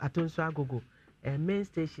 Atonsu, Agogo, a main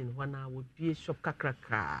station when I would be a shop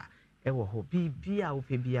kakraka. Ewo ho bibia wo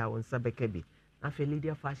pebia won sabekebi afi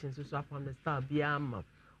Lydia fashion so upon the star bia am o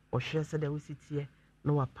hwe se da wositie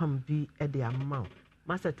no wapam bi e de amount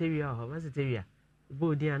masteria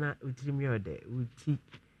bodi ana utirim yode uti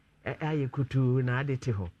aye kutu na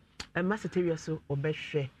adete ho masteria so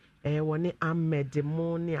obehwe woni amede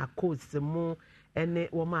mo ne akose mo ene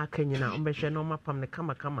wo ma akanyina obehwe no mapam ne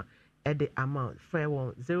kama e de amount fair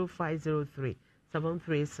one 0503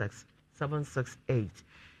 736 768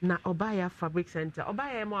 na Obaya Fabric Center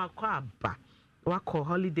Obaya emo akwaba wako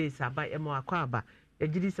holidays aba emo akwaba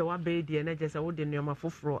ejidi se wabe die na jese wo de nneoma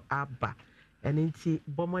foforo aba eninti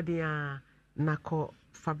bomodia nako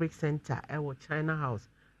Fabric Center ewo China House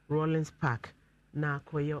Rollins Park na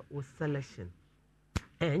koyo wo selection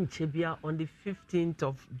and chebia on the 15th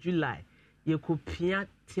of July yekopia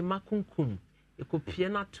timakunkum yekopia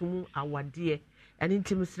na tumu awade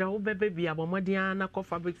eninti misra wo bebe bia bomodia nako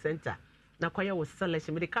Fabric Center na kwaya wo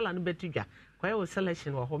selection me de kala no betudwa kwaya wo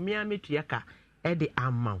selection wo homia metuaka e de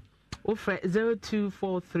amount wo frɛ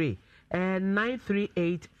 0243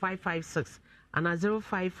 938 556 and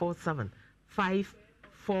 0547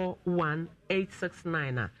 541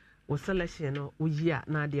 869 wo selection no wo yia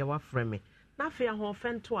na de wa frɛ me na fe ho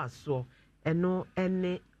fento aso eno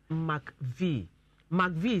ene MacV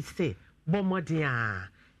say bomodia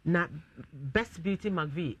na best beauty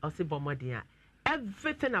MacV or say bomodia.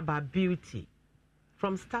 Everything about beauty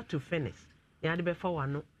from start to finish. You had before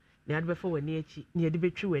one, you had before when you had be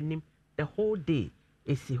true when the whole day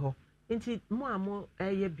is here. Inti more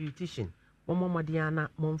a beautician, Mama Diana,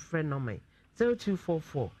 mon friend no me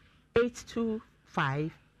 0244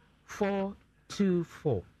 825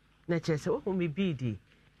 424. Nature say, oh, me BD,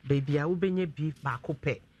 baby, I will be your beef back up.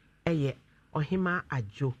 Aye, or hima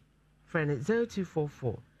ajo. Friend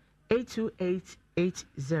 0244 828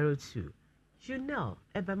 802. You know,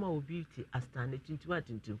 Ebema beauty as standard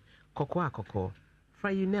into Cocoa.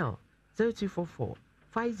 Fra you know, 0244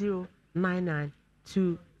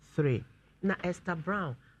 509923. Na Esther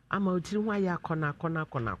Brown, I'm out to why ya kona.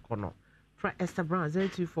 Fra Esther Brown,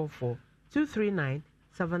 0244 239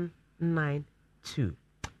 792.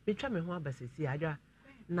 Me try me ho abasisi adwa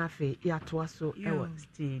na fe ya to aso ewa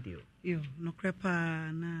studio. Yo, no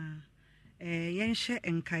crepa na yenhye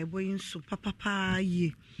enkaibo yinso papa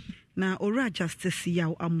ye. Na ora justice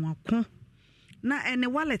yaw amuako na ene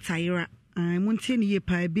wallet ayra muntie ne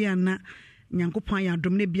yepa bia na nyankopon ya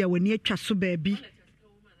dom ne bia wani atwa so baabi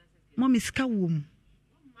mommy ska wom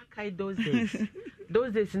makai those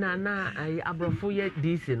days na abrofo ye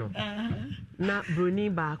this no na broni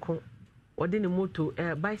baako ode ne moto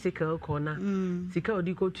bicycle corner sika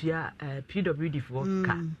odi ko tua PWD for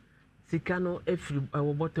ka sika no efiri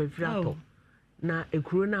wo botto efiri ato na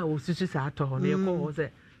ekuro na wo susu sa ato ho ne yeko ho se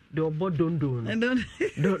the obo don't know.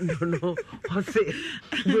 Say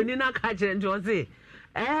Bruni na kaje njo say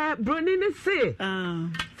Bruni ne say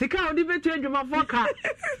sika odi betu adwuma foka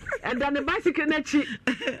and then the bicycle na chi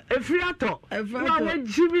efiri ato na we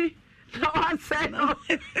jimi na wa say no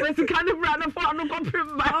we sika ne bra no for no compare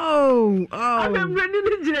ba I'm Bruni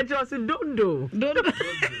ne jire jo say don't do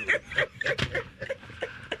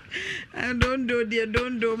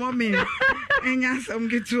don't do mommy enya some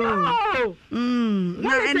gitu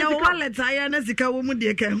na ena wallet aya na sika wo mu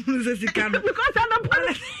de ka hu se sika no because I don't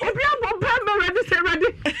obi am bomba ready say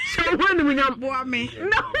ready so when we nyam bo me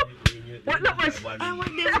no what no was I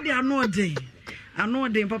want them they are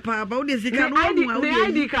not dey papa ba wo de sika no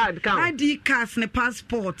ID card ID cards ne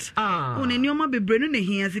passport o ne nyoma bebre no ne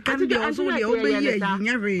hia sika no de also de wo be yi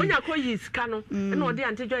nya hwe onya ko yi sika no na o de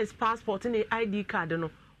antejo is passport ne ID card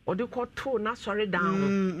no or the court na sorry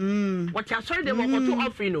down. What you sorry they want to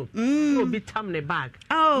offer no be tam ne bag.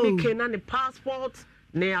 Me kena ne passport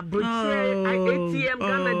ne abroad ATM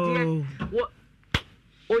Ghana dia. What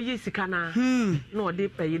o yi sika na no dey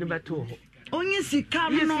pay ni beto ho. onye sika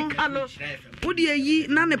no wo de yi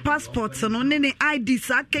na ne passport no ne ID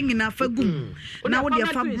sa kengina fagum na wo de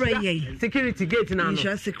fa breye security gate na no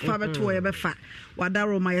insha fa beto ye befa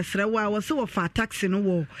wadaro ma yesre wa wo se wo fa taxi no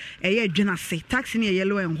wo eye adwuna se taxi ne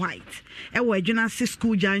yellow and white e wo adwuna se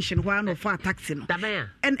school junction wa no fa taxi no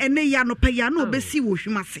en ya no pa ya no obesi wo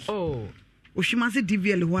hwimase Oshimase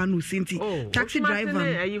DVL ho anu sinti taxi driver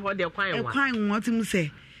kwan what mu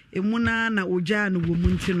say emuna na oja no wo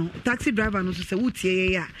munti no taxi driver no so say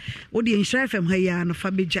wutie ya wo de Insha FM ha ya no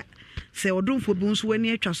fa beja say odonfo bi nso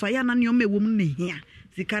wani atwa so ya na ne o me wo mu ne hia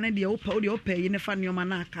sika ne de opa wo de opa yi ne fa ne o ma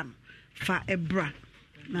na aka no fa ebra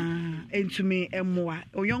na entumi emoa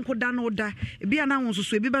oyonko da no da ebi ana wonso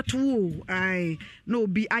so ebi beto wo ai na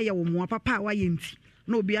obi aye wo mo papa wa yenti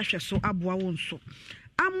na obi ahwe so aboa wonso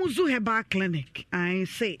Amuzu Herbal Clinic. I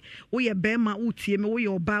say, we are Bema Utiem, we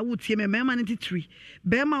are Ba Utiem, Mema 93.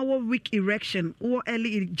 Bema or weak erection or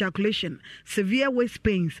early ejaculation, severe waist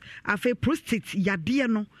pains, afe prostate,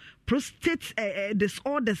 yadiano, prostate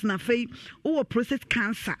disorders, na fe, or prostate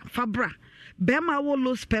cancer, fabra. Bema wo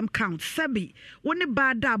low sperm count sebi woni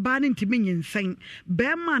bada ba ne ntimi nyensen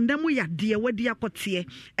bema ndam ya de wadi akote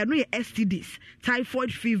eno ye STDs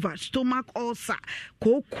typhoid fever stomach ulcer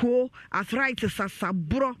koko arthritis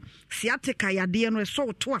asabro sciatica ya de no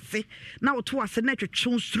so to ase na to ase na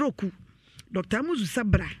twetwe stroke Dr. Amuzu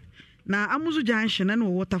Sabra na Amuzu Junction na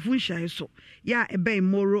no Waterfunshire so ya ebe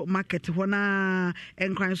Moro market ho na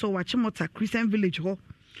enkran so Wachimota Christian Village ho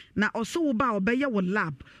na also wo ba obeye wo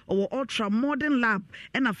lab or ultra modern lab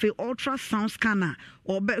and afi ultrasound scanner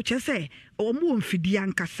or be chese o mu mfidi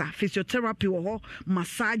ankasa physiotherapy wo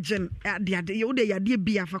massaging ade wo de yade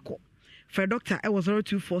bia fako for doctor I was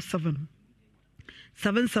 0247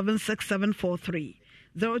 776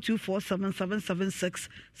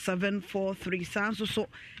 0247776743 sanso so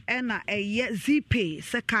ena ZPay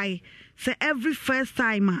sekai se every first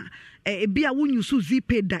time bia wonyu so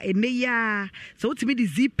ZPay da ene ya so utimi di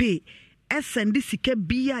ZPay send sika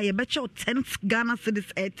bia ye beche 10 Ghana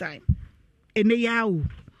cedis airtime ene ya o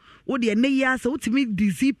de ene ya so utimi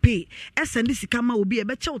di ZPay send sika ma obi ye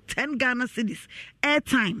beche 10 Ghana cedis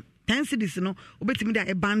airtime 10 cedis no obetimi da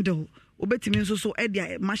a bundle obetimi nso so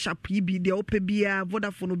edia mashup yibi de opebia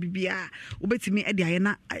Vodafone obibia obetimi edia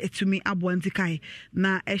na etumi aboantikai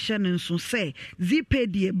na ehye nso se ZPay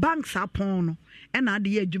de banks apon no e na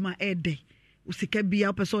de adwuma ede usika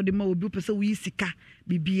bia pese de ma obi pese wi sika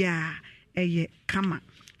bibia eye kama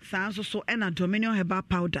sanso so e na Dominion Herbal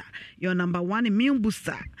Powder your number 1 immune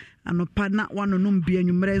booster anopa na wanonum bia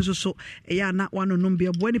nwumre nso so eya na wanonum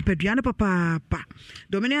bia boani paduane papa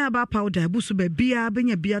Dominion Herbal Powder busu ba bia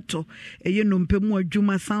benya bia to eye nompemu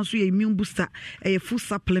adwuma sanso ye immune booster eye full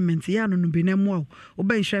supplement ya no bi na mu o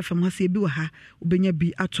ben Insha FM ha se bi wa ha obenya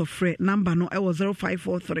bi ato frɛ number no e was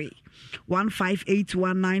 0543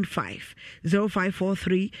 158195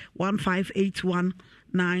 0543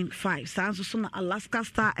 158195 sanso so na Alaska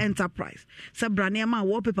Star Enterprise sabrania ma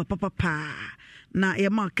wallpaper papa na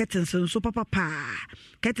yema curtains so papa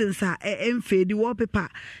curtains a emfedi wallpaper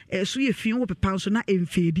so ye fin wallpaper so na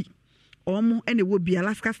emfedi omo ene wo bi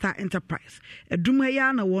Alaska Star Enterprise edum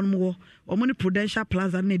ya na won mo omo ni Prudential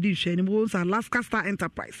Plaza na edi hwe ni mo Alaska Star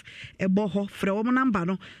Enterprise ebo ho frɛ omo number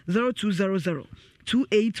no 0200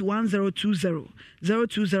 281020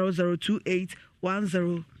 0200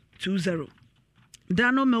 281020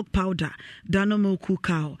 Dano milk powder, Dano milk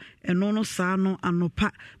cocoa, and no sano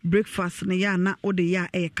anopa breakfast ne ya na ode ya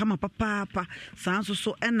kama papa sanso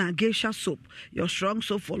so ena geisha soap, your strong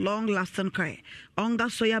soap for long lasting care. Onga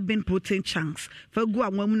soya bean protein chunks, for go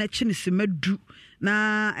and woman chinisi medu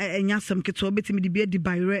na enyasem keto obetimi de bi edi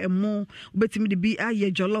bayre emo obetimi de bi aye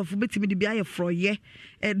jollof obetimi de bi aye froye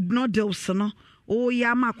noodles no o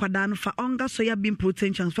ya ma kwada no fa onga soya bean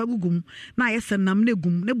protein chunks fa gugum na yesenam ne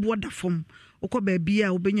gum ne bo da fom okọ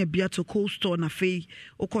baabia obenya bia to cold store na fei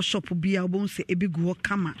okọ shop bia obon se ebigu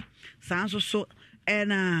kama sanso so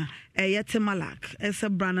ena Temalak ese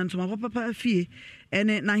brand to papa fie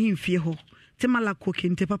ene na himfie ho Temalak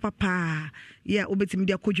kokinte papa ya obetimi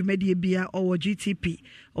dia kodwumade bia or GTP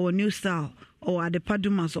or New Style or Adepa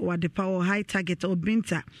Dumas or Adepa or High Target or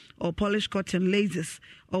Binta or Polish Cotton Lasers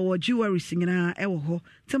or jewelry singina ewo ho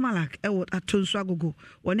Temalak ewo atonso agogo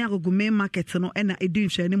woni agogo main market no ena edu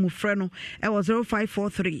nhwani mu frɛ no ewo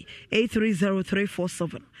 0543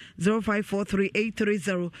 830347 0543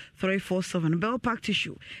 830347 Bell Pack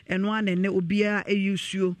Tissue and one ene obia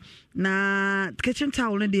eyusuo na kitchen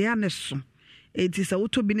towel no de ya neso it is a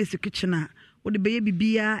auto business kitchen a wo de beye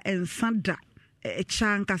bibia ensanda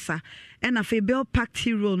chankasa and a Bell Pack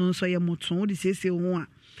Hero no so ye moton wo de sese ho a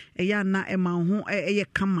eya na ema ho eye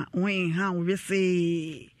kama wen ha wo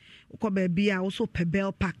se ukɔ baabi a also pe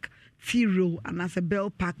bell pack tea roll and as a bell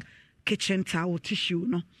pack kitchen towel tissue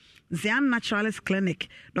no Zian Naturalist Clinic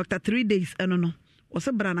Dr. 3 days no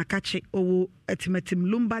ose brana kache owo etimetim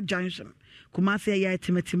Lumba Junction Kumasi ya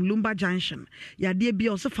etimetim Lumba Junction ya die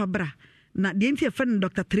bia ose fabra na de nti efe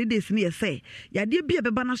Dr. 3 days ni ese ya de bia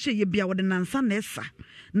beba na hye ye bia wode nansa na esa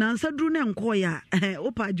nansa duru na nko ya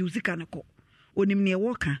opa jusika ne ko onim ne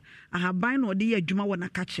woka ahaban na ode ye adwuma wona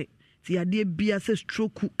kache ti ya de bia se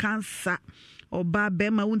stroke cancer oba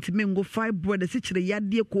bema wuntime ngo fibroid asichire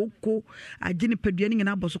yade koko agine paduane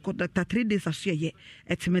ngina boso ko Dr. 3 days asoye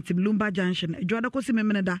etimetim Lumba Junction adwada ko si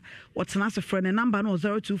memene da wotena se frene number no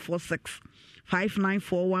 0246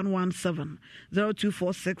 594117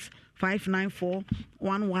 0246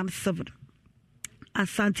 594117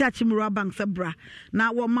 Asante Achimura Bank Sabra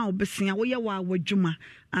na wo ma obesia wo ye wa wadwuma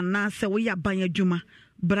ana se wo ya ban adwuma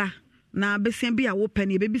bra na besia bi a wo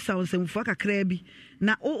pani bebi sa wonsamfo kakra bi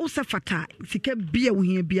na o se fata sika bia wo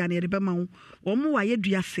hia bia na ye be ma wo mo wa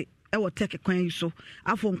yeduase e wo tek kwan so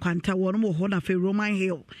afo nkwanta wo no mo ho na fe Roman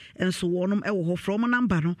Hill enso wo no e wo ho from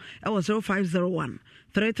number no e wo 0501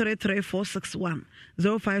 333461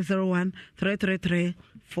 0501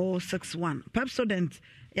 333461 Pepsodent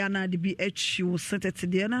ya na de bi HU sentet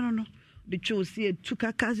de no the chose see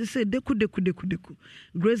tuka kasi say deku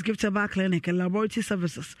Grace Gift Herbal Clinic and Laboratory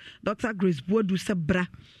Services Dr. Grace Bodu Sabra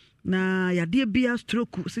na yade bia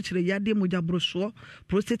stroke sichire yade moja brosho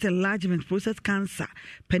prostate enlargement prostate cancer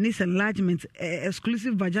penis enlargement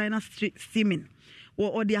exclusive vaginal steaming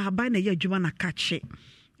or the haban na ye adwuma na kache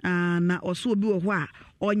na oso obi wo ho a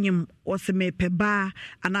onyem ose mepeba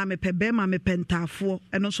ana mepebe ma mepentafo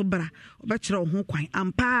eno so bra obekire ho kwan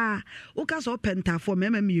ampa uka so pentafo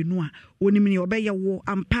mema mienu a onim ne obeye wo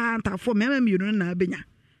ampa ntafo mema mienu na abenya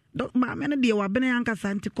ma me ne de wa bene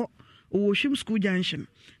ankasa ntiko Oshim School Junction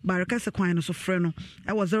Baraka Sequino so freno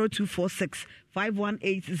I was 0246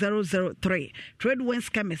 518003 Trade Winds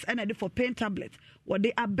Chemist and I did for pain tablet what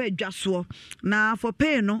they abe jaswo na for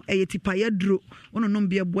pain no e tipa ya duro ono no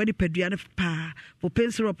bia body peduane pa for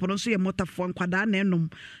pain syrup no so ye motafo nkwada na enom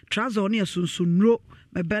trouser no ye sunsunro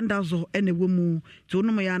me bendazo ene wemu to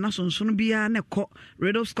no ya na sunsun bia na ko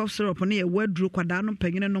Redox cough syrup no ye waduro kwada no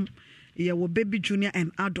panyine nom ye wo baby junior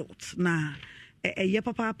and adult na ye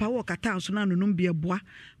papa wo kata so na nunum bia boa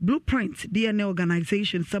Blueprint DNA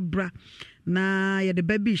organization sabra na ye de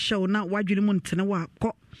baby show na wadwene mu ntene wa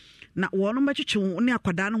ko na wono machichu ne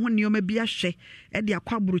akwada no ho nioma bia hye e de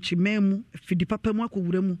akwaburuchi mamu fidi papa mu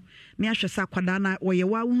akowura mu ne ahwe sa akwada na wo ye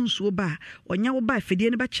wa hunsuo ba onya wo ba fidi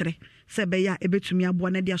ne ba kire se be ya ebetumi aboa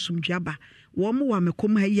na de asomdua ba wo mo wa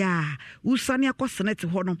mekom ha ya usane akosene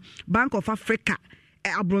ho no Bank of Africa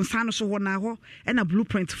Abronsano so na ho na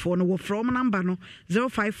Blueprint for no from number no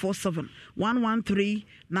 0547 113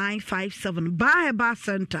 957 ba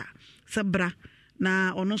center sabra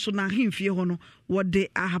na ono so na himfie ho no wo de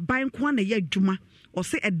ahaban kwa na ye adwuma o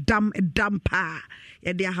se edam pa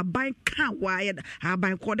ye de ahaban ka wa ye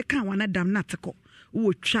ahaban ko de ka wa na dam na teko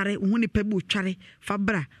wo tware wo ni pa bo tware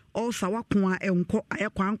fabra also wakwa enko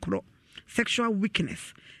ayekwa ankro sexual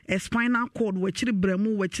weakness a spinal cord wachiri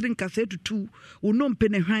bramu wachiri nkase tutu unompe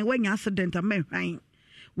ne hwan wanya accident ama hwan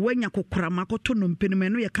wanya kokora makoto nompe ne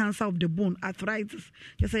menu ye cancer of the bone arthritis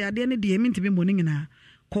yesa yade ne de emi ntimi moni nyina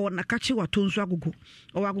ko na kachi watonso agogo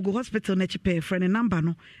o agogo hospital na chipe friend number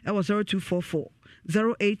no e was 0244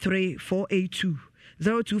 083482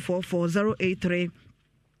 0244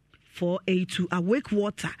 083482 awake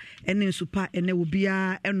water ene super ene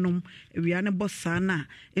obia enom ewia ne bosana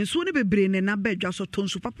enso ne bebre ne na badwa so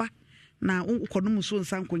tonsu papa na ukonom so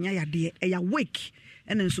nsankonya yade e ya wake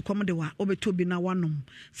ene nsu kom de wa obeto bi na wanom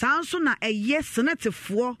sanso na eye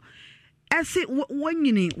senetefo ese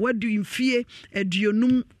wanyini wadu mfie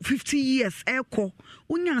aduonum 50 years eko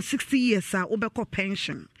unya 60 years a obekọ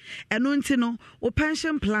pension eno nti no o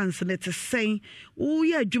pension plans ne te sei wo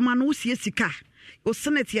ye adwuma no wo sie sika o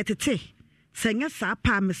senate yetete senya sa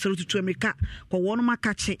pa mesero tutu America ko wono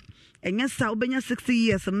makache enya sa obenya 60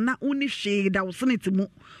 years na uni hwe da wo senate mu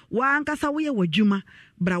wa ankasa wo ye wadwuma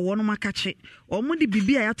bra wono makache o mu di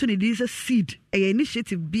bibia ya to ne di seed e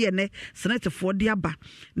initiative bi ne senate for di aba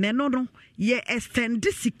na no ye extend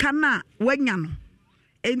sika na wanya no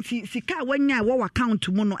enti sika wanya wo account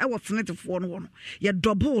mu no e wo senate for no ye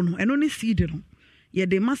double no eno ne seed no ye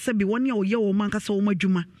de masa bi woni o ye wo mankasa wo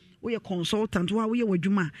madwuma we consultant wa we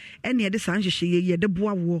wadwuma ene de san hyehyeye ye de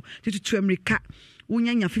boa wo tutu America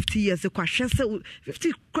unyanya 50 years kwa hwese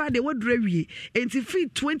 50 kwa de wadura wie enti free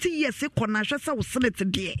 20 years kwa na hwese wo senate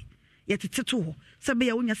de yetete ho sebe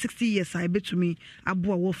ya unya 60 years I betumi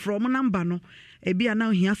aboa wo from number no e bia na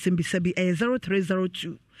ohia sembi sebi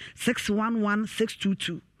 0302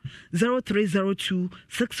 611622 0302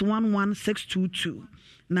 611 622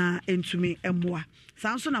 na entumi emwa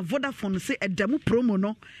sanso na Vodafone say edamu promo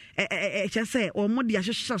no eche say omo de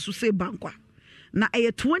ahyehyɛ so say bankwa na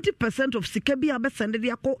 20% of sika bi abesende de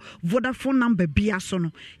akɔ Vodafone number bia so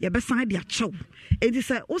no ye besan de achew edi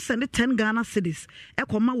say wo send 10 Ghana cedis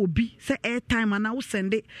ekoma obi say airtime na wo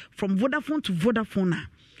send from Vodafone to Vodafone na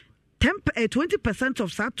 20%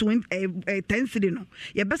 of that 10 cedi no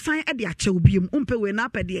ye besan de achew biem umpe we na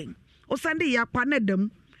apede wo send ya kwa na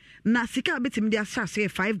dam na sika betim de asase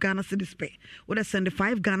 5 Ghana cedis pay wo de send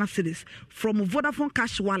 5 Ghana cedis from Vodafone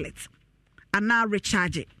cash wallet and now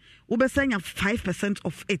recharge it we be saying 5%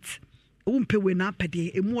 of it. Umpe we na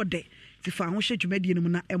pede emu de ti fa ho hye dwumadi no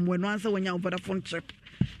na emu no ansa wanya Vodafone trip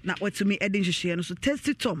na what to me edin hye no so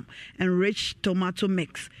Tasty Tom and rich tomato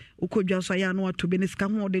mix ukodwa so ya no ato be ne ska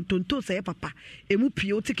ho de tonto say papa emu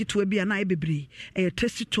pio tikito bia na bebre e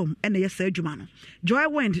Tasty Tom and ye say adwuma no Joy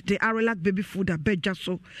Wind the Arelac baby food abedja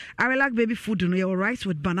so Arelac baby food no your rice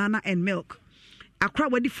with banana and milk Akra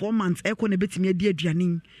wadi 4 months eko na betimi adi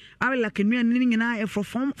aduane Arelac nnuane ni nyina for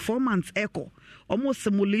 4 months eko almost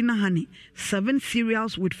semolina honey 7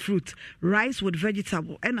 cereals with fruit rice with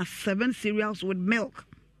vegetable and 7 cereals with milk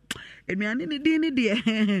aduane ni di ni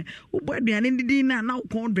de ubo aduane ni di na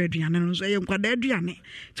ukon aduane no so ye nkwada aduane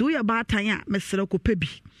ti wo ye ba atan a mesere ko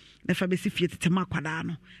pebi na fa besi fie tetema kwada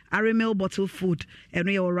no Aramel bottle food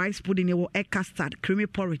eno your rice pudding your egg custard creamy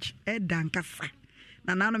porridge e dankasa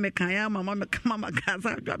na nano me kan ya mama me mama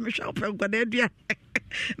gaza dwa me shop kwada dua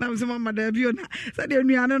na me mama da bio na say de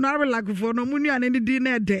nuane no Arelac for no munuane ni di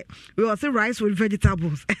na de we also rice with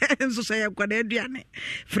vegetables so say kwada dua ne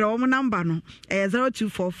from number no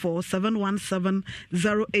 0244 717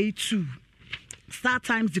 082 Star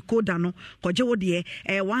Times decoder no koje wo de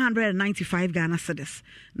 195 Ghana cedis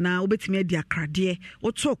na obetime de akrade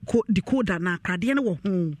wo to decoder na akrade no wo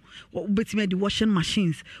ho obetime de washing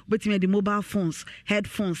machines obetime de mobile phones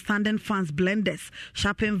headphones standing fans blenders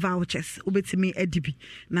shopping vouchers obetime edibi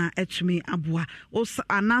na etumi aboa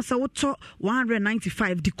anasa wo to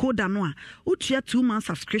 195 decoder no a wo tua 2 months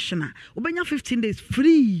subscription a obenya 15 days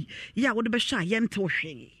free ya wo de be sha yente wo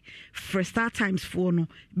hwe for Star Times phone no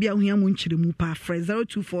bia ohia mu nchiremu pa for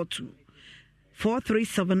 0242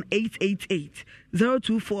 437 888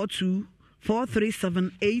 0242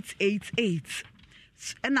 437 888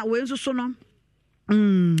 and na we so no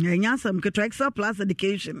enyasam keto extra plus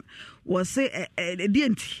education was say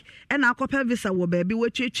dienti and akopɛ visa wo baabi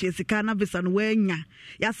watwetwe sika na visa no wanya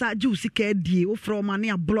yasa ju sika die wo from ane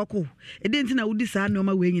a block o edenti na wudi saa no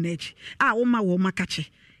ma wenyi na echi a wo ma wo makache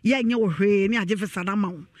ya nye wo hwe ni aje visa na ma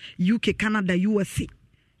wo UK Canada USA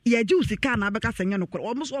ya ju sika na abeka senya no kro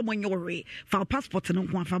wo so wo nye wo hwe fa passport no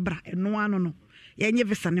ko afa bra eno ano no ya nye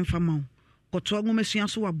visa ne fa ma wo koto ngomesua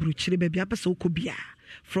so wa bruchire baabi apesa wo kobia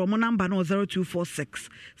from number no 0246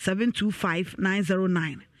 725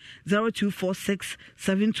 909 0246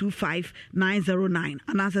 725 909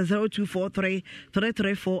 and as 0243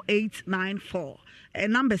 334 894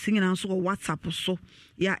 number singing also WhatsApp so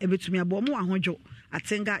yeah ebetumi abo mo ahojo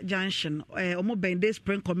Atenga Junction omo Bende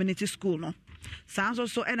Spring Community School no sanso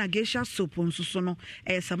so ena geisha soup nso so no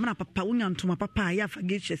samana papa unya ntoma papa ya fa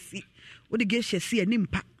geisha si odi geisha si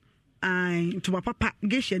animpa ntoma papa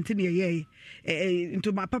geisha ntini ye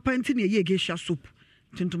ntoma papa ntini ye geisha soup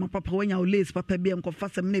ntoma papa wanya olace papa bia nkofa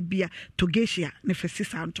sam na bia to geisha ne fesi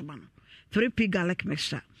sa ntoma no 3p garlic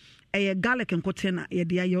mixture garlic nkote na ye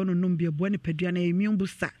dia ye ono numbi ebo ne padua na immune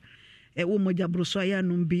booster wo moja broso ya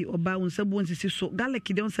numbi oba unsebo nsisi so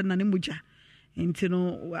garlic de onse na ne moja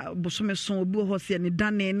intino bosome so obi ho se ne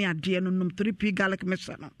dane ne ade no num 3p garlic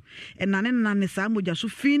mixture no enane nane sa moja so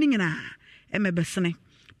fini nyina emebesene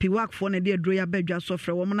piwak for na de adro ya badwa so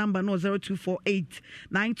frɛ wo number no 0248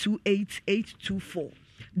 928 824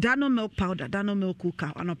 Dano milk powder, Dano milk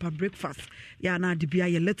cooker, and upper breakfast. Ya na dibia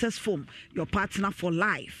your latest form, your partner for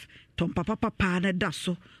life. Tom papa papa na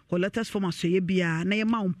daso. Ho latest form aso ye bia na ye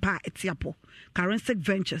ma umpa etiapo. Currency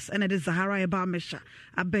Ventures and it is Zahara eba mesha.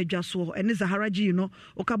 Abedja so and Zahara ji you know.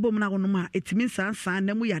 Okabom na onuma etimin san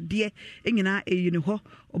nemu ya die enyina eyini ho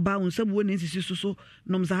oba unsem woni nsisi so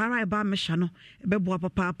nom Zahara eba mesha no ebebo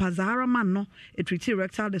papa Zahara man no it treat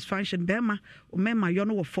erectile dysfunction bema o mema yo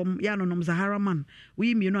no wo form ya no nom Zahara man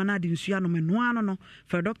we mienu ana de nsu ano meno ano no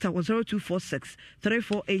for doctor 0246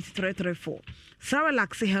 348 334 Sarah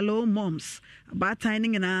say hello moms about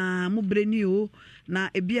timing na mu breni o na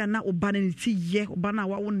ebia na oba na ti ye oba na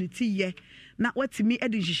wa ni ti ye na watimi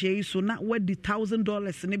edi hihye so na wadi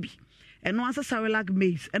 $1,000 ne bi eno asa Sarah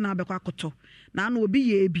maize na abekwa akoto na na obi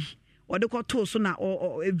ye bi ɔde kɔtoo so na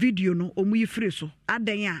video no ɔmu yi firi so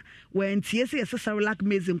adan a wɔantie sɛ yɛsɛ Cerelac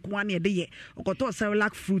maize nko a ne yɛde yɛ ɔkɔtɔɔ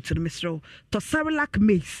Cerelac fruit no mesrɛ tɔ Cerelac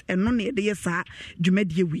maize ɛno ne yɛde yɛ saa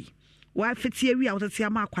dwumadie wi wafetie wi a wotete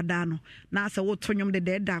ama akwadaa no na sɛ woto nwom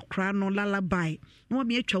de da akora no lullaby na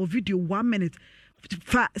wɔme atwa video 1 minute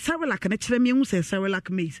fa Cerelac na kyerɛ me hu sɛ Cerelac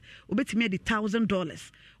maize obetimi ade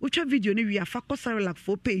 $1,000 wotwa video no wi afa kɔ Cerelac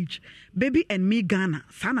for page Baby and Me Ghana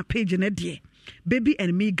sana page na de Baby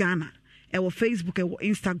and Me Ghana ɛwɔ Facebook ɛwɔ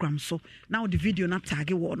Instagram so na the video na tag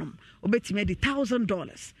wɔnom obetimi ade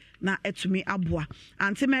 $1,000 na etumi aboa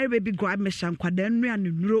Auntie Mary baby grab me shankwadaa nnua ne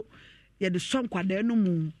nuro yɛde sɔ nkwadaa no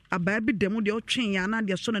mu abaa bi dɛm deɛ ɔtwe yɛ ana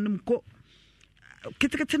deɛ sɔ nanim kɔ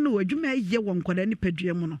ketekete no adwuma yɛ wɔ nkwadaa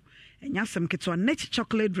nipadua mu no ɛnya asɛm ketewa next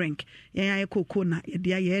chocolate drink yɛn ayɛ cocoa na yɛde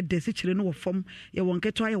ayɛ ɛdɛ sikyire no wɔ fam yɛwɔ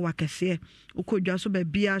nketewa yɛ wɔ akɛseɛ wokɔ dwa so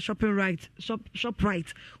baabia shop right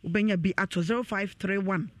wobɛnya bi ato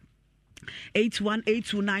 0531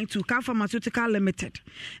 818292 Car Pharmaceutical Limited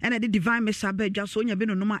and the Divine Meshabe just on your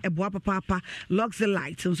binoma eboa papa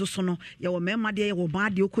Luxelite and so no your mema de your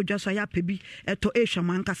body oko just ya pebi eto esha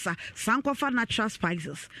mankasa sankofa natural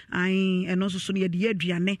spices and also so near the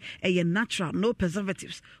aduane a natural no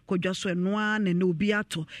preservatives ko just so noa ne no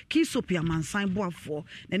biato kisopia mansan boafo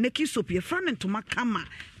ne kisopia friend to makama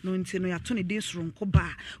no ntino ya to ne this room ko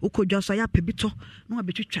ba oko just ya pebi to no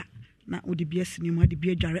abetwitwa na ODBS ni mo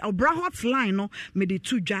adibia dware Obra hotline no me de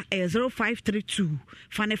 2 dwa 0532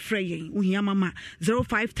 fane frey uhia mama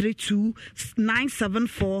 0532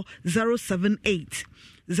 974 078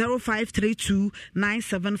 0532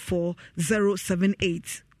 974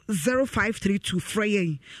 078 0532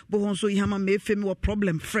 frey bo so ihama me femi wo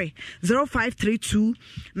problem frey 0532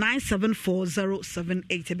 974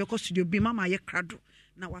 078 because studio bi mama ye krado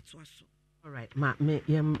na watu aso. All right ma me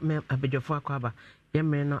abedjofo akwaba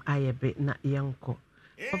yemre no ayebe na yenko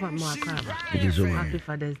papa mo akwaba. Happy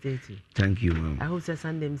Father's Day to you. Thank you, Mom. I hope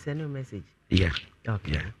Sunday send you a message. Yeah.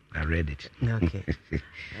 Okay. Yeah, I read it. Okay.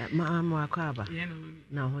 Ma mo akwaba.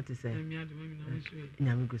 Now what to say?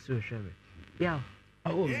 Nyame go so hwere. Yeah.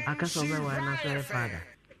 Oh, akaso be wa na so father.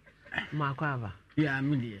 Mo akwaba. Yeah,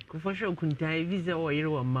 I'm here. For sure, couldn't I visit or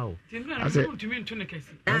you were mouth? I said, to me, to the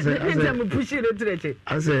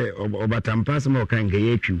I say, Obatampas more can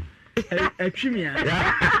get you. A chimia.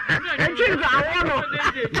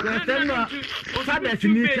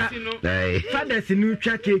 Father's new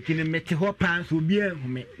cake in a metal pants will be a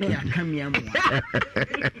me. Come here.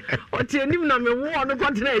 What you even know me war the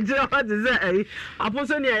continent? What is that?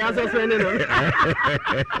 Aposonia, as a friend.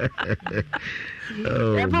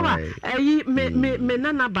 Oh, me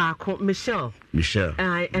nana bako Michelle.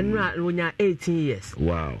 And when you're 18 years.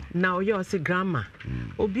 Wow. Now you're a grandma.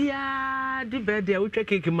 Obia the bed there with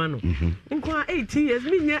cake manu. In 18 years,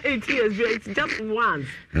 me 18 years, it's just once.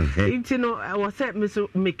 You know, I was at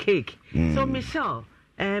me cake. So Michelle,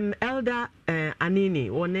 Elder Anini,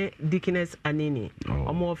 one Dickiness Anini,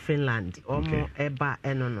 or more Finland, or more Eba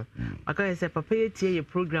Enono. Because I said, Papa, your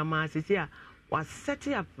program as is here. Was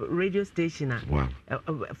setting up radio station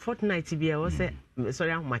fortnight to be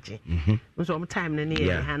sorry how much so time na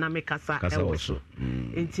near hana me kasa also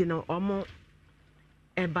nti no omo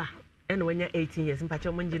eba and when you're 18 years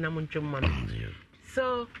mpacho mo ngina mo ntwom man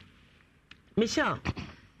so Michelle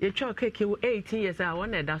you try cake 18 years I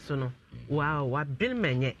want that so no wow wa bil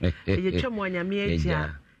menye you twom nyame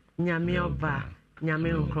agia nyame oba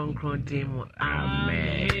nyame nkronkron dim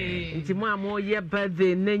amen nti mo amo ye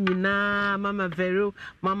birthday na nyina mama Vero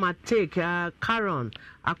mama take Caron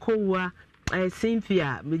akowa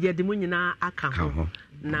Cynthia me ye de mo nyina aka ho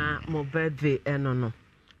na mo birthday eno no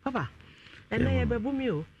papa ena ye babu mi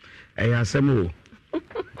o asem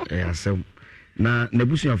na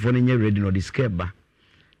nebusuafo no nye ready no discard ba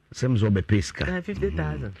sem zo be peska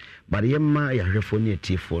 50,000 but yemma ya hwefo ne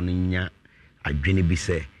tiefo no nya adwene bi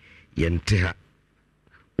se yente ha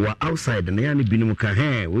wa outside na ya ne binum ka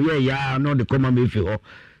we ya no de koma me fi ho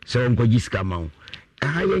se onko giska ma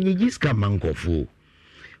ha ya nyi giska ma nkofo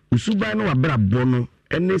usuba no wabrabɔ no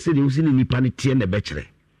enne se de usi ni nipa ne tie ne bekere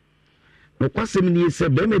no kwasem ni se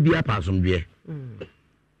be ma bi apasomdwe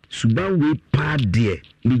suban we pa de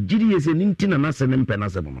ni giri yese ni ntina na se ne mpe na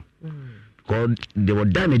se no ko de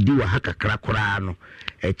wodane di wa haka krakora no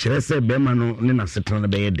e kire se be ma no ne na setana na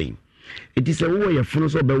be yeden it is a way of fun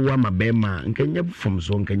so be wa ma be ma nkanya from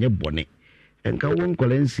so nkanya bone enka won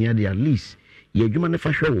kolensia de at least ye adwuma ne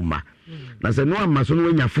fa hwe wo ma na se no ama so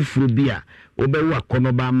no nya fufuru bi a obewu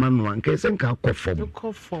akono ba ma no anka se nka akofom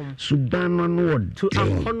subana no to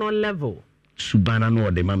akono level subana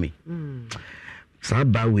no de mami sa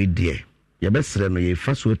ba we de ye besre no ye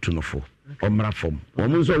fa so etu no fo omra fom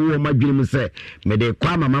omo so wo ma dwene mu se me de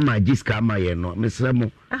kwa mama jiska ama ye no mesre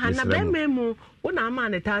mo na be memu wona ama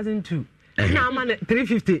na 1002 na ama na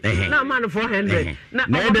 350 na ama na 400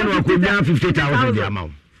 na ede no ko nya 50000 di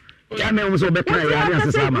amount ya me so be kra ya ya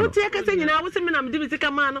sesa ma no tie ka se nyina wo se me na me di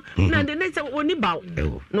sika ma no na de ne se oni baw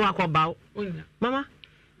no akobaw mama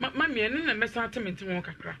mami ene na mesa atementi won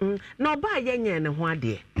kakra na oba ye nye ne ho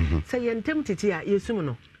ade se ye ntem titi a yesum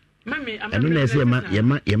no mami eno na se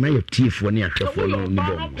yema ye tiefo ne ahwefo no ni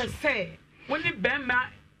bo mo se woni bema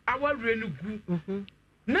aware no gu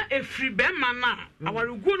na efri bema na aware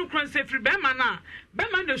gu no kran se efri bema na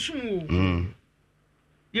bema na sum wo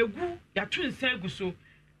yegu ya tu nsa gu so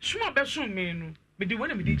suma be sum me no me di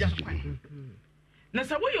wona me di ja kwan na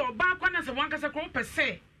se wo ye oba kwa na se wan kasa kro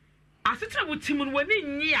pese asetra wo timu no wani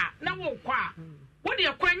nyia na wo kwa wo de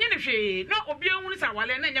kwa nye ne hwe na obi anhunu sa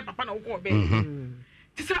wale na nya papa na wo ko obe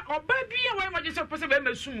tisa oba bia wa waje se pese be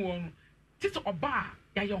masum wo no tisa oba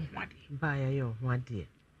ya ye hoade ba ya ye hoade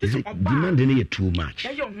tisa oba demand ne too much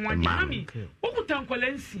ya ye hoade mami wo kutan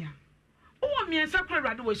kwalansia wo miensa kra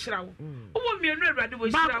awrade wo hira wo wo mienu awrade wo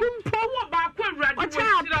hira wo ba ko awrade wo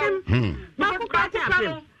hira wo ba ko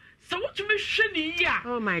pa so what you shiny ya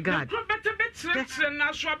oh my god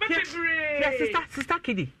na so abebre sister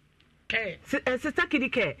kidi sister kidi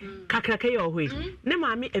ke kakrake yo hwe ne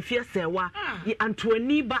maami afia sewa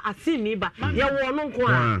Antoine ba asini ba ye wo no nko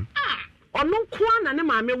a ono nko na ne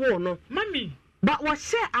maami wo no mami ba wo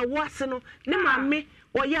hye awase no ne maami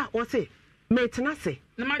wo ya wo se metena se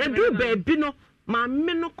edu ba bi no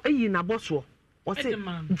maami no yi na boso wo se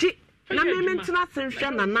ji na me mentina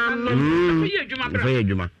senhwe na no ye adwuma bra ye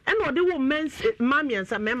adwuma eno de wo mens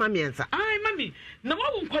mamiensa mamiensa ai mami na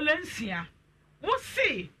wo nkolansia wo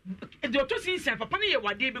se de otosinsia papa ne ye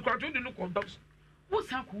wade bi kwato de no ko box wo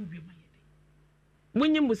sa ko bi ma ye den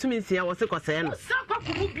munyim busuminsia wo se ko se no sa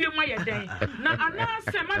ko bi ma ye den na ana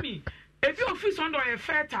se mami ebi office on do ye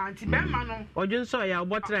fair anti be ma no odwun so ya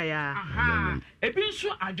obotra ya aha ebi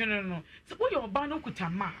nso adwene no se wo ye oba no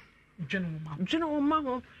kutama dwene wo ma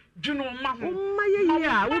ho juno ma ho ma ye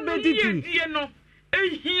ya wo bedidi ye no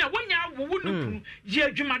ehia wonya wo no ye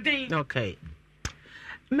adwumaden okay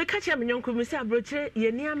me ka che menyonko mi se abrochire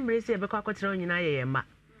ye ni amre se be kwa kwotera onyina ye ma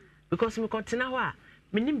because me kotena ho a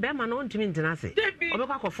menim be ma no ntimi ntena se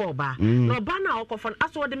obekwa kofo ba na oba na okofo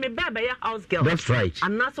aso de me be ya house girl that's right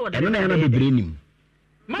and na so de me na bebre nim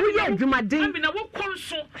wo ye adwumaden na wo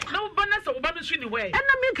konso na wo ba na se wo ba no so ni we na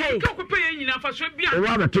me kai ko pe ye nyina fa so bia e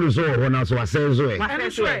wa betoro so ho na so asenzo e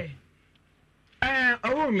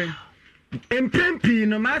owo me empempi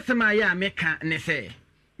no masema ya meka ne se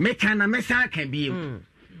meka na mesa ka biem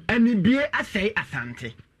anibie asai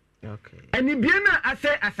asante okay anibie na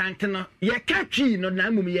asai asante no ye ka twi no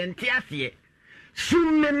na mum ye nte ase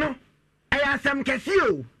summe no ayasam kase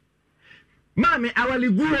o mame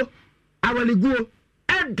awaliguo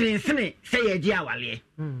edin sene se ye gi awale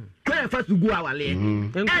kwa fa sugu awale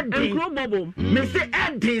edin kro bobo me se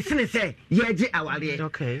edin sene se ye gi awale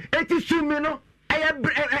okay eti summe no eye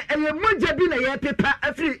moja bi na ye pepa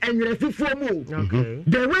afri enwere fufuo mu okay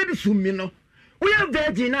the way the summe no we are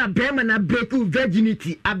virgin na bema na break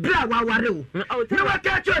virginity abra wa ware o na wa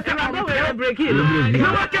ka cho se na break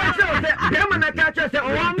na wa ka cho se bema na ka cho se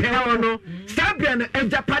o pe no sabia no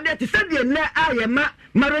ejapade ti se de na aye ma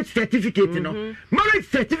marriage certificate no marriage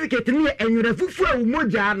certificate ni enwere fufu a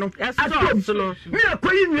umoja no aso mi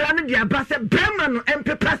akoyi nwira no de abase bema no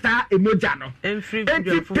empepa sa emoja no enfri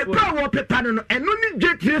pepa wo pepa no eno ni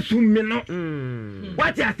dwetire summe no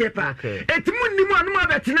what you say pa etimu ni mu anu ma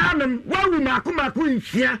betina anum wa wu maku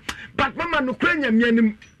nsia but mama no kranya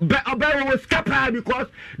mianim be oba wo scapa because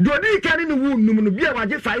doni kan ni wu num no bia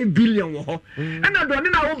waje 5 billion wo ho na doni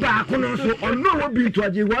na wo ba ko no so ono wo bi to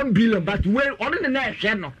aje 1 billion but we ono ne na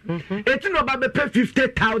ehwe no eti no ba be pay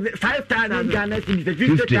 50,000 5,000 Ghana cedis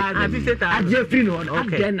 50,000 aje free no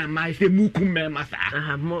okay na my say muku me masa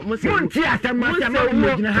mo ti asema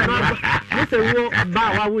mo gina ha mo se wo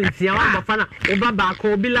ba wa wo nsia wa ba fa na wo ba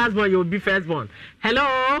ko bi last born you be first born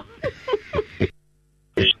hello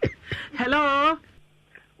hello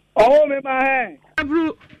oh me ma he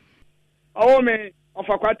abru oh me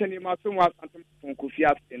ofa kwata ni maso mu asantum kofi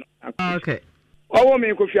ase no okay oh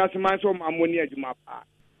me kofi ase man so ma moni adwuma pa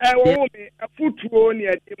oh me afutuo ni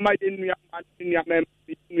e ma ye nua ma me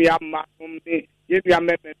ye nua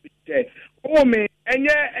me bi oh me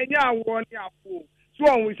enye awo ni afu so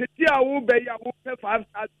on we say ti awo be ya wo pe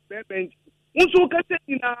 5,000 be bench unso ka se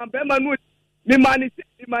ni na be ma no me mani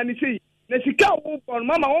say na sika wo bon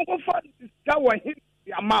mama won ko fa sika wo hin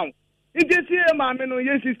the amount indesi e ma me no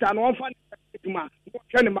ye sister no won fa ni ma ko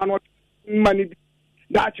hwe ni ma no mani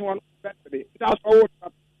da chi won birthday that's all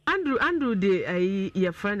Andrew de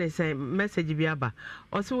your friend is a message biaba.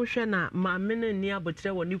 Also shena ma mene ni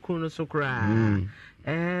abotre woni kunu so kra.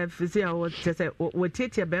 Fizia what say what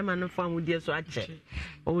tie be man fam wo die so ache.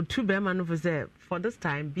 O two be man for say for this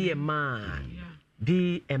time be a man.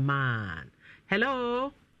 Be a man.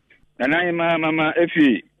 Hello. Nana mama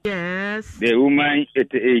Efi. Yes. The woman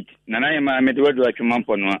 88. Nana ma me do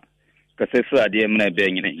atwumampo no. Kase so ade mna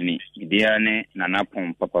be nyina dia ne nana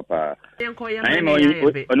pom papa. Nana ma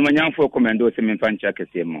onu manyamfo komendo se me fancha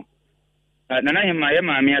kase mo. Nana hema ye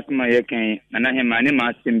ma me atuma ye kan nana hema ne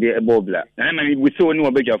ma simbe e Obra. Nana ma bi so ni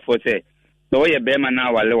obedwafo se so ye be ma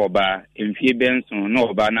na wale oba emfie benso na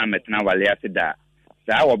oba na metna wale asida.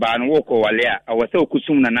 Sa oba no wo ko wale a awose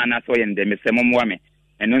okusum nana so ye ndeme se momwa me.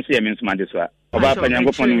 Eno nso ye me nsuma de so a oba pa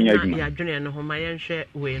nyankopon no nya adwuma. Ya dwene no ho ma ye nhwe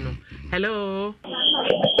we no. Hello.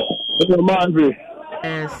 Mandre.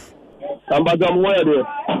 Yes. Ambadam where there?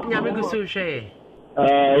 Nyame gusu hwe.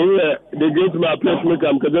 The great my place make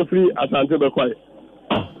am kaza free asante be kwai.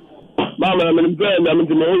 Mama na mpe na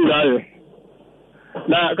mti mo ira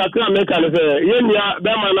na kakra make am say yenya be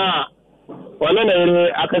ma na wala na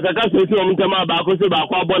ire akasaka seti o mtema ba ko se ba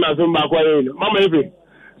kwa bona so ba kwa yin. Mama efe.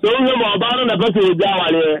 So we mo ba na pese e ja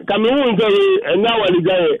wale ka me hu nso e na wale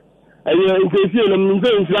jaye. Ayo intesi no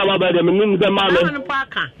mse nsira ba ba de me nse ma me. Na pa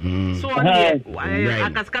aka. So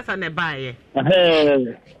akaskasa na baaye.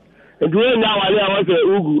 Eduwe nya wale a wose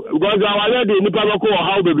ugu because wale de nipa bako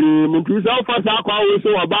how bebre muntu so fa sa kwa wo so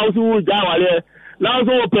oba so ja wale na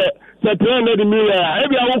so pe se 300 million e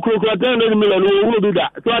bia wo krokro 300 million no wo bi da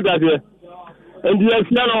so adase and yes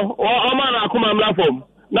no o ma na akoma mra fom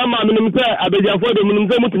na ma me nim se abejafo de nim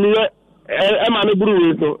se mutumi ye e ma me buru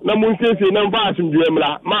we so na mu nsese na mfa asumdue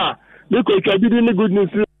mra ma biko ka bi ni good news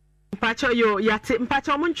Mpacho yo yate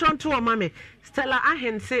mpacho mo nchonto o mame Stella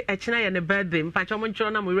Ahense echina ye ne birthday mpacho mo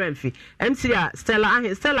nchon na mo remfi MC a Stella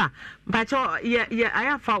Ahen Stella mpacho ye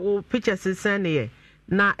ayafa wo pictures send ye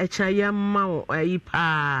na echina ye ma wo ayi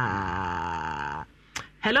pa.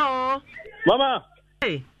 Hello mama.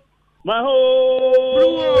 Hey my ho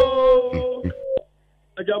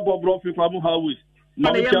aja bobro fi famu house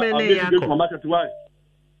mama cha mama cha tuwai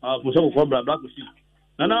kuso ko bra bra ko si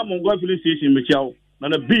na mo go police station me chiao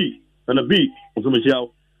na B so me chiao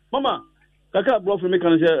mama kaka bro fi me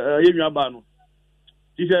kan se ye nwa ba no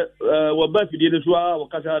ti se wo ba fi de so a wo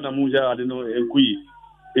kasa na mu ja ade no enkuyi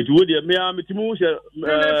eti wo de me a metimu se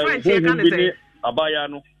abaya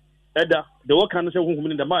no eda de wo kan se hunhum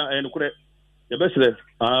ni da ma en kure ye besle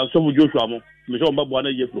so mu Joshua mo me so mba bo na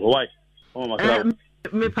ye fro why mama kala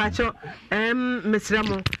me pacho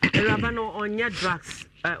mesramo raba no onya drugs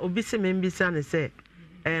obi se me mbisa ne se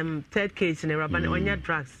third case ne raba no onya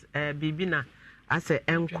drugs bibina ase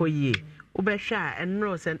enkoye ubehwa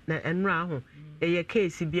enro se enro aho eye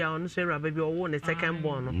case bia ono so raba bi owo ne second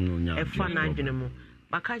born no e fa na adwene mu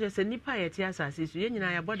maka je se nipa ye ti asase so ye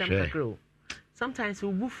nyina ya bodam kakro sometimes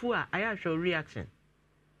ubufu a aya hwe reaction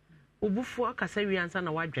ubufu akasa wi ansa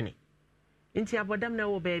na wadwene nti abodam na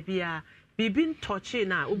wo ba bia bibin touchi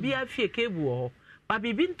na obi afie kebu ho ba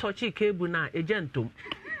bibin touchi kebu na ejantom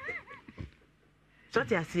so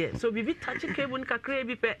ti ase so bibi touchi kebu nka kra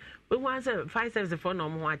bi pe we wan say 574 na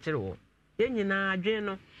omo akere wo ye nyina adwen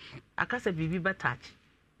no akasa bibi ba touch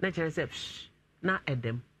na kire say na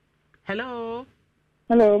edem. Hello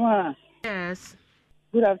ma. Yes,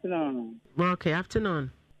 good afternoon. Okay,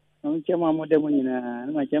 afternoon. I'm chema mo demo nyina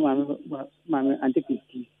na chema ma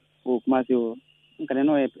antiquity o kuma se o nka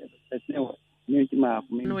no e pesne ni ti ma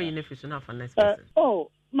no you ne fish na for next person. Oh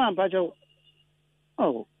ma pa jo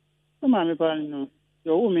oh ma me pa no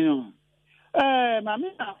yo wo mi no ma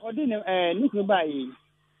me na odi ne ni ku ba yi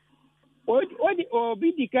odi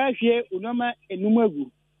obi di ka hwe unoma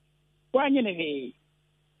enumagu kwanye ne he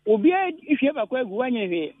obi ihwe ba kwa egu wanye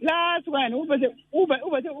he last one uba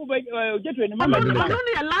jetwe ne mama no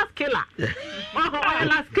the last killer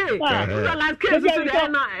last kill the last kill so dey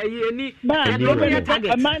na ni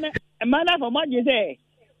amana for ma je say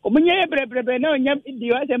omunye brebrebe na onya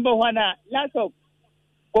di wa sembo hwana last of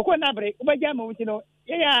koko na bre uba jama wuti no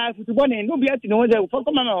ya futubọ ne no bia ti no ze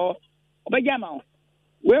foko mama o uba jama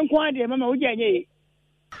we nkwa de mama wuji anye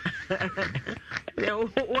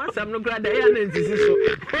what's up no grada ya na nsisi so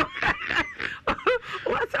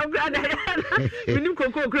what's up grada ya binim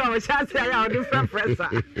koko kura o chance ya o different pressa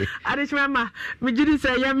adishmama me jidi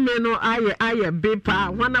say yam me no aye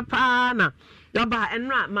bepa hwana pa na yaba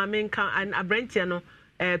enra ma me nka an abrantia no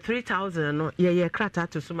 3000 no ye krata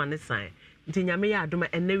to so mane sign nti nyame ya adoma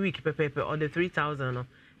ene week pepepe or the 3000 no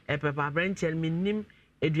pepa abrantia minim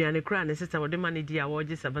eduane kura ne sister wode mane dia wo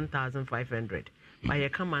je 7500 ba ye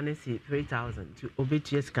kama ne si 3000 to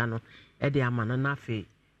obetu sika no e de amana na fe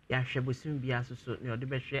yɛahwɛ bosom bia so ne ɔde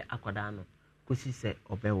bɛhwɛ akwadaa no kɔsi sɛ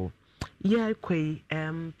ɔbɛwo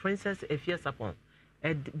yɛkɔi princess efia sapon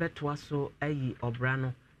bɛtoa so ayi ɔbra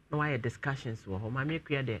no na wayɛ discussions wɔ hɔ maame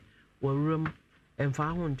akua de wɔwuram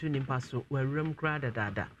mfa ho nto nipa so wɔwuram koraa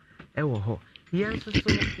dadaada ɛwɔ hɔ yɛn nso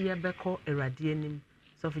so yɛbɛkɔ awurade anim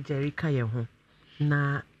sɔfo gyeri ka yɛn ho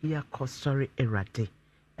na yɛkɔ sɔre awurade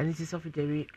ɛne si sɔfo gyeri